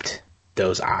kept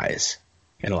those eyes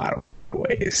in a lot of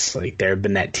ways. Like, there have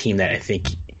been that team that I think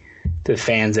the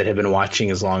fans that have been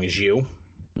watching as long as you,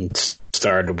 and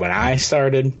started when I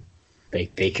started, they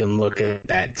can look at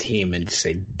that team and just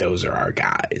say, those are our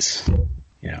guys.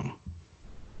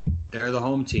 They're the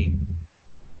home team.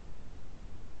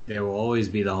 They will always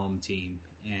be the home team.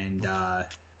 And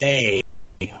they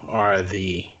are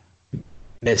the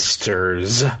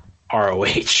Misters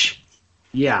ROH.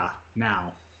 Yeah,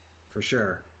 now, for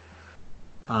sure.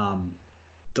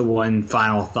 The one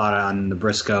final thought on the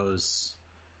Briscoes,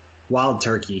 Wild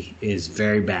Turkey is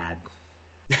very bad.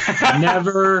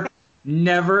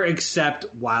 Never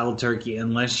accept Wild Turkey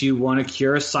unless you want to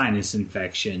cure a sinus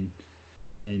infection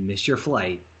and miss your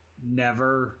flight.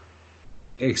 Never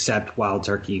accept Wild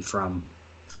Turkey from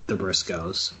the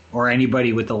Briscoes or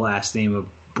anybody with the last name of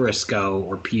Briscoe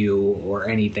or Pugh or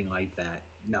anything like that.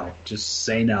 No, just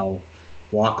say no.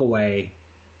 Walk away.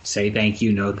 Say thank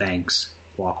you, no thanks.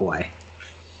 Walk away.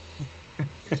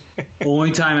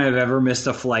 Only time I've ever missed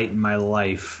a flight in my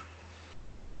life,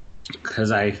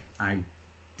 because I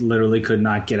literally could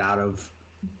not get out of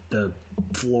the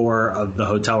floor of the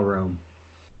hotel room.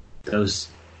 Those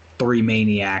three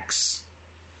maniacs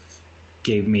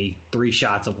gave me 3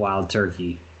 shots of Wild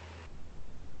Turkey.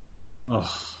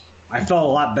 Oh, I felt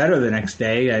a lot better the next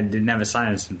day. I didn't have a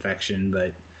sinus infection,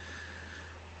 but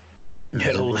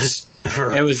it was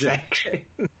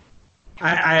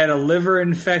I had a liver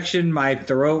infection. My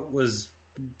throat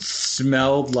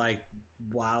smelled like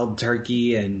Wild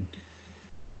Turkey, and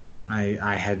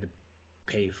I had to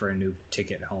pay for a new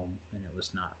ticket home, and it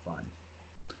was not fun.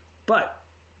 But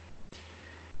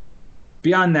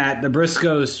beyond that, the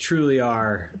Briscoes truly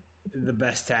are the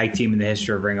best tag team in the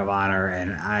history of Ring of Honor,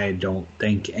 and I don't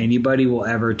think anybody will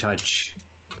ever touch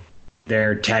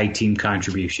their tag team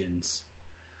contributions.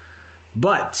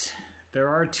 But there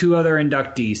are 2 other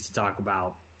inductees to talk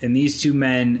about, and these 2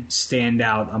 men stand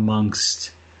out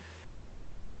amongst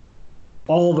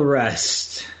all the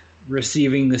rest,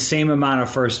 receiving the same amount of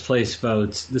first place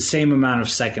votes, the same amount of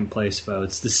second place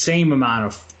votes, the same amount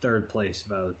of third place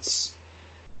votes.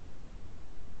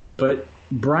 But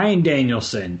Bryan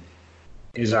Danielson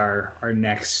is our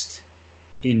next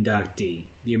inductee,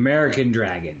 the American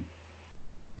Dragon.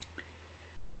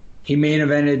 He main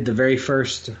evented the very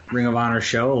first Ring of Honor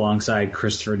show alongside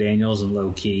Christopher Daniels and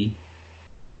Low Ki.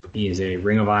 He is a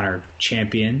Ring of Honor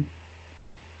champion,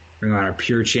 Ring of Honor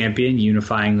pure champion,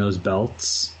 unifying those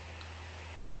belts.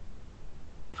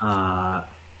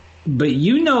 But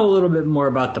you know a little bit more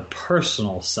about the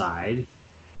personal side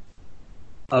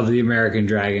of the American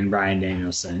Dragon, Bryan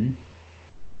Danielson.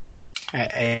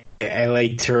 I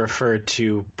like to refer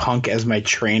to Punk as my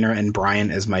trainer and Bryan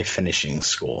as my finishing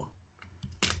school.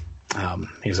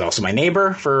 He was also my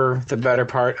neighbor for the better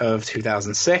part of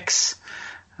 2006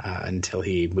 until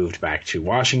he moved back to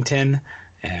Washington.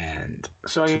 And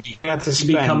so I got to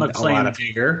spend become a lot clan of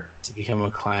figure. To become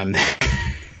a clan.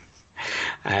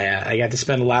 I got to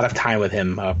spend a lot of time with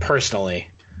him personally,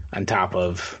 on top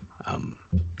of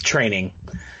training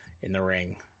in the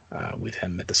ring with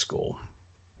him at the school.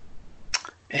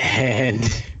 And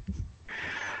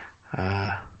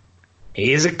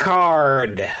he's a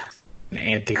card. An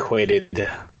antiquated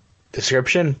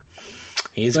description.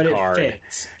 He's a card.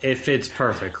 It fits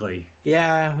perfectly.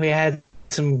 Yeah, we had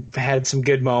some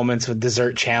good moments with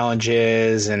dessert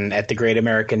challenges and at the Great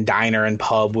American Diner and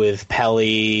Pub with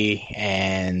Pelly,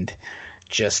 and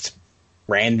just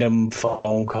random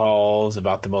phone calls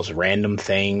about the most random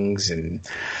things, and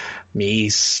me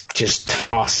just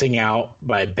tossing out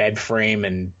my bed frame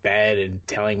and bed and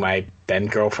telling my then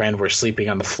girlfriend we're sleeping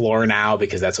on the floor now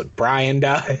because that's what Bryan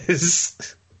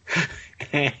does.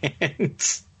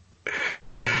 And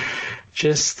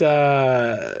just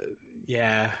inviting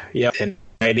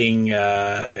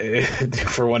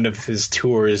for one of his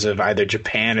tours of either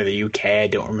Japan or the UK, I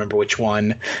don't remember which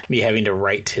one, me having to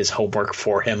write his homework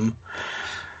for him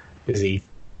because he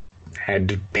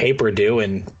had paper due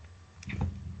and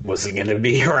wasn't going to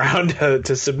be around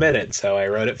to submit it, so I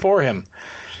wrote it for him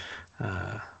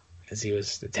as he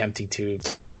was attempting to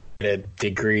get a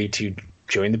degree to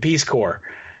join the Peace Corps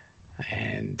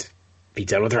and be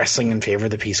done with wrestling in favor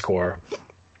of the Peace Corps.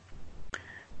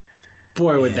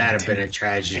 Boy, would that have been a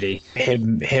tragedy.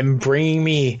 Him bringing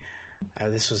me,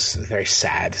 this was a very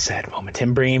sad moment,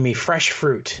 him bringing me fresh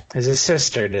fruit, as his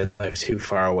sister didn't live too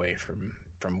far away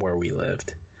from where we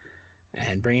lived,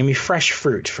 and bringing me fresh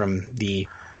fruit from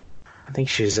I think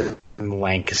she's in the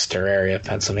Lancaster area of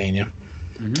Pennsylvania.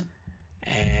 Mm-hmm.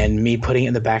 And me putting it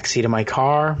in the backseat of my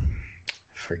car,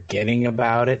 forgetting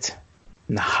about it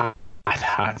in the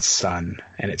hot sun,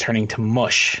 and it turning to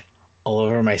mush all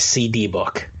over my CD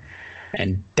book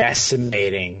and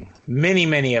decimating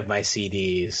many of my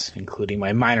CDs, including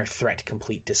my Minor Threat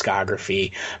complete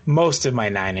discography, most of my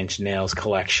Nine Inch Nails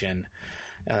collection,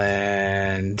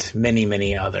 and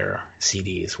many other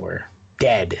CDs were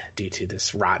dead due to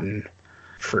this rotten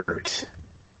fruit.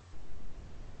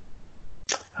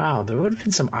 Oh, there would have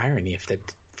been some irony if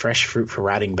that fresh fruit for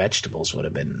rotting vegetables would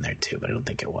have been in there too, but I don't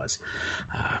think it was.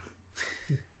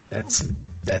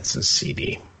 That's a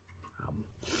CD.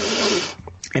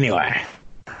 Anyway,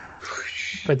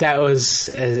 but that was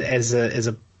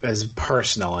as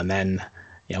personal, and then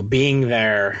being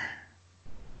there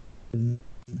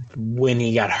when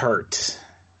he got hurt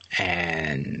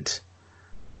and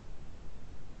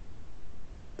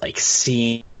like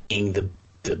seeing the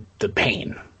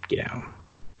pain,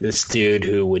 this dude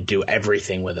who would do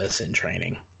everything with us in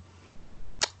training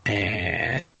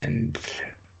and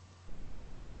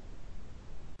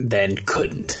then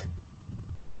couldn't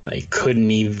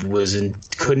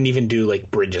even do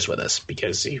like bridges with us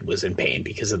because he was in pain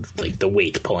because of like the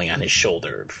weight pulling on his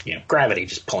shoulder, gravity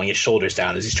just pulling his shoulders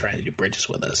down as he's trying to do bridges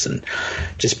with us, and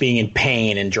just being in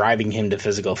pain and driving him to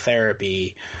physical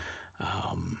therapy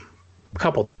a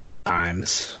couple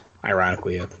times.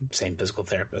 Ironically, the same physical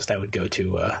therapist I would go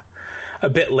to a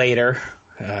bit later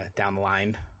down the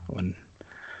line, one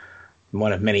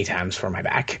of many times for my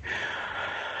back.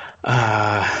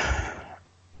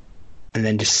 And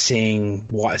then just sitting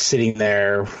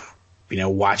there,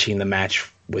 watching the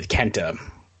match with Kenta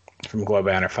from Glory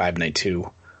by Honor 5 Night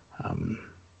 2,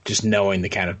 just knowing the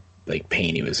kind of like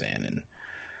pain he was in, and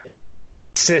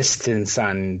insistence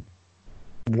on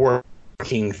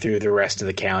working through the rest of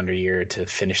the calendar year to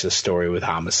finish the story with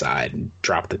Homicide and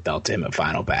drop the belt to him at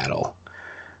Final Battle.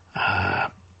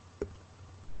 And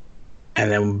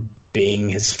then being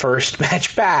his first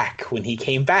match back when he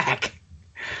came back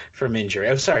from injury.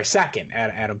 I'm sorry, second.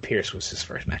 Adam Pearce was his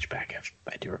first match back, if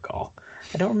I do recall.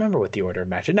 I don't remember what the order of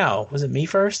match. No, was it me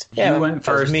first? Yeah, you went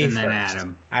first and then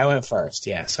Adam. I went first,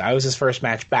 yeah. So I was his first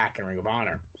match back in Ring of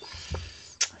Honor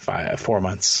 4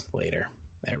 months later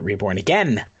at Reborn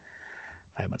again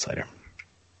 5 months later.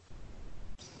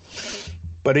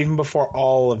 But even before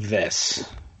all of this,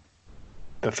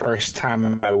 the first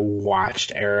time I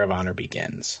watched Era of Honor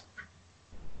Begins,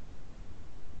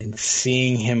 and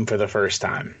seeing him for the first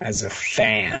time as a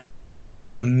fan,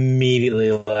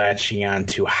 immediately latching on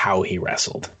to how he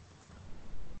wrestled,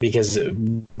 because it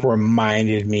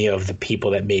reminded me of the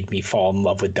people that made me fall in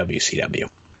love with WCW.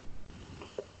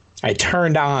 I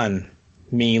turned on,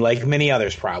 me like many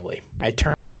others probably, I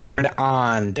turned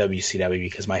on WCW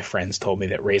because my friends told me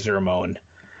that Razor Ramon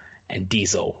and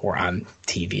Diesel were on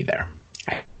TV there.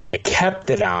 I kept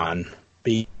it on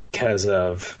because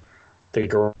of the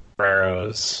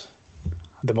Guerreros,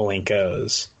 the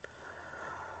Malenkos,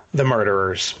 the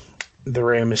Murderers, the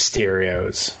Rey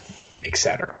Mysterios,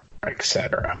 etc.,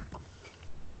 etc.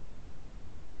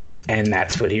 And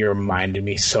that's what he reminded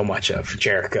me so much of,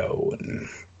 Jericho.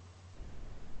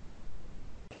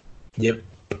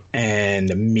 And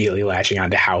immediately latching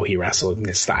on to how he wrestled in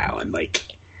his style. And, like,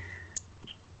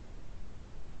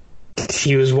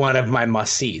 he was one of my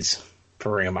must-sees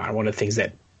for Ring of Honor. One of the things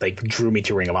that, like, drew me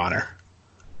to Ring of Honor.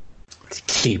 To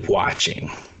keep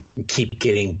watching. And keep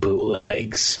getting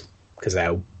bootlegs. Because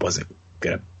I wasn't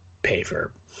going to pay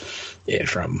for it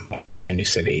from a New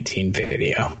City 18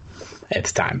 video at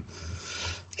the time.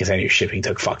 Because I knew shipping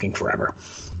took fucking forever.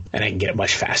 And I can get it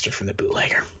much faster from the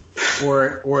bootlegger.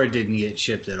 Or it didn't get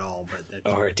shipped at all.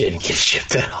 Or it didn't get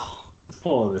shipped at all.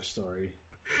 Whole other story.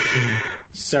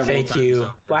 Thank you,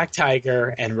 over. Black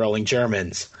Tiger and Rolling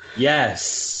Germans.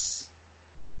 Yes.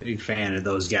 Big fan of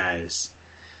those guys.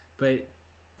 But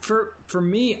for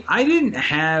me, I didn't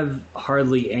have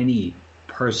hardly any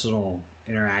personal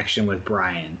interaction with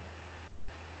Brian.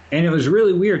 And it was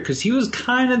really weird because he was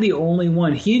kind of the only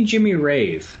one. He and Jimmy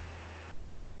Rave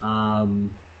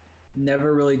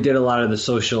never really did a lot of the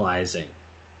socializing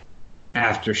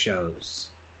after shows.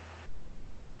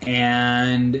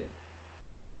 And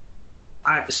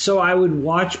so I would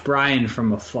watch Brian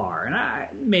from afar. And I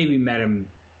maybe met him,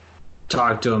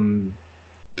 talked to him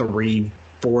 3-4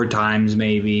 times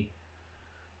maybe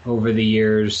over the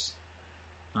years.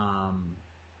 And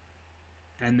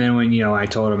then when, I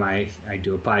told him I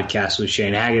do a podcast with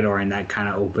Shane Hagedorn, and that kind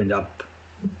of opened up,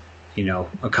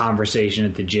 a conversation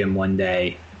at the gym one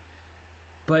day.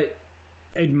 But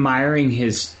admiring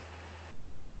his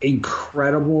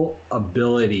incredible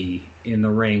ability in the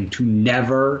ring to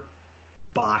never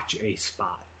botch a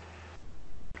spot.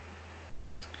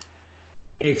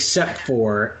 Except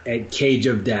for at Cage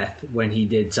of Death when he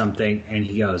did something and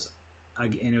he goes,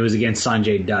 and it was against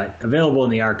Sanjay Dutt, available in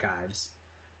the archives,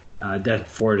 Death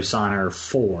Before Dishonor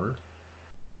 4.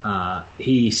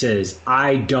 He says,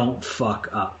 "I don't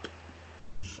fuck up."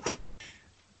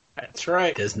 That's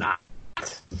right. Does not.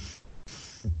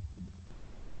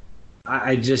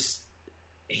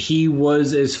 He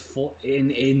was as full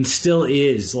and still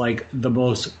is like the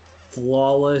most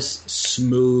flawless,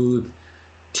 smooth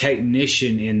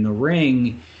technician in the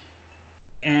ring,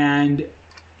 and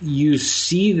you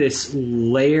see this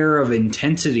layer of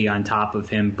intensity on top of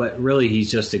him, but really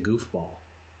he's just a goofball.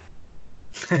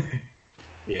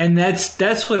 Yeah. And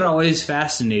that's what always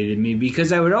fascinated me,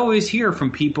 because I would always hear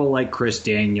from people like Chris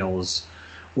Daniels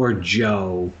or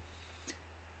Joe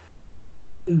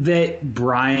that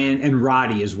Brian, and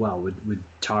Roddy as well would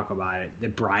talk about it,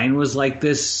 that Brian was like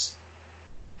this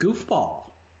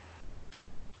goofball.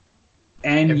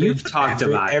 And you've talked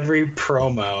about every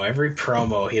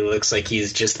promo, he looks like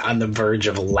he's just on the verge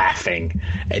of laughing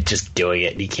at just doing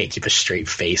it, and he can't keep a straight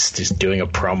face just doing a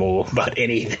promo about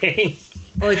anything.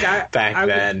 Like back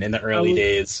then in the early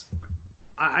days.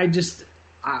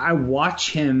 I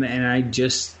watch him and I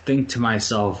just think to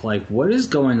myself, like, what is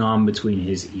going on between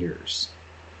his ears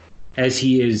as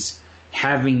he is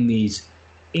having these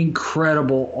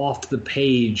incredible off the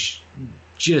page,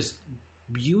 just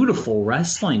beautiful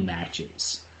wrestling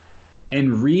matches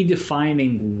and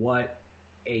redefining what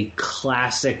a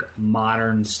classic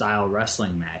modern style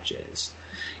wrestling match is.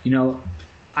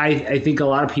 I think a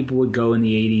lot of people would go in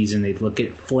the 80s and they'd look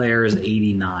at Flair's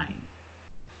 89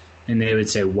 and they would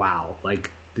say, wow, like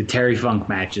the Terry Funk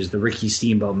matches, the Ricky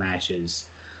Steamboat matches.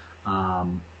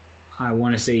 I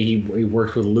want to say he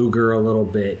worked with Luger a little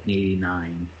bit in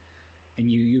 89.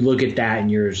 And you look at that and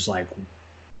you're just like,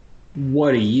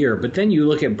 what a year. But then you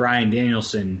look at Bryan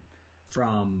Danielson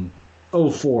from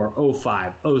 04,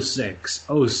 05, 06,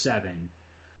 07,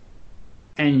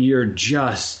 and you're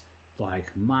just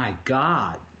like, my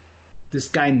God, this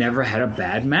guy never had a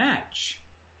bad match.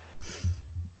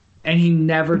 And he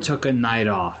never took a night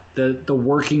off. The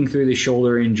working through the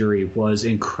shoulder injury was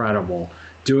incredible.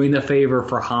 Doing the favor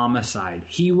for Homicide.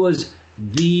 He was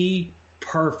the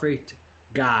perfect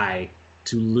guy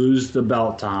to lose the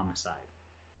belt to Homicide.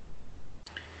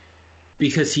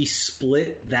 Because he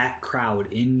split that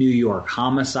crowd in New York,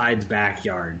 Homicide's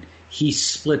backyard. He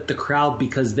split the crowd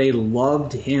because they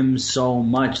loved him so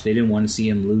much they didn't want to see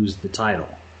him lose the title.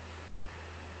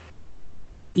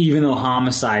 Even though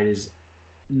Homicide is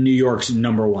New York's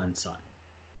number one son.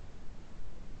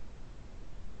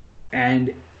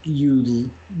 And you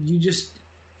just,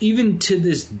 even to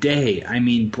this day, I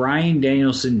mean, Bryan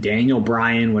Danielson, Daniel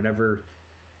Bryan, whatever,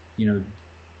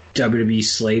 WWE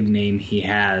slave name he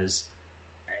has,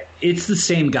 it's the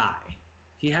same guy.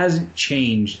 He hasn't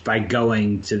changed by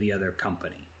going to the other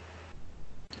company.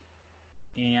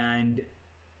 And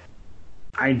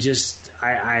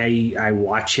I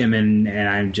watch him and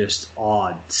I'm just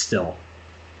awed still.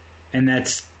 And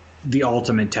that's the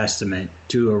ultimate testament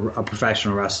to a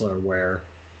professional wrestler where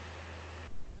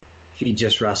he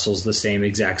just wrestles the same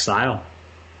exact style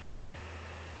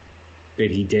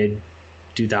that he did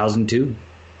 2002.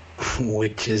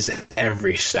 Which is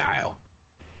every style.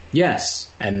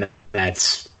 Yes. And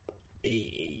that's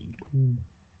a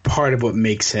part of what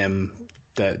makes him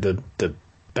the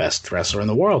best wrestler in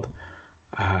the world.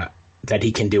 That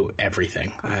he can do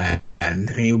everything. And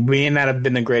he may not have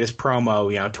been the greatest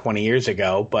promo, 20 years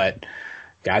ago, but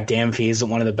goddamn if he isn't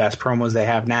one of the best promos they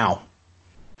have now.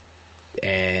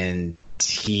 And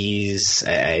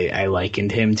I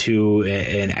likened him to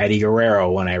an Eddie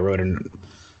Guerrero when I wrote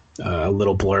a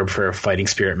little blurb for Fighting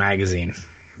Spirit magazine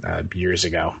years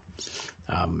ago.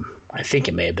 I think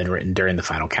it may have been written during the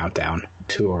Final Countdown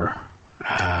tour.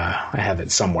 I have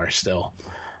it somewhere still.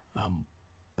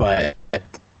 But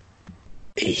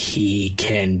he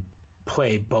can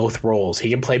play both roles. He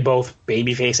can play both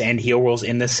babyface and heel roles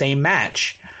in the same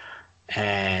match.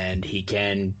 And he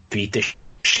can beat the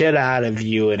shit out of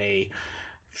you in a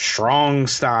strong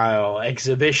style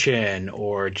exhibition,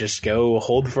 or just go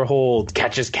hold for hold,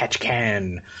 catch as catch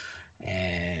can,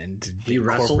 and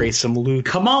incorporate some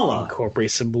Kamala.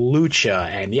 Incorporate some lucha,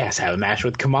 and yes, have a match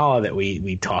with Kamala that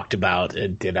we talked about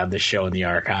and did on the show in the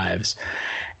archives,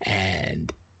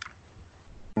 and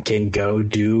can go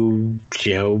do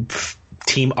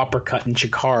Team Uppercut and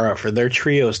Chikara for their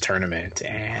trios tournament,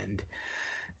 and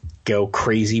go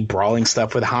crazy brawling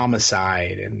stuff with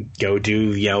Homicide, and go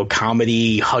do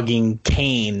comedy hugging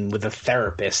Kane with a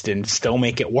therapist and still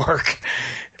make it work.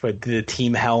 But the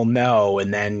Team Hell No,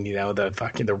 and then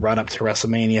the run up to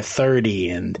WrestleMania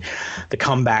 30 and the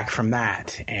comeback from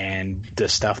that, and the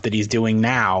stuff that he's doing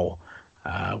now,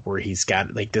 where he's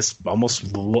got like this almost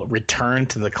return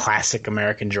to the classic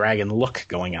American Dragon look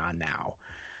going on now.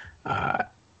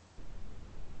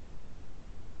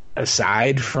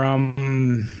 Aside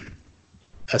from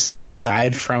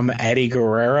Eddie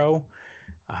Guerrero,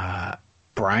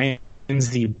 Bryan's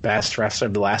the best wrestler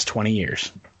of the last 20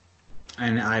 years.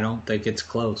 And I don't think it's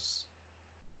close.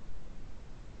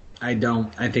 I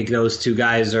think those two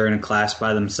guys are in a class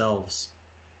by themselves.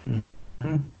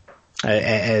 Mm-hmm.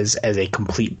 As a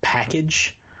complete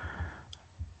package,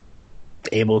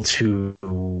 able to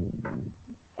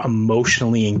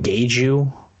emotionally engage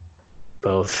you,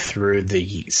 both through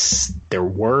their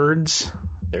words,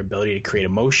 their ability to create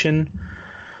emotion.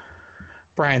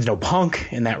 Bryan's no Punk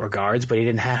in that regards, but he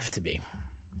didn't have to be.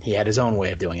 He had his own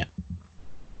way of doing it.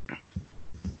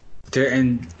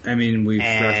 And I mean, we've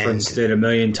referenced it a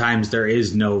million times. There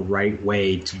is no right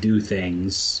way to do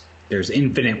things. There's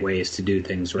infinite ways to do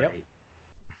things right. Yep.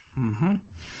 Mm-hmm.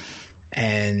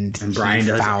 And Bryan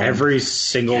does every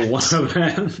single one of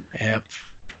them. Yep.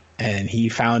 And he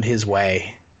found his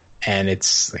way. And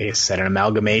it's, like I said, an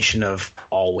amalgamation of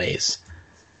always.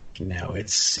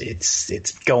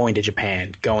 It's going to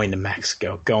Japan, going to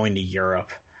Mexico, going to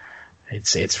Europe.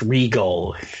 It's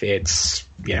Regal. It's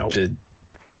the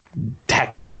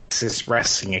Texas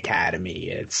Wrestling Academy.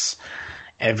 It's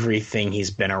everything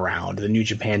he's been around. The New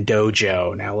Japan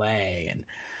Dojo in LA, and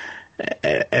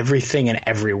everything and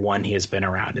everyone he has been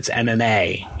around. It's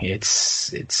MMA.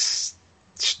 It's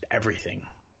everything.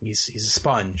 He's a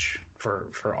sponge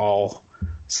for all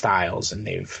styles, and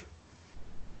they've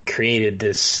created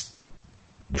this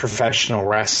professional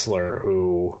wrestler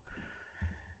who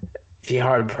be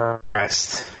hard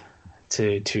pressed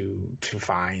to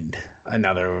find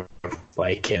another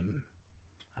like him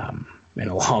in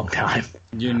a long time.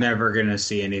 You're never gonna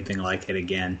see anything like it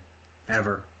again,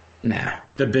 ever. Nah.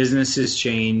 The business has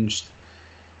changed.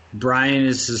 Bryan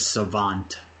is a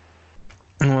savant.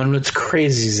 And what's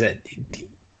crazy is that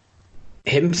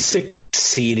him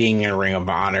succeeding in Ring of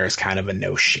Honor is kind of a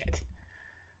no shit.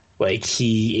 Like,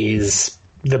 he is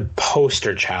the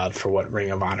poster child for what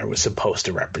Ring of Honor was supposed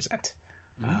to represent.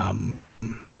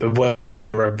 But what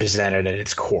it represented at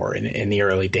its core in the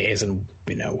early days, and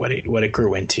what it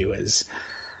grew into as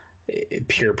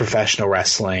pure professional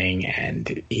wrestling,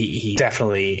 and he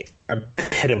definitely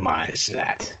epitomized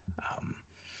that.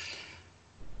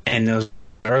 And those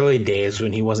early days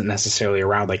when he wasn't necessarily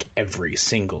around like every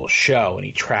single show and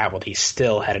he traveled, he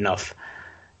still had enough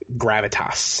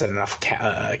gravitas and enough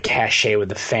cachet with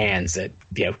the fans that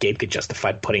Gabe could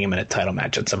justify putting him in a title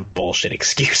match on some bullshit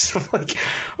excuse of like,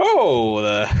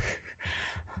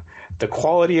 the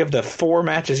quality of the 4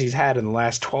 matches he's had in the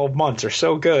last 12 months are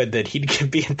so good that he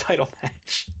could be in a title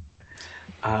match.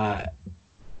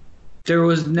 There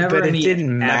was never any. But it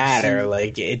didn't matter.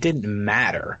 Like, it didn't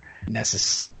matter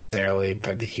necessarily,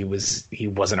 but he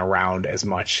wasn't around as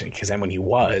much, because then when he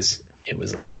was, it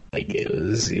was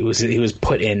he was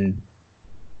put in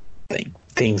like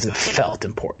things that felt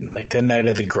important, like the night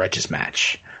of the Grudges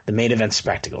match, the main event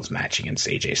Spectacles match against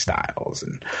AJ Styles,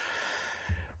 and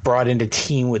brought into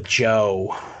team with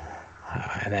Joe,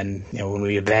 and then when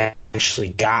we eventually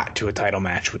got to a title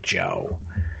match with Joe,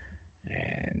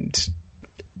 and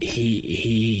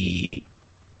he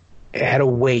had a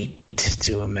weight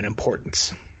to him and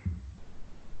importance,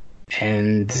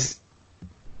 and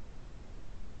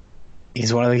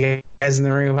he's one of the guys in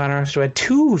the Ring of Honor who had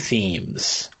 2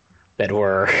 themes that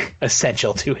were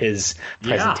essential to his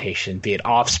presentation, be it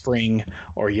Offspring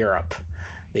or Europe.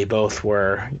 They both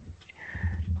were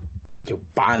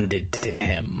bonded to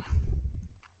him.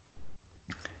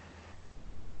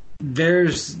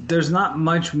 There's not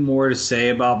much more to say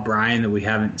about Bryan that we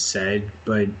haven't said,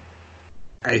 but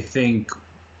I think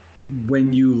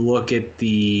when you look at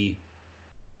the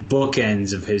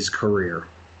bookends of his career,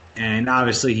 and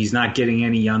obviously he's not getting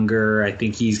any younger. I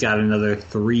think he's got another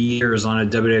 3 years on a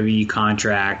WWE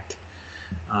contract,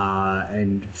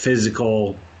 and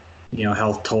physical,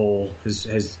 health toll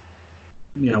has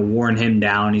worn him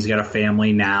down. He's got a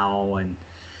family now, and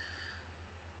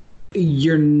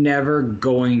you're never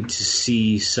going to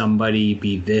see somebody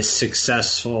be this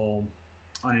successful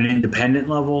on an independent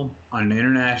level, on an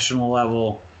international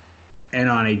level, and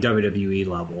on a WWE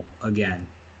level again.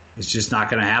 It's just not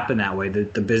going to happen that way.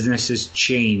 The business has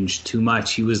changed too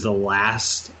much. He was the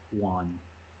last one.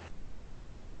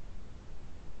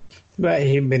 But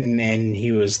he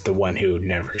was the one who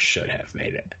never should have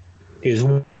made it. He was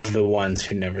one of the ones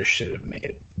who never should have made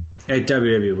it. At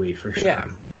WWE, for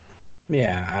sure.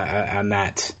 Yeah, on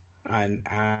that. On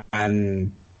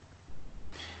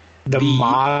the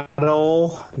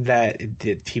model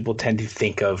that people tend to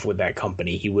think of with that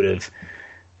company, he would have...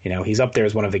 he's up there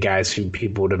as one of the guys who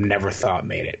people would have never thought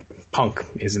made it. Punk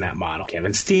is in that model.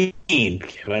 Kevin Steen,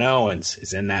 Kevin Owens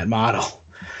is in that model.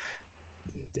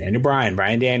 Daniel Bryan,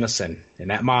 Bryan Danielson, in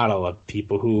that model of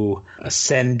people who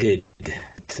ascended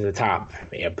to the top.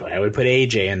 I would put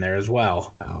AJ in there as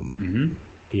well.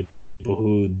 People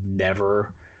who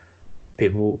never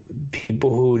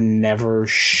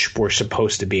were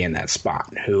supposed to be in that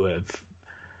spot, who have,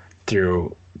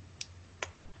 through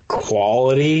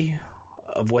quality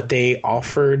of what they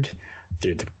offered,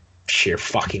 through the sheer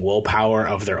fucking willpower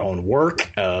of their own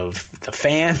work, of the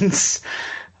fans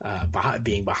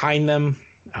being behind them.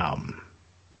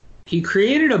 He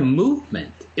created a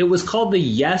movement. It was called the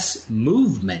Yes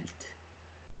Movement.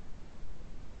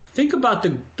 Think about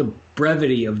the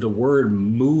brevity of the word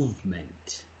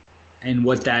movement and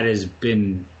what that has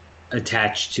been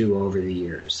attached to over the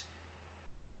years.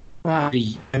 Well,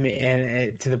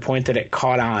 and to the point that it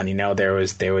caught on,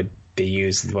 they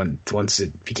used, once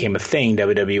it became a thing,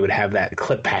 WWE would have that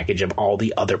clip package of all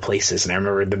the other places. And I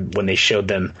remember when they showed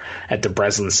them at the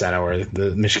Breslin Center where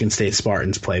the Michigan State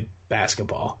Spartans play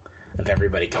basketball, of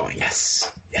everybody going,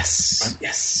 yes, yes,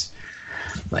 yes.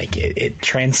 Like it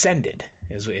transcended.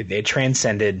 It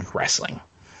transcended wrestling.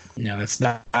 That's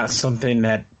not something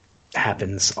that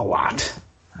happens a lot.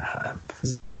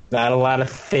 Not a lot of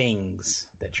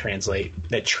things that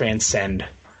transcend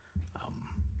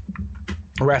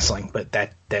wrestling, but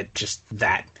that.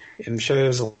 I'm sure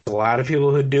there's a lot of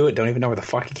people who do it, don't even know where the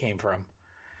fuck it came from.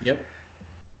 Yep.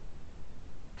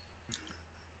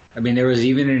 I mean, there was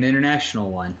even an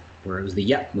international one where it was the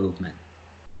Yep movement.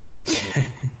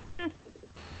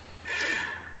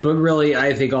 But really,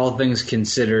 I think all things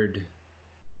considered,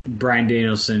 Bryan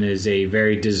Danielson is a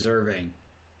very deserving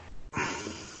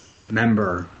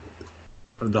member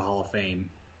of the Hall of Fame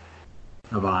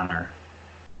of Honor.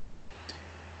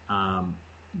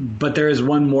 But there is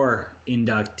one more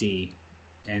inductee,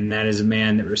 and that is a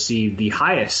man that received the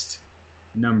highest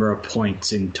number of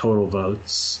points in total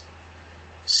votes,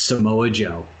 Samoa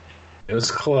Joe. It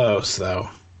was close, though.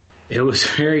 It was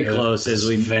very close.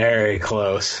 Very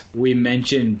close. We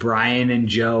mentioned Bryan and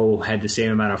Joe had the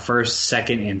same amount of first,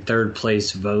 second, and third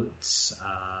place votes.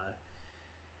 And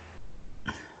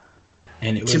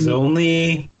it was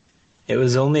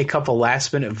only a couple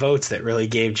last minute votes that really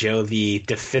gave Joe the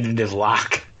definitive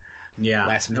lock. Yeah,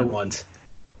 last minute ones.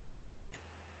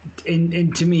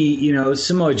 And to me,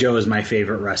 Samoa Joe is my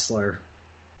favorite wrestler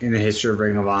in the history of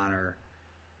Ring of Honor.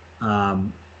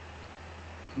 More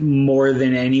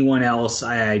than anyone else,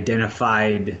 I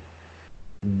identified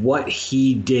what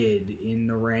he did in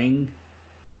the ring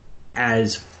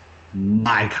as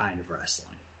my kind of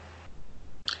wrestling.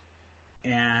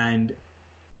 And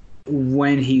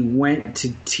when he went to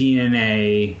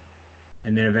TNA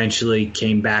and then eventually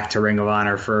came back to Ring of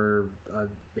Honor for a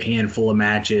handful of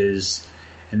matches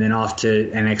and then off to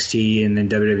NXT and then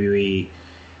WWE,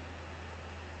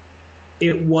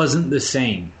 it wasn't the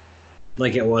same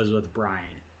like it was with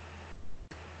Bryan.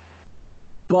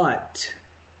 But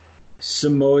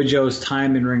Samoa Joe's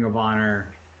time in Ring of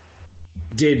Honor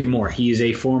did more. He is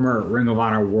a former Ring of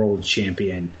Honor World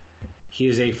Champion. He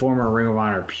is a former Ring of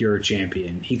Honor Pure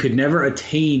Champion. He could never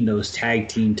attain those tag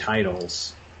team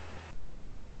titles.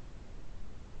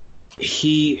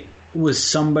 He was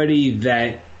somebody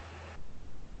that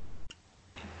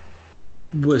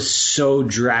was so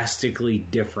drastically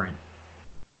different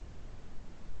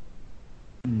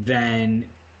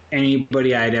than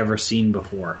anybody I'd ever seen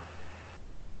before,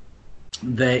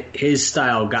 that his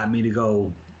style got me to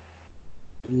go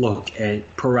look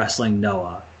at Pro Wrestling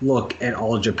Noah, look at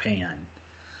All Japan,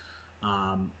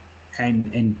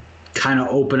 and kind of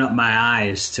open up my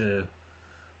eyes to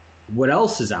what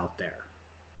else is out there.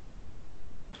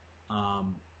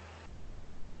 Not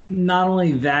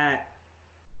only that,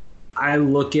 I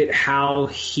look at how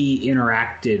he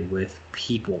interacted with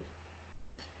people.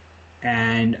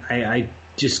 And I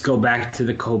just go back to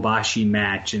the Kobashi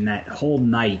match and that whole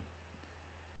night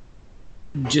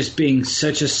just being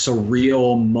such a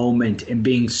surreal moment and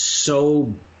being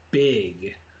so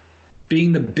big,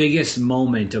 being the biggest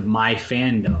moment of my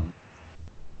fandom,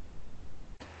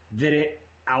 that it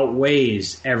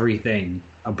outweighs everything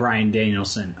a Bryan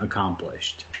Danielson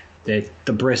accomplished, that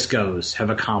the Briscoes have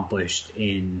accomplished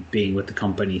in being with the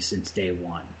company since day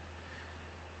one.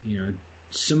 You know,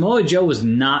 Samoa Joe was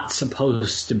not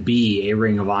supposed to be a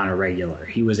Ring of Honor regular.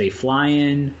 He was a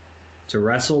fly-in to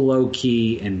wrestle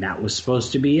low-key, and that was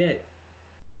supposed to be it.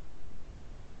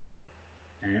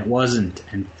 And it wasn't.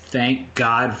 And thank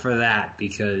God for that,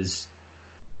 because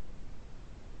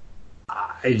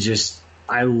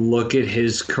I look at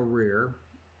his career,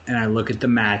 and I look at the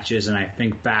matches, and I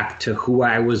think back to who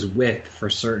I was with for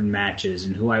certain matches,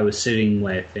 and who I was sitting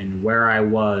with, and where I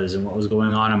was, and what was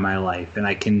going on in my life, and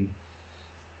I can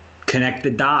connect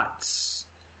the dots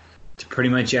to pretty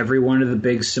much every one of the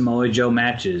big Samoa Joe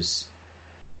matches.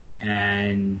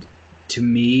 And to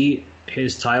me,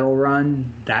 his title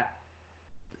run, that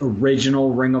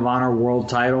original Ring of Honor World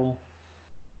title,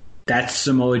 that's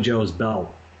Samoa Joe's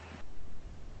belt.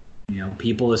 You know,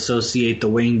 people associate the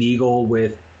Winged Eagle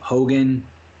with Hogan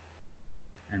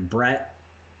and Brett.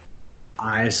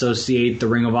 I associate the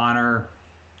Ring of Honor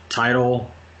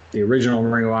title, the original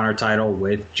Ring of Honor title,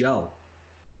 with Joe.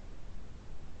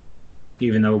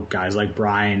 Even though guys like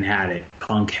Bryan had it,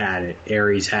 Punk had it,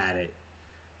 Aries had it.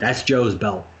 That's Joe's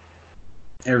belt.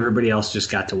 Everybody else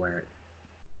just got to wear it.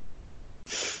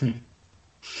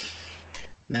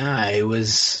 Nah, it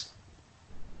was...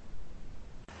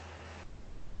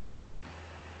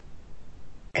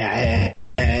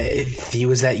 he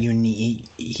was that unique...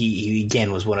 He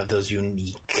again was one of those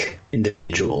unique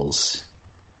individuals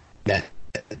that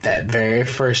very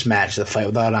first match, the Fight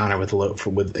Without Honor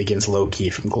against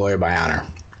Low-Ki from Glory by Honor.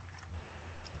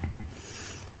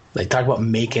 Like, talk about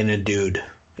making a dude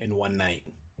in one night.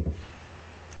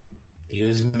 He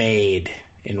was made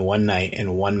in one night,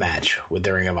 in one match with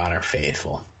the Ring of Honor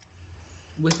faithful.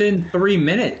 Within 3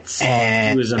 minutes,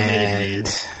 he was a made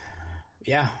man.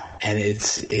 Yeah, and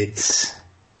it's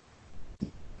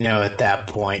you know, at that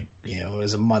point, you know, it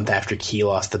was a month after Key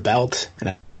lost the belt,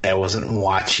 and I wasn't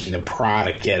watching the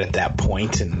product yet at that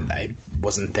point, and I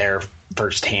wasn't there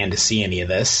firsthand to see any of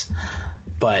this.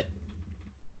 But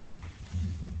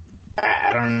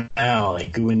I don't know,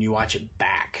 like, when you watch it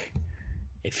back,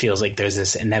 it feels like there's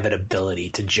this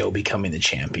inevitability to Joe becoming the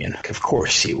champion. Of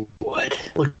course he would.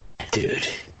 Look at that dude.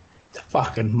 He's a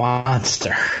fucking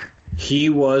monster. He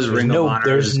was Ring of Honor's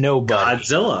there's nobody.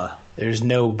 Godzilla. There's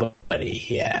nobody,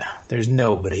 yeah. There's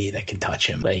nobody that can touch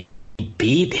him. Like, he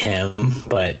beat him,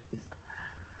 but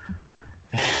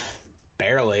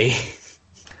barely.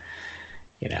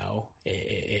 You know,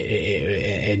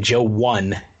 and Joe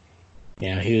won.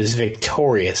 You know, he was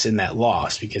victorious in that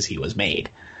loss because he was made.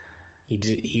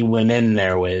 He went in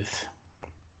there with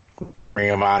Ring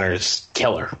of Honor's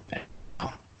killer,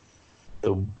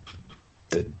 the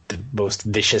most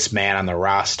vicious man on the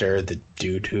roster, the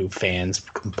dude who fans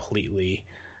completely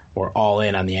were all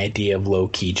in on the idea of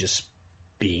Low-Ki just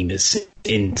being this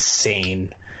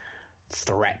insane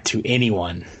threat to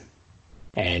anyone.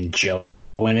 And Joe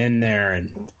went in there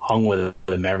and hung with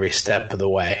him every step of the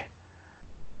way.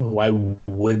 Why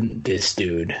wouldn't this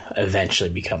dude eventually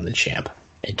become the champ?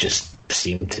 It just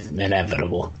seemed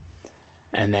inevitable.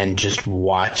 And then just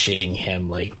watching him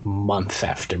like month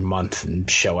after month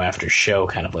and show after show,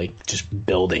 kind of like just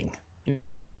building.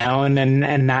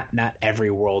 And not every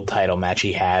world title match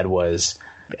he had was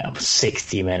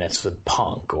 60 minutes with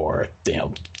Punk or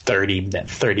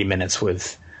 30 minutes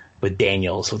with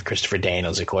Daniels, with Christopher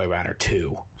Daniels at Glory Runner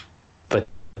 2. But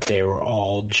they were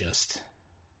all just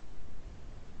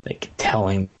like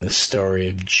telling the story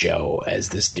of Joe as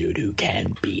this dude who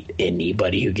can beat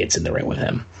anybody who gets in the ring with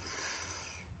him.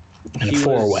 In a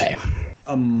four-way.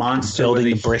 A monster. Building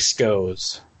the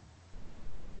Briscoes.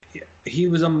 He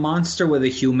was a monster with a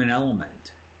human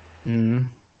element. Mm-hmm.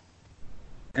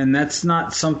 And that's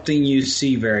not something you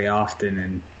see very often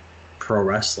in pro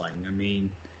wrestling. I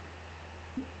mean,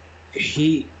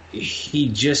 he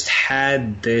just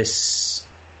had this,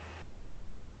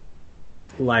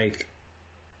 like,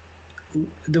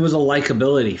 there was a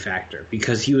likability factor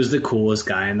because he was the coolest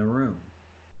guy in the room.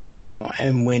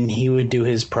 And when he would do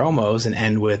his promos and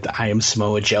end with "I am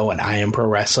Samoa Joe and I am pro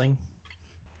wrestling,"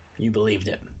 you believed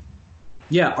it.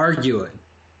 Yeah, argue it.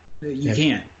 You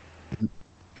can't.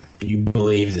 You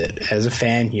believed it. As a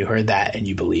fan, you heard that and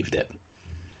you believed it.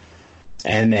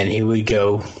 And then he would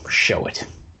go show it.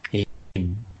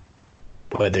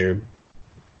 Whether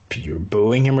you're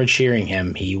booing him or cheering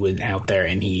him, he went out there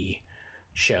and he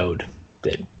showed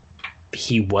that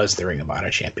he was the Ring of Honor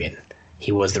champion.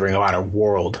 He was the Ring of Honor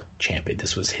World Champion.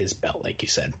 This was his belt, like you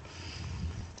said.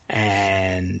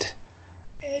 And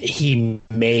he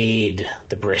made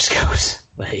the Briscoes.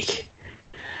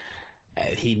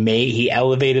 He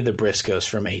elevated the Briscoes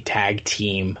from a tag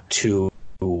team to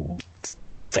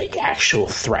like actual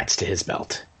threats to his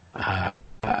belt.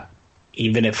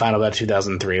 Even at Final Battle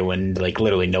 2003, when like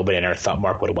literally nobody on earth thought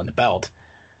Mark would have won the belt,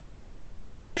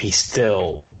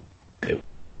 it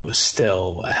was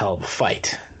still a hell of a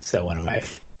fight. So one of my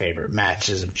favorite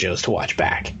matches of Joe's to watch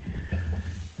back.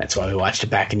 That's why we watched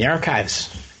it back in the archives.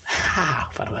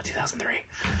 Final Battle 2003.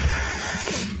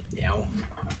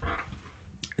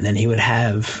 And then he would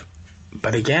have,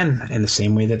 but again, in the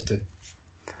same way that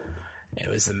it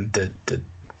was the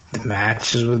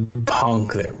matches with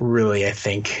Punk that really, I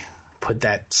think, put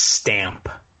that stamp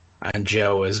on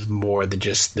Joe as more than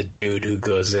just the dude who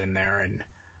goes in there and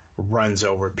runs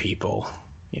over people.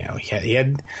 He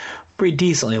had a pretty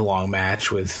decently long match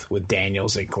with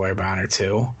Daniels at Glory of Honor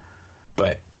 2,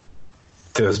 but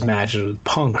those matches with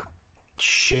Punk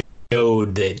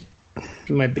showed that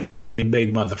he might be a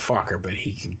big motherfucker, but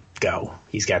he can go.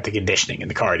 He's got the conditioning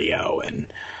and the cardio,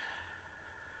 and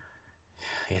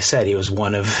like I said, he was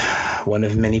one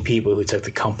of many people who took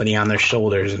the company on their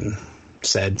shoulders and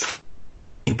said,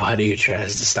 "Anybody who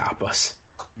tries to stop us."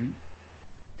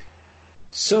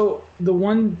 So the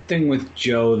one thing with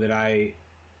Joe that I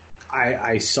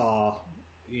saw,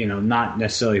 not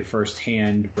necessarily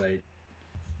firsthand, but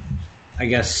I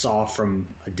guess saw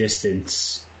from a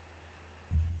distance,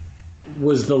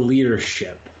 was the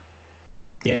leadership.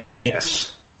 Yeah.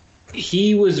 Yes.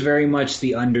 He was very much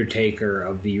the Undertaker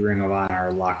of the Ring of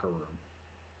Honor locker room.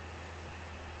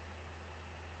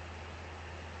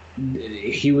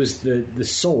 He was the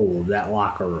soul of that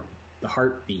locker room, the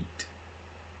heartbeat,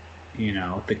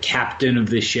 the captain of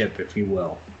the ship, if you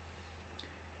will.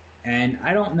 And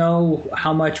I don't know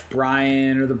how much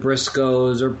Brian or the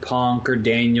Briscoes or Punk or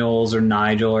Daniels or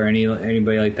Nigel or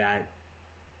anybody like that,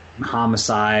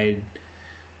 Homicide,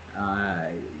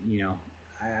 I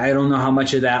don't know how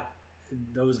much of that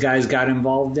those guys got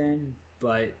involved in,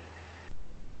 but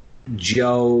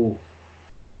Joe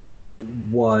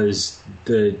was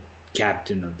the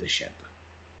captain of the ship.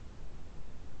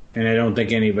 And I don't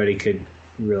think anybody could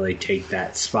really take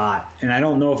that spot. And I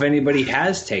don't know if anybody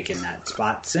has taken that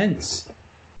spot since.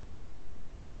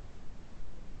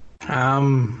 I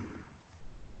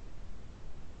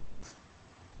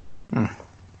don't know.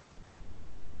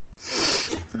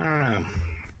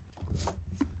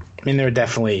 I mean, there were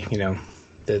definitely,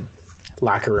 the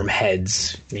locker room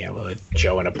heads, with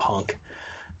Joe and a Punk.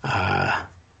 But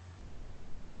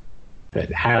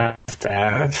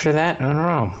after that, I don't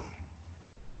know.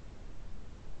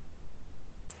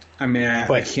 I mean,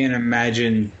 I can't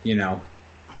imagine,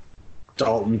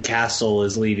 Dalton Castle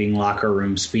is leading locker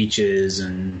room speeches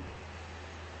and,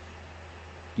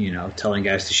 telling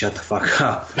guys to shut the fuck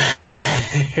up.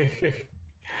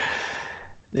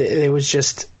 It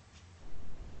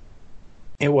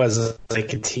was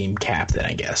like a team captain,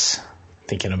 I guess,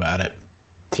 thinking about it.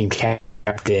 Team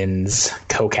captains,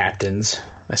 co-captains,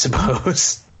 I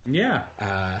suppose.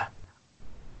 Yeah.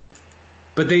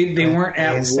 But they weren't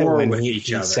at war with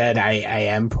each other. He said, I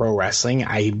am pro wrestling.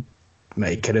 I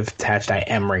could have attached I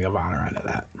am Ring of Honor onto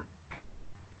that.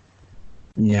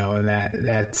 You know, and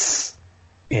that's,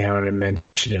 you know, I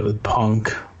mentioned it with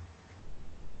Punk.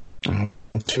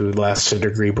 To a lesser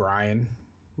degree, Bryan,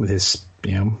 with his,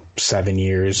 7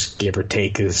 years, give or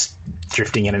take, is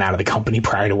drifting in and out of the company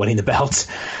prior to winning the belt.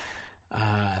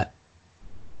 I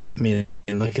mean,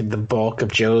 look at the bulk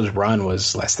of Joe's run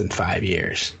was less than 5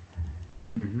 years.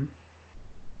 Mm-hmm.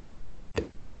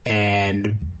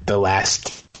 And the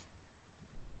last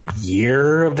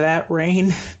year of that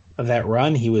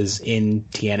run, he was in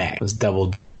TNA. Was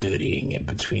double dutying in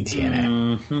between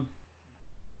TNA. Mm-hmm.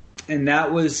 And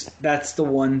that's the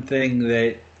one thing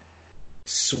that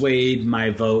swayed my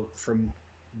vote from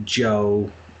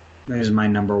Joe as my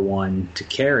number one to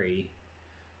Kerry,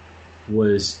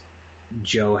 was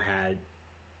Joe had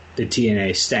the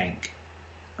TNA stank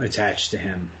attached to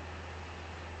him.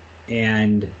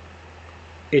 And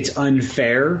it's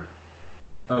unfair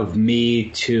of me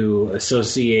to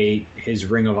associate his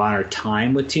Ring of Honor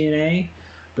time with TNA,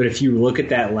 but if you look at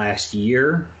that last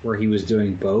year where he was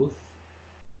doing both,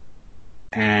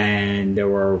 and there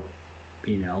were,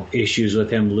 issues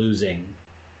with him losing,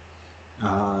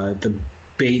 the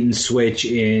bait and switch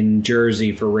in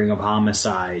Jersey for Ring of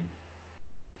Homicide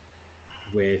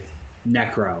with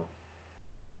Necro.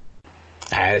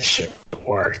 That shit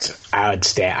worked. I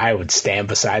would stand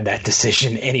beside that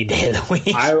decision any day of the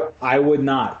week. I would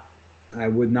not. I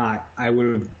would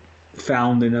have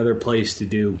found another place to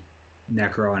do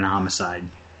Necro and Homicide.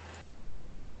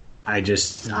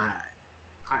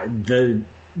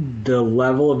 The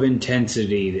level of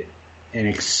intensity and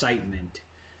excitement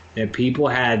that people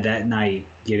had that night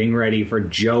getting ready for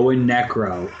Joe and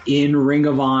Necro in Ring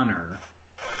of Honor,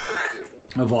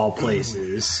 of all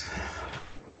places,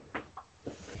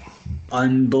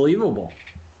 unbelievable.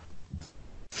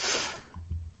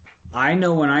 I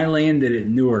know when I landed at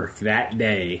Newark that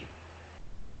day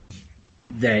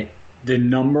that the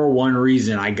number one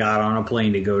reason I got on a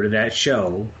plane to go to that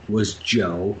show was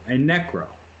Joe and Necro.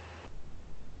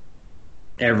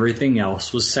 Everything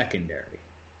else was secondary.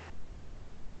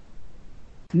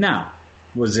 Now,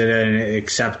 was it an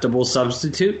acceptable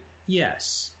substitute?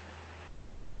 Yes.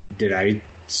 Did I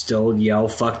still yell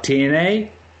 "fuck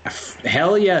TNA"?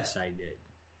 Hell yes, I did.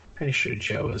 Pretty sure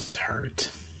Joe was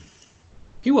hurt.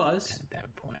 He was at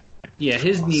that point. Yeah,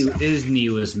 his knee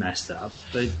was messed up,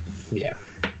 but yeah,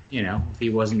 if he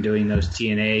wasn't doing those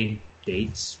TNA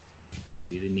dates,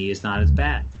 the knee is not as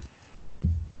bad.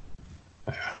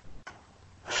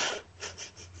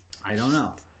 I don't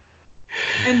know.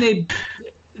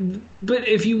 But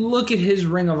if you look at his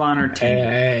Ring of Honor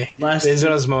team, this is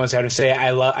those moments I have to say,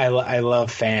 I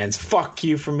love fans. Fuck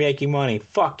you for making money.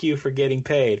 Fuck you for getting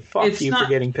paid. Fuck you for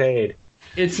getting paid.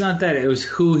 It's not that. It was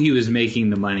who he was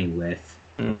making the money with,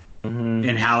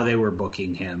 and how they were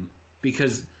booking him.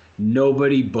 Because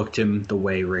nobody booked him the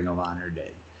way Ring of Honor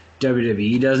did.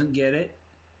 WWE doesn't get it.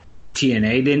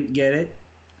 TNA didn't get it.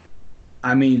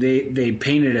 I mean, they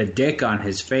painted a dick on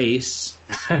his face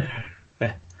at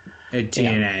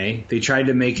TNA. Yeah. They tried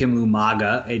to make him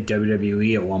Umaga at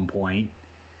WWE at one point.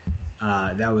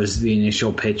 That was the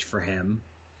initial pitch for him.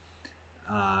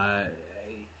 I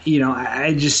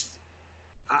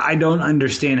don't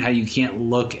understand how you can't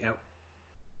look at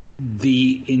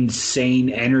the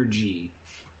insane energy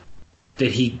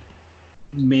that he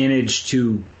managed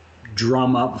to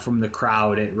drum up from the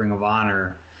crowd at Ring of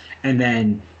Honor, and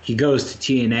then he goes to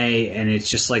TNA, and it's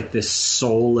just like this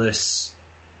soulless.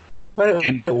 But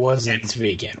it wasn't to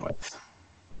begin with.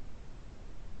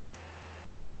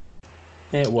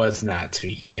 It was not to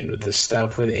begin with. The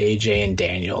stuff with AJ and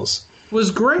Daniels was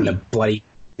great.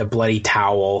 The bloody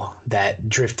towel that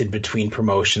drifted between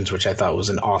promotions, which I thought was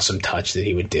an awesome touch that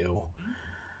he would do,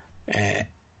 and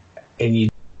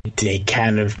they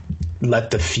kind of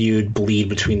let the feud bleed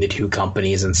between the two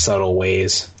companies in subtle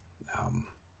ways.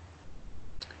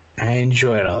 I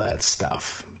enjoyed all that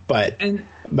stuff, but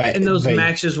those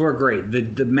matches were great.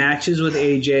 The matches with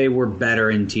AJ were better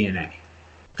in TNA.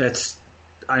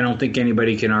 I don't think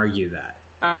anybody can argue that.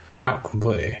 Not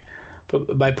completely.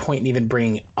 But my point in even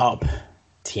bringing up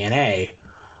TNA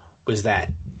was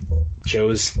that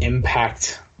Joe's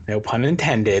impact, no pun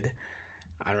intended,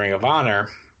 on Ring of Honor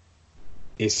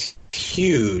is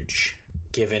huge,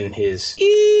 given his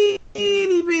itty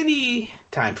bitty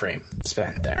time frame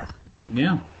spent there.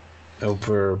 Yeah.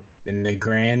 Over in the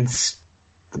grand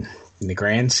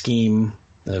scheme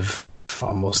of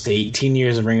almost 18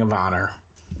 years of Ring of Honor,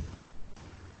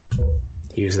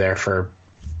 he was there for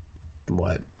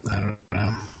what, I don't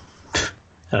know,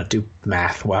 I don't do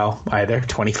math well either.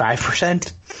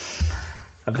 25%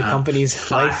 of the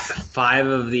company's life. 5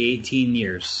 of the 18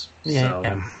 years.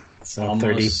 Yeah. So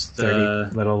almost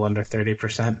 30, little under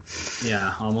 30%.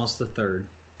 Yeah, almost a third.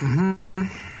 Mm-hmm.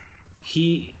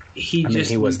 He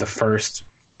was the first.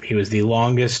 He was the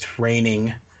longest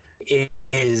reigning.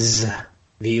 Is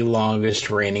the longest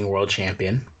reigning world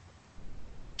champion.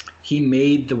 He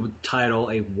made the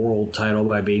title a world title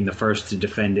by being the first to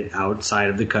defend it outside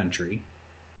of the country.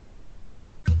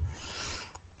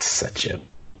 Such a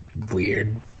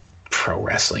weird pro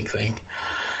wrestling thing.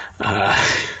 I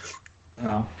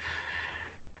know,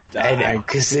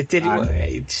 because it did.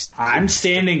 I'm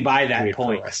standing by that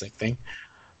point. Pro wrestling thing.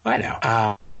 I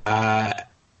know.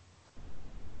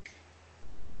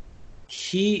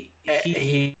 He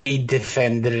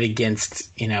defended it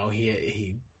against,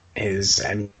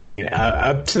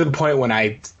 up to the point when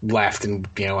I left and,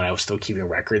 when I was still keeping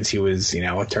records, he was, in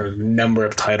terms of number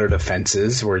of title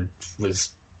defenses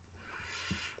was,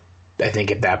 I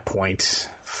think at that point,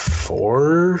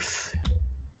 4th.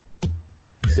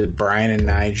 Was it Brian and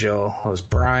Nigel? It was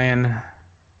Brian,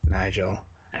 Nigel,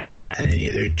 and then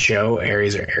either Joe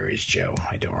Aries or Aries Joe.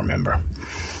 I don't remember.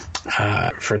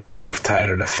 For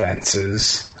title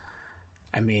defenses.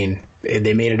 I mean,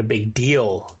 they made it a big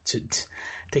deal to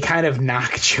kind of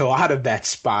knock Joe out of that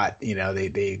spot.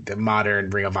 The modern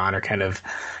Ring of Honor kind of.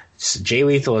 Jay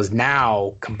Lethal is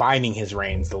now combining his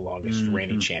reigns, the longest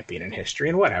reigning champion in history,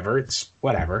 and whatever. It's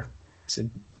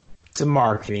a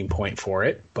marketing point for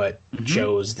it, but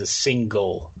Joe's for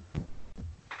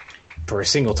a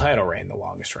single title reign, the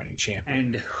longest reigning champion.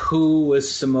 And who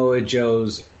was Samoa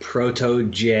Joe's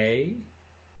proto-J?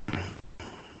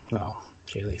 Well,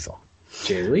 Jay Lethal.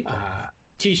 Jay Lethal.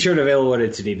 T-shirt available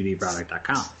at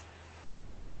DVDproduct.com.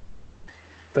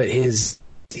 But his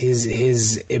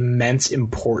immense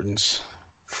importance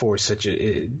for such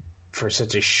a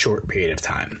short period of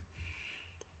time.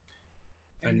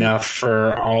 Enough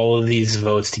for all of these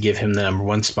votes to give him the number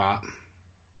 1 spot.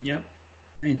 Yep.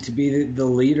 And to be the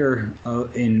leader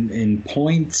in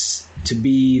points, to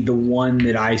be the one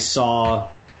that I saw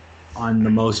on the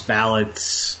most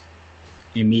ballots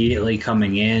immediately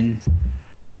coming in,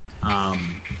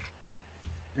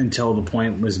 until the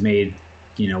point was made,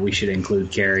 we should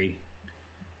include Kerry.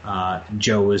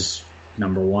 Joe was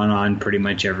number 1 on pretty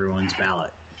much everyone's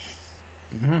ballot.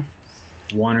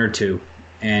 1 or 2.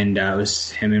 And it was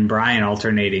him and Brian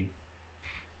alternating.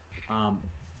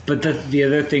 But the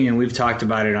other thing, and we've talked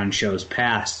about it on shows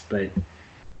past, but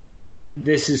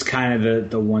this is kind of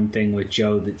the one thing with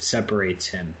Joe that separates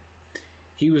him.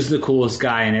 He was the coolest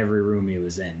guy in every room he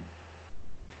was in.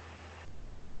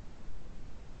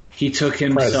 He took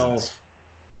himself...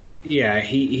 Yeah,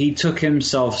 he took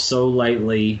himself so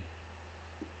lightly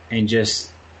and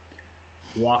just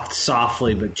walked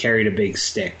softly but carried a big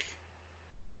stick.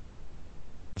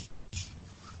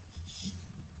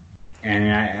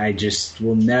 And I just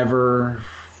will never,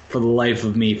 for the life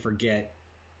of me, forget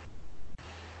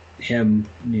him,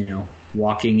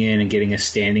 walking in and getting a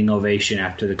standing ovation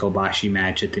after the Kobashi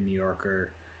match at the New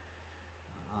Yorker.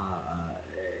 I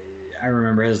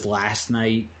remember his last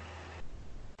night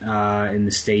in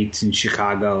the States in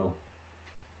Chicago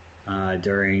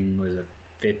during, was it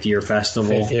 5th Year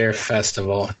Festival? 5th Year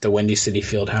Festival at the Windy City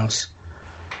Fieldhouse.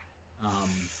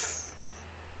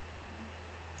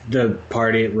 The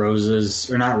party at Rose's,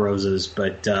 or not Rose's,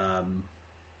 but oh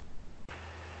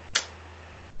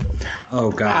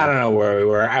god, I don't know where we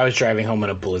were. I was driving home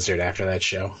in a blizzard after that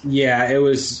show. Yeah, it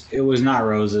was not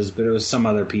Rose's, but it was some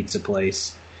other pizza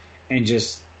place, and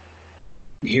just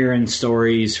hearing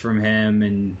stories from him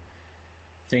and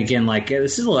thinking like, hey,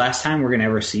 this is the last time we're gonna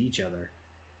ever see each other.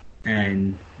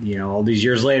 And all these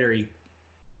years later, he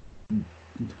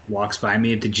walks by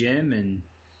me at the gym and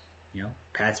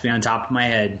pats me on top of my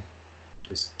head,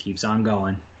 just keeps on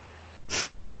going.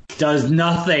 Does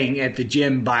nothing at the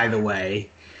gym, by the way.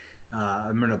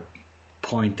 I'm going to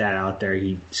point that out there.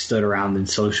 He stood around and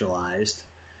socialized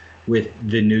with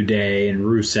the New Day and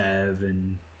Rusev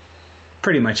and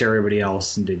pretty much everybody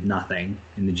else and did nothing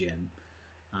in the gym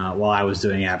while I was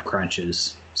doing ab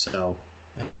crunches. So,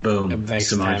 boom.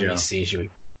 Next time he sees you, he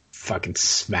fucking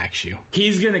smacks you.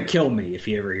 He's going to kill me if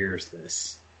he ever hears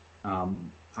this.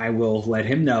 I will let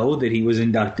him know that he was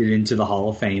inducted into the Hall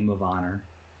of Fame of Honor.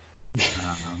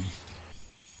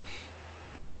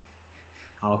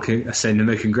 I'll send him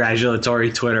a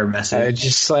congratulatory Twitter message. I'd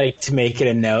just like to make it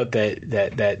a note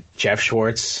that Jeff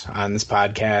Schwartz on this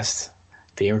podcast,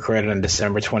 being recorded on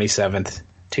December 27th,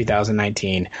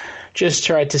 2019, just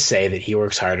tried to say that he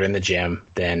works harder in the gym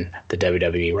than the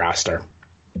WWE roster.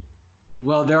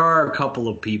 Well, there are a couple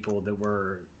of people that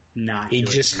were not. He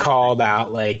just called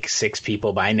out like 6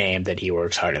 people by name that he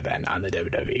works harder than on the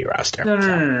WWE roster.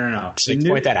 No. Just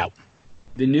point that out.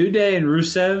 The New Day and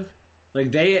Rusev,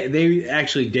 like they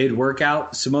actually did work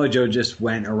out. Samoa Joe just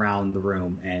went around the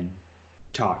room and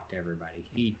talked to everybody.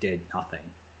 He did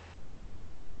nothing.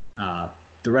 The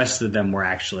rest of them were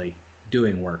actually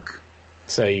doing work.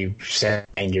 So you saying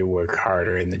you work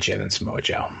harder in the gym than Samoa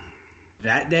Joe?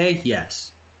 That day,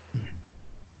 yes.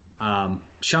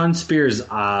 Sean Spears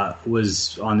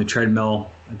was on the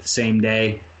treadmill at the same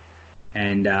day,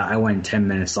 and I went 10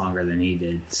 minutes longer than he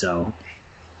did. So,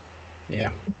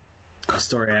 yeah. A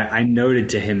story I noted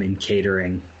to him in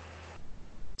catering.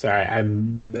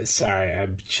 I'm sorry.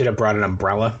 I should have brought an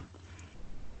umbrella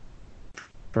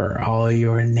for all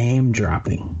your name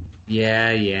dropping.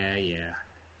 Yeah.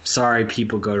 Sorry,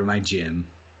 people go to my gym.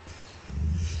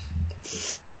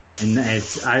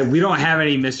 And we don't have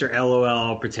any Mr. LOL,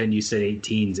 I'll pretend you said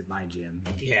 18s at my gym.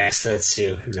 Yes, that's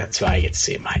true. That's why I get to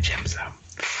see at my gym, so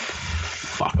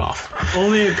fuck off.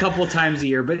 Only a couple times a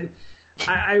year, but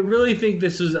I really think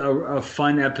this was a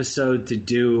fun episode to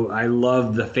do. I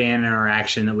love the fan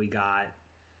interaction that we got.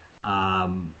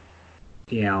 Our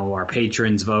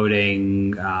patrons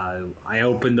voting. I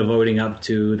opened the voting up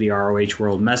to the ROH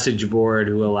World Message Board,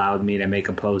 who allowed me to make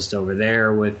a post over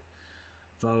there with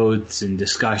votes and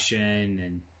discussion.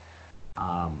 And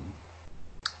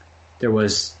there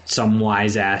was some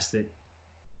wise ass that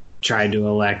tried to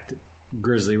elect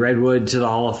Grizzly Redwood to the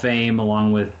Hall of Fame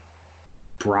along with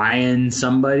Brian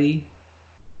somebody,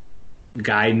 a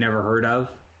guy I'd never heard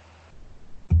of.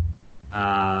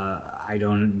 I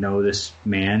don't know this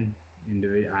man.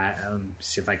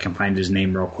 See if I can find his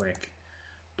name real quick.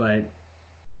 But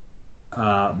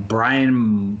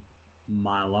Brian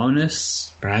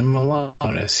Malonis.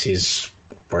 He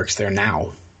works there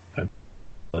now, I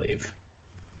believe.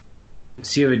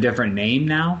 Does he have a different name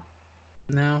now?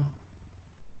 No.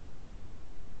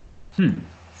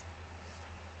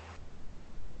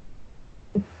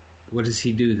 What does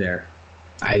he do there?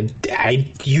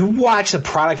 You watch the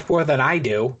product more than I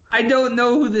do. I don't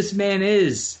know who this man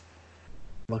is.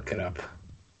 Look it up.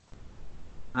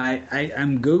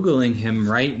 I'm Googling him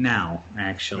right now,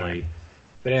 actually.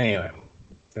 But anyway,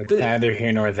 that's neither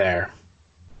here nor there.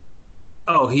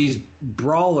 Oh, he's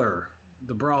Brawler,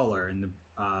 the Brawler in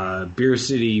the Beer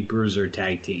City Bruiser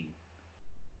tag team.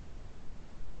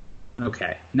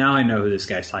 Okay, now I know who this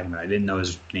guy's talking about. I didn't know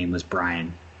his name was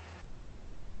Brian.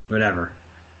 Whatever.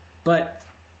 But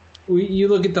you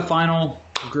look at the final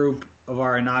group of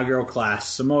our inaugural class: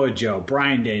 Samoa Joe,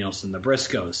 Bryan Danielson, the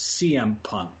Briscoes, CM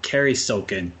Punk, Kerry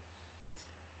Silken.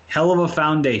 Hell of a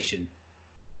foundation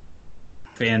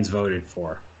fans voted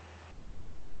for.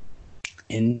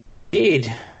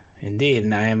 Indeed. And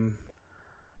like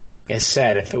I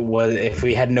said, if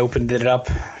we hadn't opened it up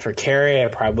for Kerry, I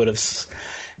probably would have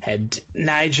had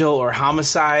Nigel or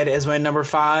Homicide as my number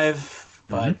 5.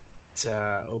 But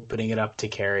opening it up to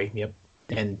Kerry, yep,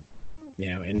 and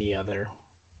any other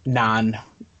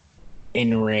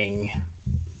non-in-ring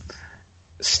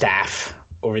staff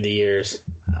over the years.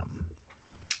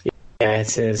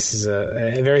 This is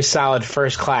a very solid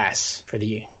first class for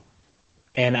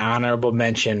an honorable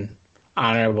mention,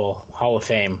 honorable Hall of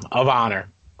Fame of Honor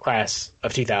class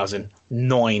of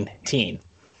 2019.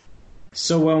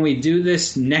 So when we do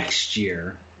this next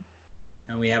year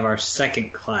and we have our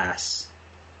second class,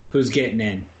 who's getting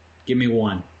in? Give me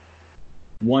one.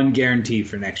 One guarantee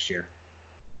for next year.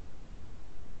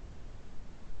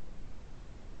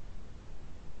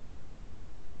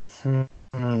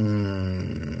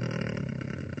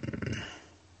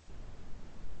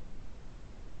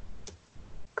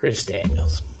 Chris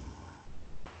Daniels.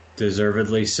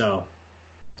 Deservedly so.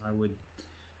 I would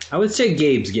say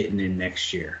Gabe's getting in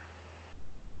next year.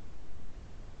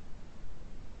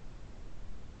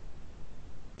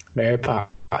 Very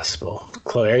possible.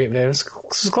 It was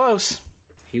close.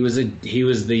 He was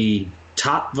the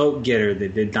top vote getter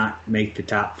that did not make the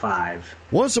top 5.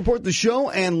 Want to support the show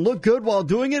and look good while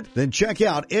doing it? Then check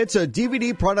out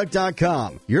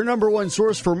itsadvdproduct.com, your number one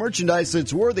source for merchandise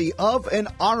that's worthy of an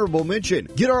honorable mention.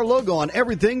 Get our logo on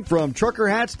everything from trucker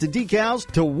hats to decals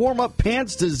to warm-up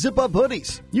pants to zip-up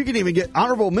hoodies. You can even get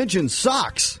honorable mention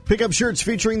socks. Pick up shirts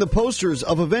featuring the posters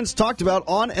of events talked about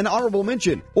on an honorable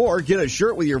mention, or get a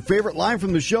shirt with your favorite line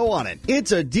from the show on it.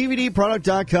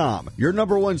 Itsadvdproduct.com, your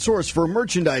number one source for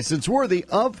merchandise that's worthy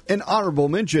of an honorable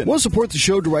mention. Want to support the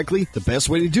show directly? The best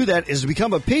way to do that is to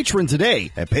become a patron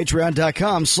today at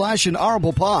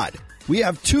patreon.com/anhonorablepod. We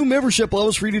have 2 membership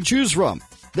levels for you to choose from.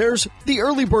 There's the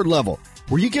early bird level,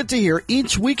 where you get to hear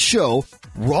each week's show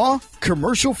raw,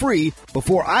 commercial free,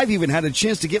 before I've even had a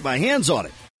chance to get my hands on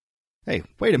it. Hey,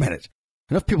 wait a minute.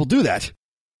 Enough people do that,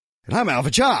 and I'm out of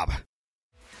a job.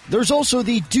 There's also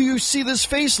the Do You See This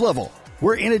Face level,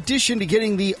 where in addition to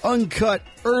getting the uncut,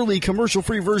 early,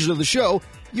 commercial-free version of the show,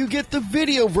 you get the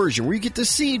video version where you get to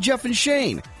see Jeff and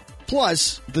Shane.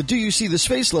 Plus, the Do You See This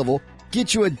Face level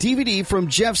gets you a DVD from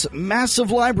Jeff's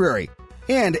massive library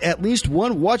and at least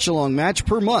one watch-along match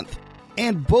per month.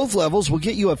 And both levels will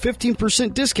get you a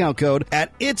 15% discount code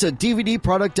at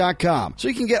itsadvdproduct.com, so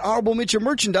you can get Honorable Mitchell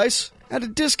merchandise at a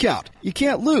discount. You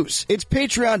can't lose. It's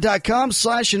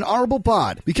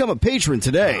patreon.com/anhonorablepod. Become a patron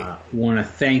today. I want to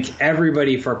thank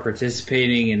everybody for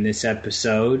participating in this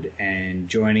episode and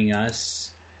joining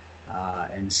us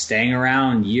and staying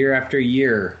around year after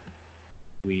year.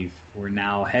 We're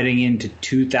now heading into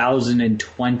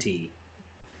 2020.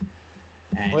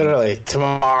 And literally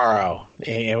tomorrow,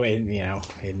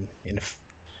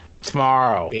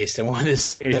 tomorrow, based on when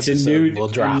this episode will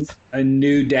drop. A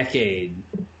new decade,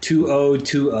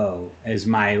 2020, as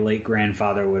my late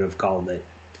grandfather would have called it,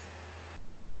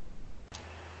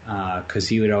 because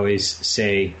he would always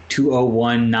say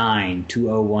 2019,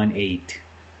 2018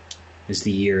 is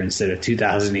the year instead of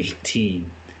 2018.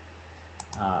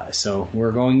 So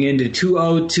we're going into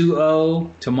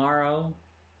 2020 tomorrow.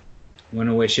 I want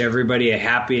to wish everybody a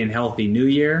happy and healthy new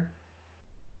year.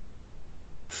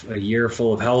 A year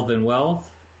full of health and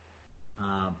wealth.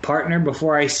 Partner,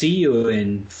 before I see you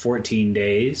in 15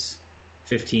 days,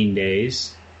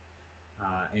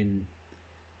 in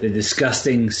the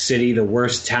disgusting city, the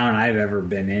worst town I've ever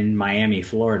been in, Miami,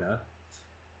 Florida,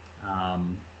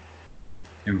 in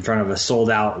front of a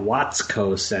sold-out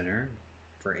Watsco Center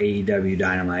for AEW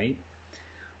Dynamite,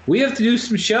 we have to do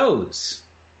some shows.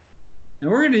 And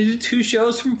we're going to do 2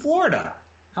 shows from Florida.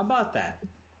 How about that?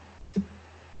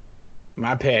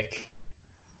 My pick.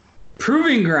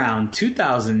 Proving Ground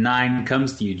 2009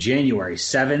 comes to you January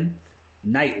 7th,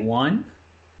 night 1.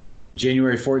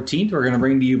 January 14th, we're going to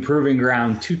bring to you Proving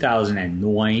Ground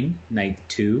 2009, night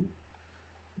 2.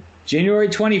 January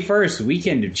 21st,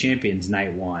 Weekend of Champions,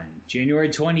 night 1. January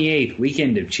 28th,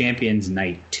 Weekend of Champions,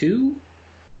 night 2.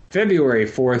 February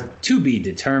 4th, to be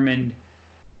determined.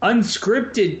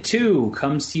 Unscripted 2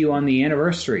 comes to you on the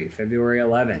anniversary, February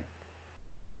 11th.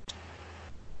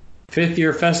 5th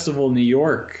Year Festival, New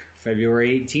York,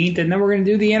 February 18th. And then we're going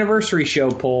to do the anniversary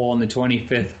show poll on the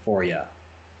 25th for you.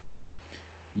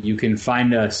 You can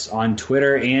find us on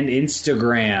Twitter and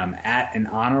Instagram at An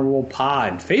Honorable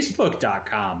Pod,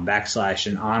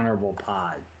 Facebook.com/An Honorable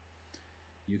Pod.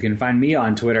 You can find me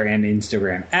on Twitter and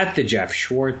Instagram at The Jeff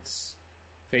Schwartz.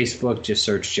 Facebook, just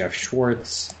search Jeff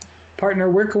Schwartz. Partner,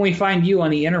 where can we find you on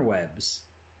the interwebs?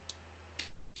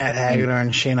 At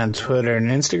Hagedorn Shane on Twitter and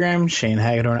Instagram, Shane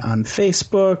Hagedorn on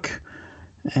Facebook.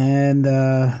 And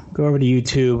go over to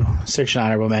YouTube, search An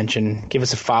Honorable Mention, give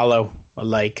us a follow, a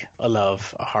like, a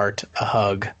love, a heart, a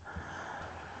hug,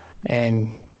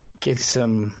 and get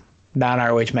some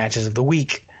non-ROH matches of the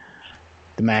week.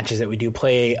 The matches that we do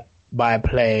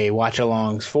play-by-play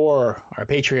watch-alongs for our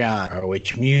Patreon,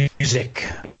 ROH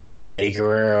Music, Eddie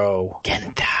Guerrero,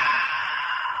 Kenta,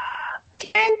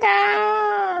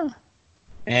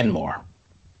 and more.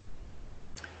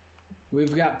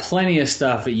 We've got plenty of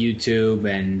stuff at YouTube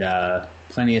and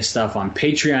plenty of stuff on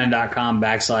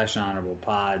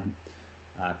patreon.com/honorablepod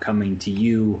coming to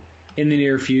you in the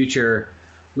near future.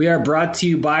 We are brought to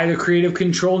you by the Creative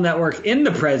Control Network in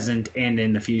the present and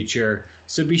in the future.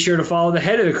 So be sure to follow the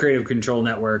head of the Creative Control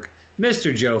Network,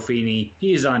 Mr. Joe Feeney.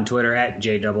 He is on Twitter at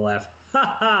JFF,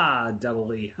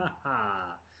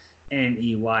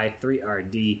 NEY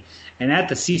 3RD, and at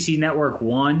the CC Network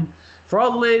 1 for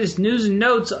all the latest news and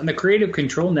notes on the Creative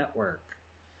Control Network.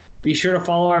 Be sure to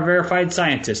follow our verified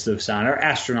scientist of sound, our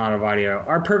astronaut of audio,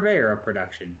 our purveyor of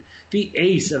production, the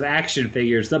ace of action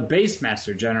figures, the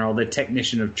Bassmaster General, the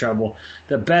technician of trouble,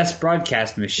 the best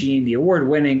broadcast machine, the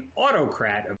award-winning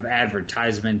autocrat of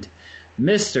advertisement,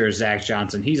 Mr. Zach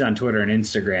Johnson. He's on Twitter and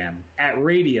Instagram at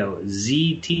Radio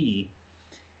ZT,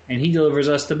 and he delivers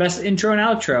us the best intro and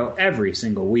outro every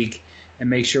single week and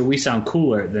makes sure we sound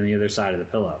cooler than the other side of the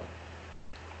pillow.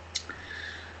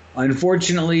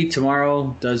 Unfortunately,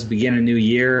 tomorrow does begin a new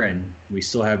year, and we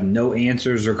still have no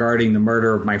answers regarding the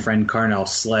murder of my friend Carnell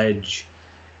Sledge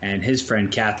and his friend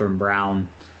Catherine Brown.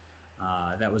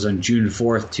 That was on June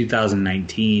 4th,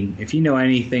 2019. If you know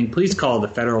anything, please call the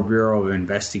Federal Bureau of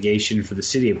Investigation for the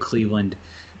City of Cleveland,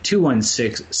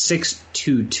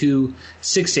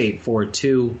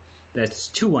 216-622-6842. That's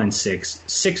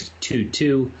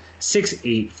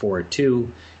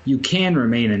 216-622-6842. You can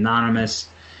remain anonymous,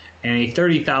 and a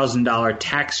 $30,000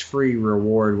 tax-free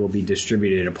reward will be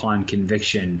distributed upon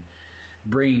conviction,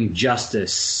 bringing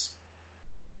justice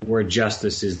where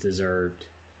justice is deserved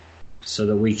so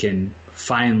that we can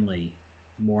finally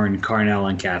mourn Carnell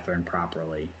and Catherine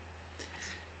properly.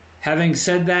 Having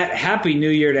said that, Happy New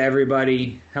Year to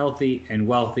everybody. Healthy and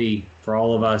wealthy for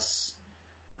all of us.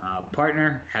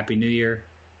 Partner, Happy New Year.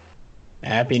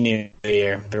 Happy New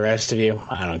Year. The rest of you,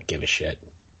 I don't give a shit.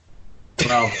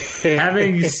 Well,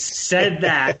 having said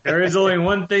that, there is only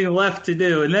one thing left to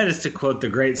do, and that is to quote the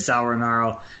great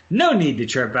Sauronarl, no need to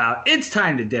trip out. It's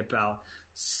time to dip out.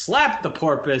 Slap the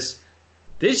porpoise.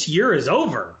 This year is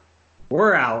over.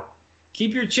 We're out.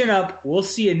 Keep your chin up. We'll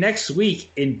see you next week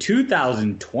in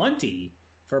 2020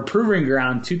 for Proving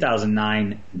Ground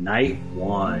 2009 Night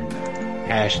 1.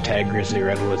 Hashtag Grizzly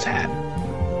Redwoods hat.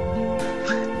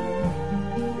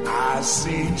 I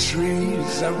see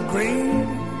trees of green,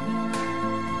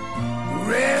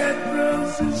 red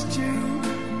roses too.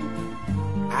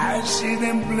 I see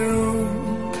them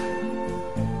bloom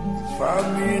for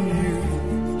me and you.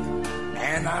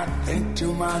 And I think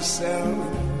to myself,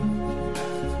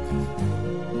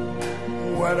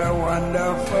 what a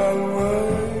wonderful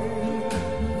world.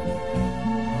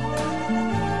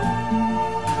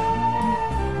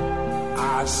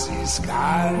 I see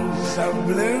skies of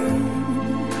blue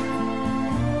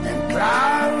and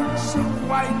clouds of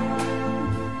white,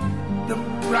 the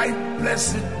bright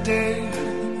blessed day,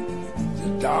 the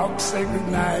dark sacred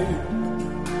night.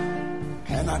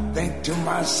 And I think to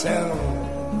myself,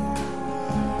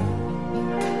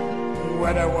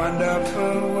 what a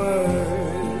wonderful world.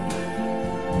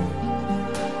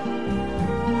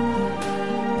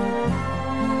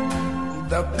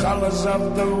 The colors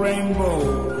of the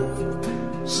rainbow,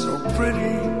 so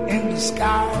pretty in the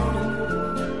sky,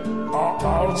 are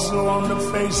also on the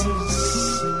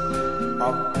faces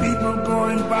of people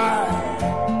going by.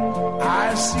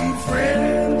 I see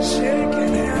friends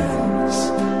shaking hands,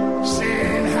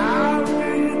 saying, how do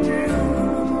you do?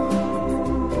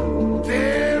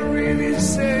 They're really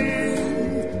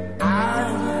saying,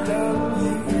 I love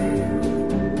you.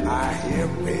 I hear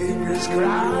babies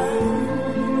cry.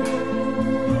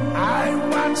 I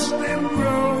watch them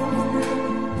grow.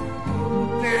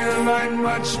 They'll learn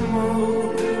much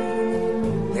more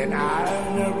than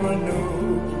I never knew.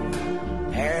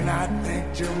 And I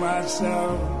think to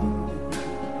myself,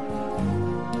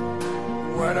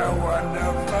 what a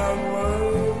wonderful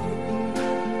world.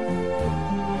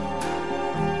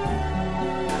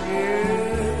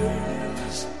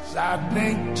 Yes, I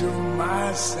think to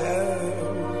myself,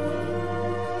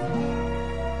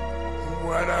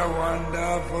 what a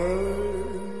wonderful